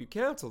 Now, if you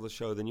cancel the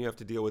show, then you have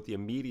to deal with the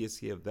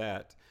immediacy of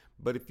that.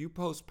 But if you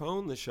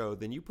postpone the show,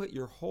 then you put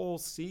your whole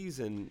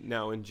season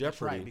now in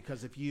jeopardy. That's right,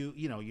 because if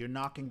you're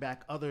knocking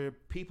back other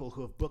people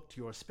who have booked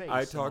your space.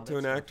 I talked to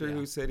an actor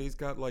who said he's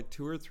got like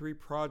 2 or 3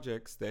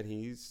 projects that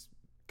he's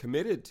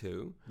committed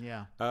to.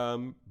 Yeah.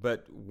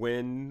 But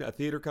when a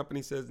theater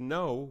company says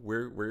no,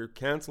 we're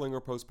canceling or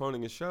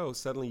postponing a show,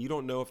 suddenly you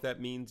don't know if that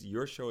means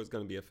your show is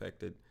going to be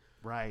affected.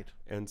 Right.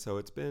 And so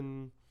it's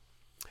been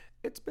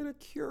a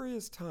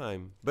curious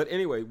time. But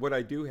anyway, what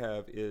I do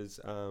have is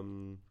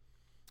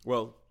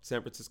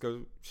San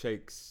Francisco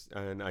Shakes,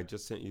 and I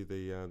just sent you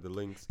the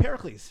links.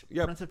 Pericles.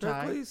 Yep. Prince of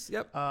Pericles. Tide.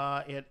 Yep.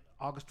 It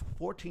August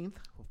 14th,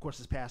 of course,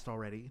 is passed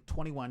already.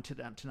 21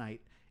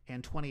 tonight,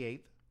 and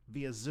 28th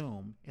via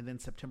Zoom, and then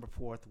September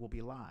 4th will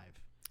be live.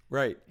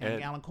 Right.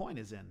 And Alan Coyne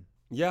is in.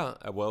 Yeah.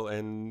 Well,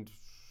 and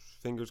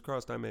fingers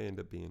crossed, I may end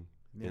up being.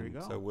 There you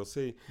go. So we'll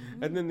see.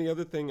 Mm-hmm. And then the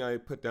other thing I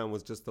put down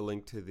was just the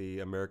link to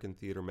the American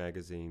Theater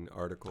Magazine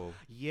article.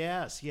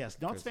 Yes.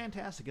 No, it's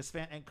fantastic.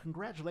 And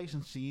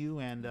congratulations to you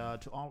and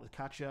to all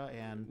Katya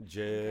and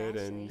Jed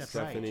and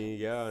Stephanie. Right.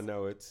 Yeah,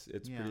 no, it's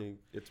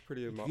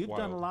pretty You've wild.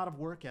 done a lot of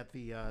work at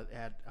the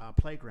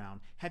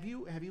Playground. Have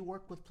you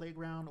worked with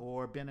Playground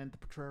or been in the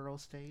Potrero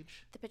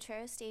stage? The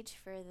Potrero stage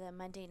for the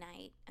Monday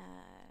night.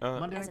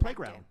 Monday Night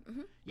Playground.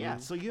 Mm-hmm. Yeah.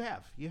 Mm-hmm. So you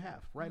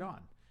have right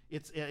on.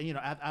 It's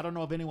I don't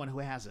know of anyone who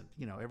hasn't.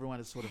 Everyone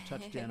has sort of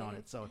touched in on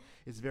it, so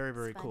it's very,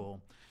 very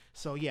cool.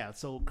 So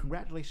so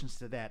congratulations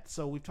to that.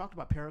 So we've talked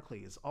about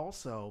Pericles.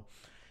 Also,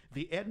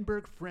 the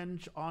Edinburgh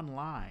Fringe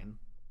Online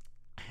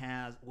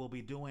will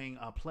be doing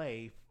a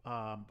play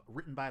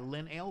written by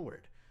Lynn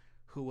Aylward,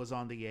 who was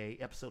on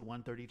the episode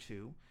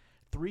 132,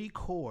 3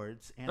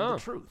 Chords and the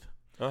Truth.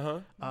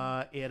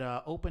 It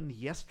opened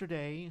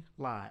yesterday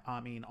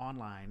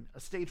online, a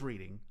stage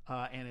reading,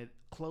 and it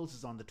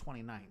closes on the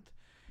 29th.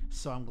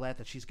 So I'm glad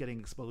that she's getting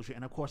exposure.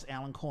 And, of course,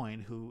 Alan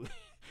Coyne, who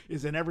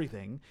is in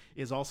everything,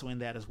 is also in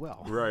that as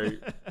well. Right.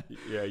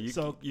 Yeah, you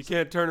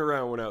can't turn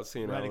around without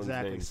seeing Alan's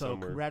name so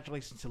somewhere.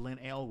 Congratulations to Lynn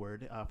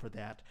Aylward for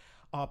that.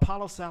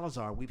 Paulo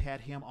Salazar, we've had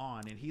him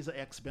on, and he's an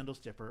ex-Bindle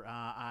Stiffer.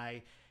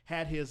 I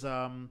had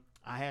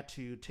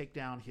to take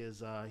down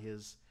his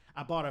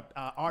I bought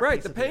a art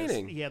piece the of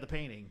painting. Yeah, the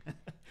painting.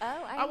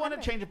 I want to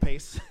change of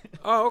pace.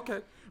 Oh,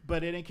 okay.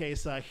 But in any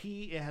case,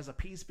 he has a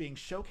piece being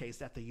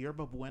showcased at the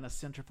Yerba Buena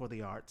Center for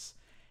the Arts.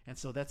 And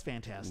so that's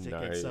fantastic.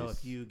 Nice. And so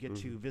if you get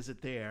to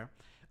visit there,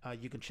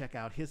 you can check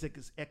out his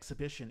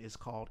exhibition is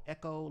called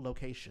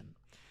Echolocation.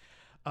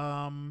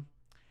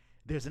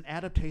 There's an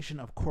adaptation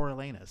of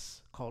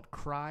Coriolanus called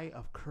Cry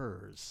of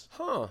Curs.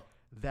 Huh.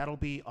 That'll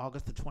be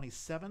August the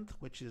 27th,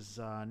 which is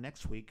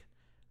next week,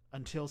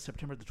 until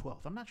September the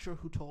 12th. I'm not sure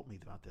who told me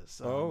about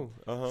this.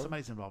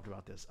 Somebody's involved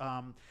about this.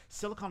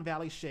 Silicon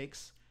Valley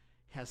Shakes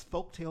has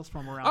folk tales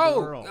from around the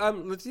world.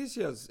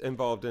 Letitia's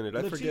involved in it.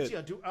 I forget.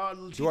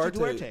 Leticia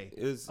Duarte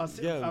is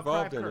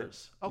involved in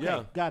it.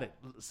 Okay, got it.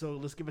 So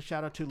let's give a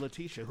shout out to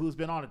Leticia, who's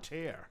been on a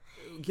tear.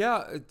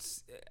 Yeah,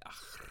 it's.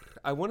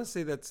 I want to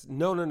say that's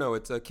no.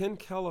 It's Ken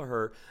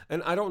Kelleher,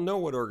 and I don't know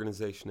what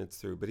organization it's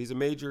through, but he's a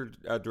major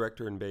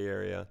director in Bay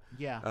Area.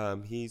 Yeah,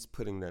 he's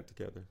putting that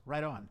together.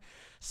 Right on.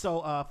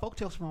 So,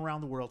 Folktales from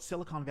Around the World,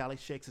 Silicon Valley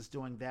Shakes is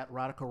doing that.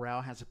 Radhika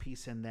Rao has a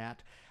piece in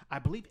that. I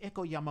believe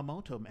Eko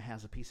Yamamoto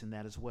has a piece in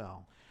that as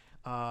well.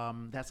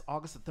 That's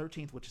August the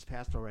 13th, which is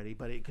passed already,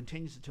 but it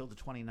continues until the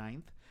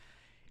 29th.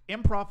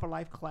 Improv for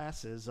Life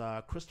classes,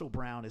 Crystal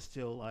Brown is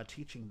still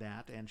teaching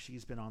that, and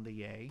she's been on the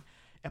Yay.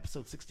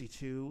 Episode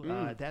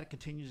 62, that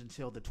continues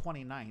until the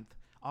 29th,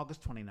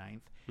 August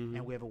 29th,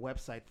 and we have a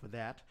website for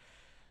that.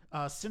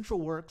 Central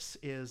Works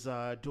is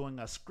doing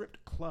a script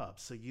club,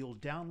 so you'll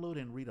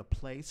download and read a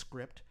play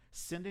script,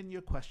 send in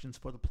your questions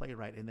for the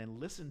playwright, and then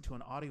listen to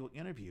an audio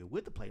interview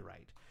with the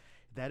playwright.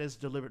 That is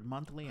delivered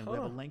monthly, and we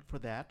have a link for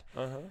that.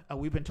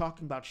 We've been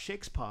talking about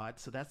Shakespod,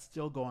 so that's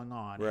still going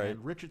on. Right.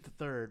 And Richard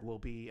III will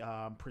be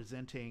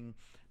presenting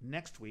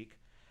next week.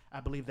 I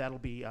believe that'll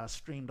be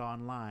streamed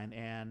online.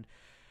 And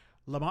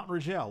Lamont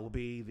Rigel will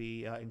be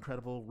the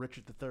incredible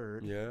Richard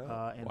III.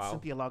 Yeah. And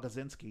Cynthia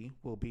Lagazinski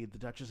will be the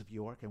Duchess of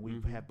York, and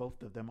we've had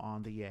both of them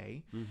on the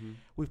Yay.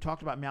 We've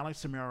talked about Mallory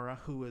Samara,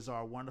 who is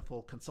our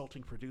wonderful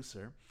consulting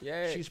producer.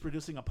 Yay. She's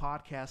producing a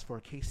podcast for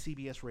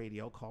KCBS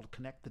Radio called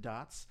Connect the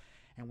Dots,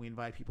 and we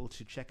invite people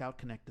to check out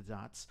Connect the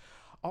Dots.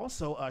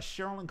 Also,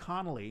 Sherilyn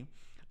Connolly,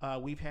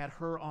 we've had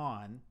her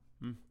on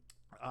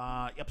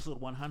episode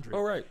 100.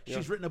 Oh, right.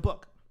 She's written a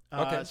book.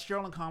 Okay.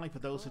 Sherilyn Connolly, for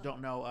those who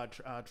don't know, a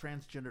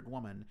transgendered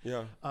woman.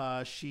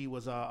 Yeah. She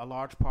was a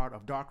large part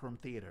of Darkroom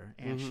Theater,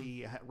 and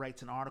she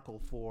writes an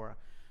article for,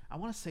 I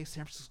want to say,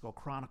 San Francisco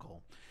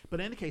Chronicle. But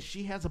in any case,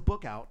 she has a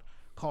book out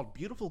called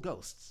Beautiful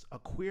Ghosts, a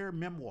queer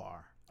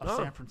memoir of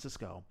San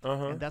Francisco,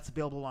 and that's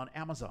available on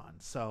Amazon.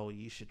 So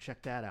you should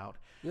check that out.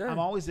 Yeah. I'm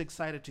always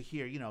excited to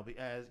hear,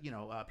 as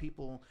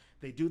people,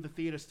 they do the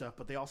theater stuff,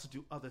 but they also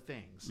do other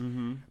things.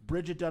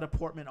 Bridget Dutta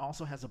Portman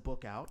also has a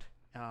book out.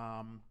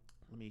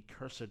 Let me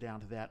cursor down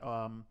to that.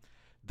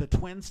 The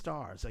Twin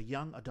Stars, a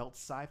young adult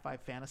sci-fi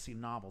fantasy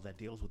novel that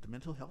deals with the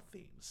mental health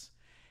themes.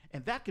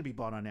 And that could be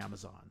bought on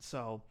Amazon.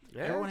 So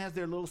everyone has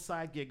their little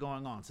side gig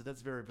going on. So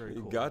that's very, very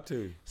cool. You got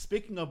to.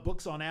 Speaking of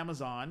books on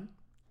Amazon,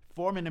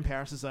 4 Men in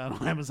Paris is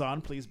on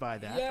Amazon. Please buy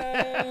that.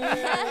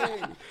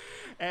 Yay!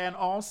 And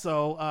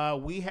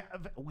also, we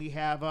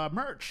have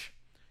merch.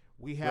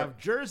 We have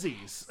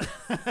jerseys.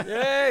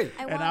 Yay!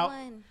 I want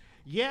one.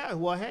 Yeah,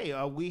 well, hey,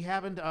 we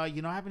haven't, I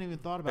haven't even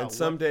thought about. And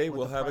someday what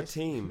we'll have a price.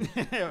 team.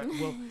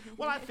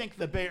 well, I think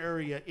the Bay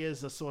Area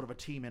is a sort of a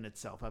team in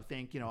itself. I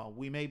think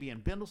we may be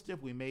in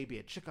Bindlestiff, we may be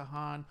at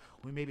Chickahan,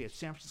 we may be at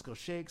San Francisco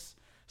Shakes,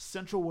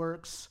 Central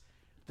Works,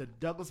 the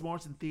Douglas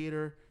Morrison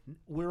Theater.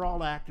 We're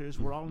all actors.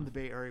 We're all in the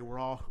Bay Area. We're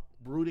all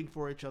rooting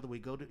for each other. We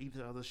go to each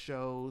other's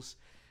shows.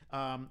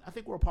 I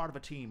think we're a part of a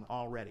team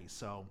already.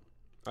 So.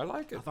 I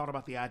like it. I thought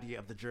about the idea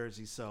of the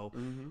jersey, so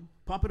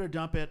pump it or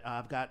dump it.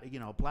 I've got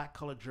black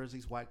colored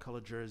jerseys, white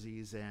colored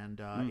jerseys,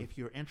 and if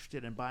you're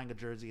interested in buying a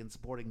jersey and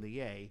supporting the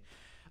Yay,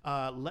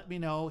 let me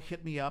know.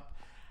 Hit me up.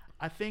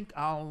 I think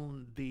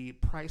the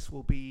price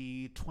will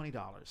be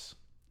 $20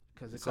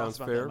 because it costs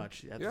about that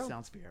much. That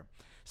sounds fair.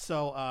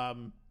 So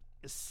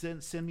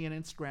send me an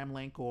Instagram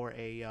link or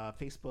a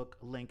Facebook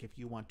link if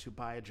you want to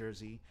buy a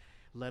jersey.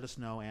 Let us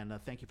know, and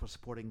thank you for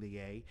supporting the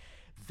Yay.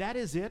 That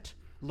is it.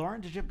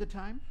 Lauren, did you have a good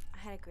time? I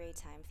had a great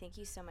time. Thank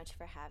you so much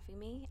for having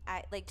me.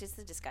 I like just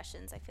the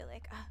discussions. I feel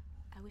like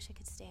I wish I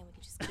could stay and we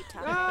could just keep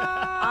talking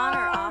on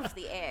or off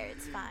the air.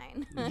 It's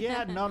fine.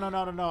 Yeah, no.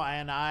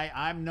 And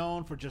I'm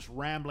known for just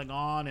rambling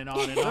on and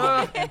on and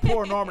on. And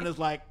poor Norman is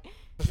like,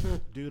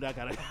 dude, I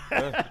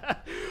gotta.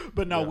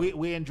 But no,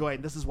 we enjoy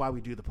it. This is why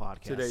we do the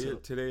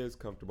podcast. Today is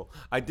comfortable.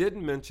 I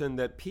didn't mention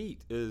that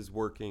Pete is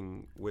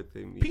working with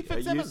him. Pete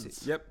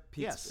Fitzsimmons.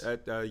 Pete's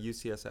at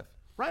UCSF.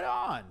 Right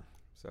on.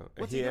 So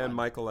What's he he and doing?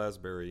 Michael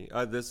Asbury.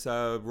 This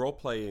role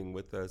playing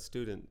with medical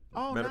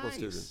nice.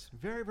 students.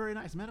 Very, very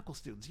nice. Medical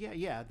students.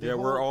 Yeah. Yeah,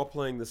 we're all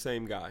playing the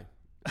same guy.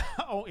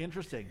 Oh,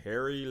 interesting.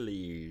 Harry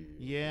Lee.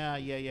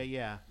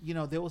 Yeah.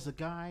 There was a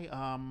guy.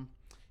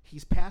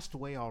 He's passed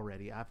away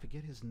already. I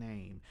forget his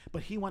name,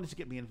 but he wanted to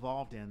get me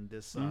involved in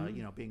this.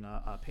 Being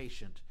a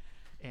patient.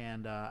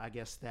 And I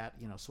guess that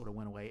sort of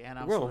went away. And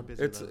I'm sort of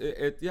busy.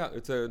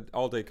 It's an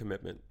all-day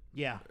commitment.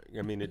 Yeah.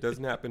 I mean, it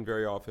doesn't happen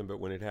very often, but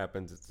when it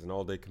happens, it's an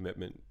all-day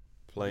commitment.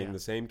 Playing the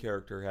same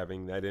character,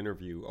 having that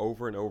interview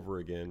over and over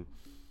again.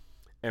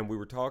 And we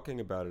were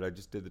talking about it. I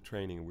just did the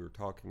training, and we were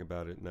talking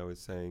about it, and I was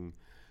saying,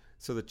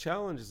 so the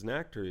challenge as an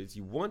actor is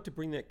you want to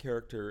bring that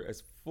character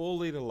as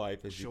fully to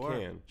life as you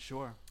can.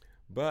 Sure.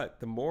 But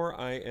the more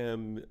I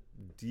am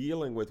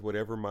dealing with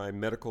whatever my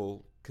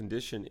medical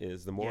condition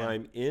is, the more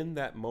I'm in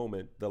that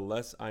moment, the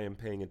less I am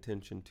paying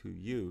attention to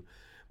you.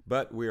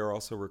 But we are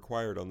also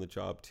required on the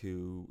job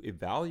to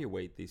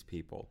evaluate these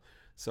people.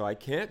 So I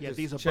can't these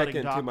just are check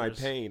budding into my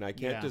doctors. pain. I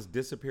can't Yeah. just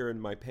disappear in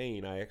my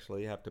pain. I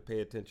actually have to pay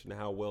attention to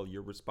how well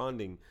you're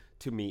responding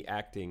to me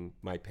acting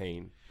my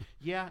pain.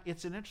 Yeah,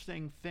 it's an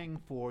interesting thing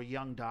for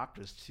young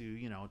doctors to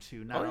not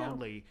Oh, yeah.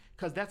 only,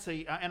 because that's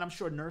and I'm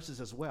sure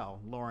nurses as well,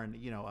 Lauren,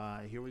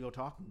 here we go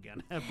talking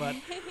again,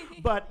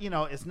 but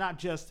it's not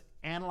just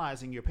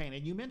analyzing your pain.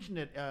 And you mentioned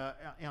it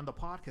on the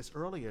podcast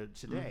earlier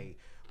today,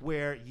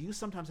 where you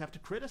sometimes have to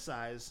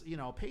criticize,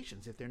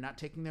 patients if they're not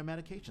taking their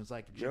medications.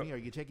 Like, Jimmy, Yep. are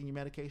you taking your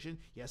medication?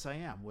 Yes, I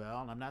am.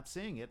 Well, I'm not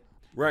seeing it.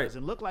 Right.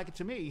 Doesn't look like it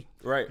to me.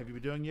 Right. Have you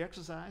been doing your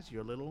exercise?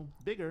 You're a little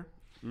bigger.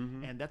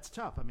 And that's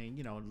tough. I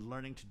mean,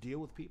 learning to deal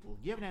with people.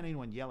 You haven't had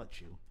anyone yell at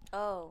you.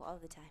 Oh, all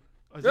the time.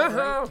 Oh, is that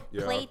right?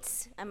 Yeah.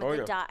 Plates. I'm a Oh,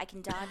 good yeah. I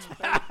can dodge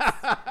plates.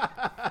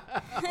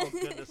 Oh,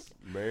 goodness.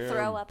 Man.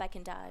 Throw up, I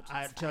can dodge.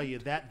 I It's tell fine. you,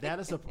 that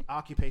is an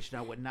occupation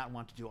I would not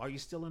want to do. Are you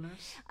still a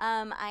nurse?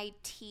 I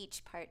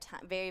teach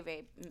part-time, very,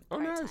 very Oh,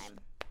 nice. part-time.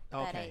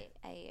 But Okay.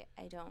 I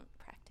don't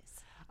practice.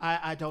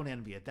 I don't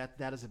envy it.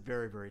 That is a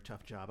very, very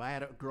tough job. I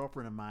had a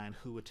girlfriend of mine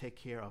who would take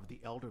care of the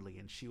elderly,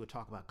 and she would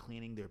talk about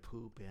cleaning their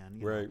poop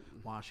and Right.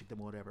 washing them,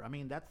 whatever. I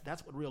mean,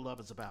 that's what real love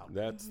is about.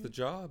 That's the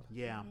job.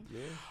 Yeah. Yeah.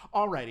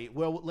 Alrighty.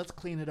 Well, let's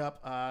clean it up.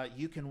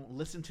 You can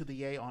listen to the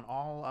Yay on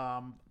all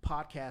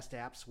podcast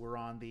apps. We're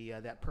on the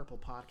that purple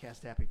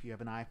podcast app if you have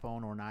an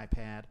iPhone or an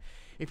iPad.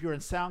 If you're a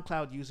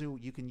SoundCloud user,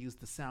 you can use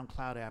the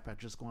SoundCloud app.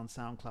 Just go on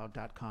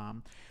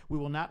SoundCloud.com. We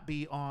will not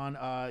be on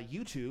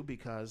YouTube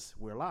because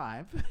we're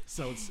live,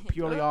 so it's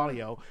purely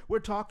audio. We're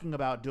talking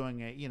about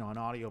doing an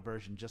audio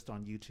version just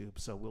on YouTube,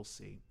 so we'll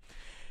see.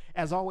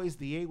 As always,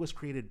 the Yay was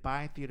created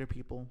by theater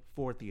people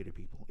for theater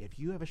people. If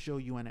you have a show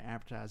you want to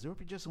advertise, or if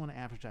you just want to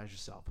advertise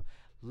yourself,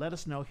 let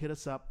us know. Hit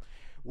us up.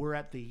 We're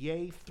at the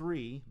Yay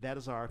 3. That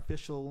is our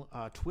official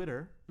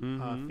Twitter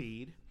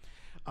feed.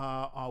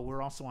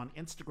 We're also on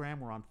Instagram.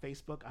 We're on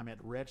Facebook. I'm at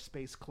Red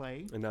Space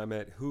Clay. And I'm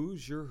at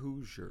Hoosier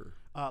Hoosier.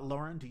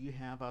 Lauren, do you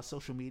have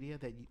social media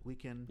that we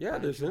can? Yeah,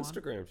 find there's you on?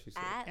 Instagram, she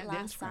said. At And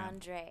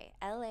Lasandre.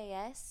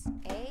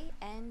 LASANDREI.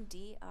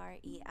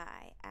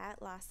 At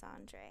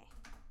Lasandre.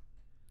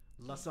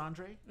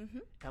 Lasandre? Mm-hmm.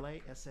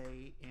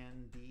 Lasandre.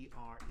 ANDREI.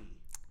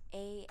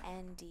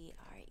 Andrei.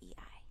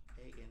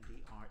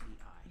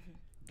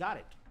 Got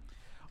it.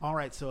 All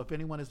right. So if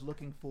anyone is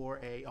looking for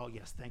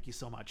yes, thank you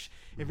so much.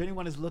 If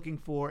anyone is looking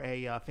for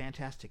a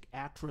fantastic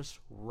actress,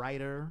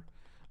 writer,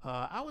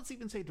 I would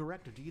even say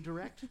director. Do you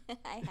direct?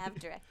 I have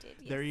directed.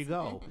 Yes. There you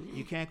go.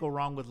 You can't go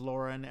wrong with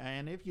Lauren.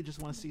 And if you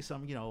just want to see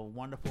some,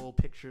 wonderful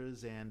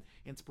pictures and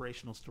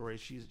inspirational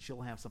stories,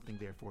 she'll have something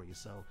there for you.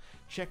 So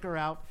check her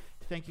out.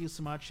 Thank you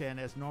so much. And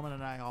as Norman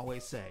and I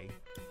always say,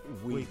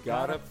 We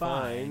gotta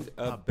find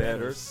a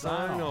better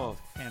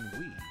sign-off. And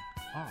we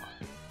are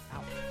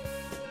out.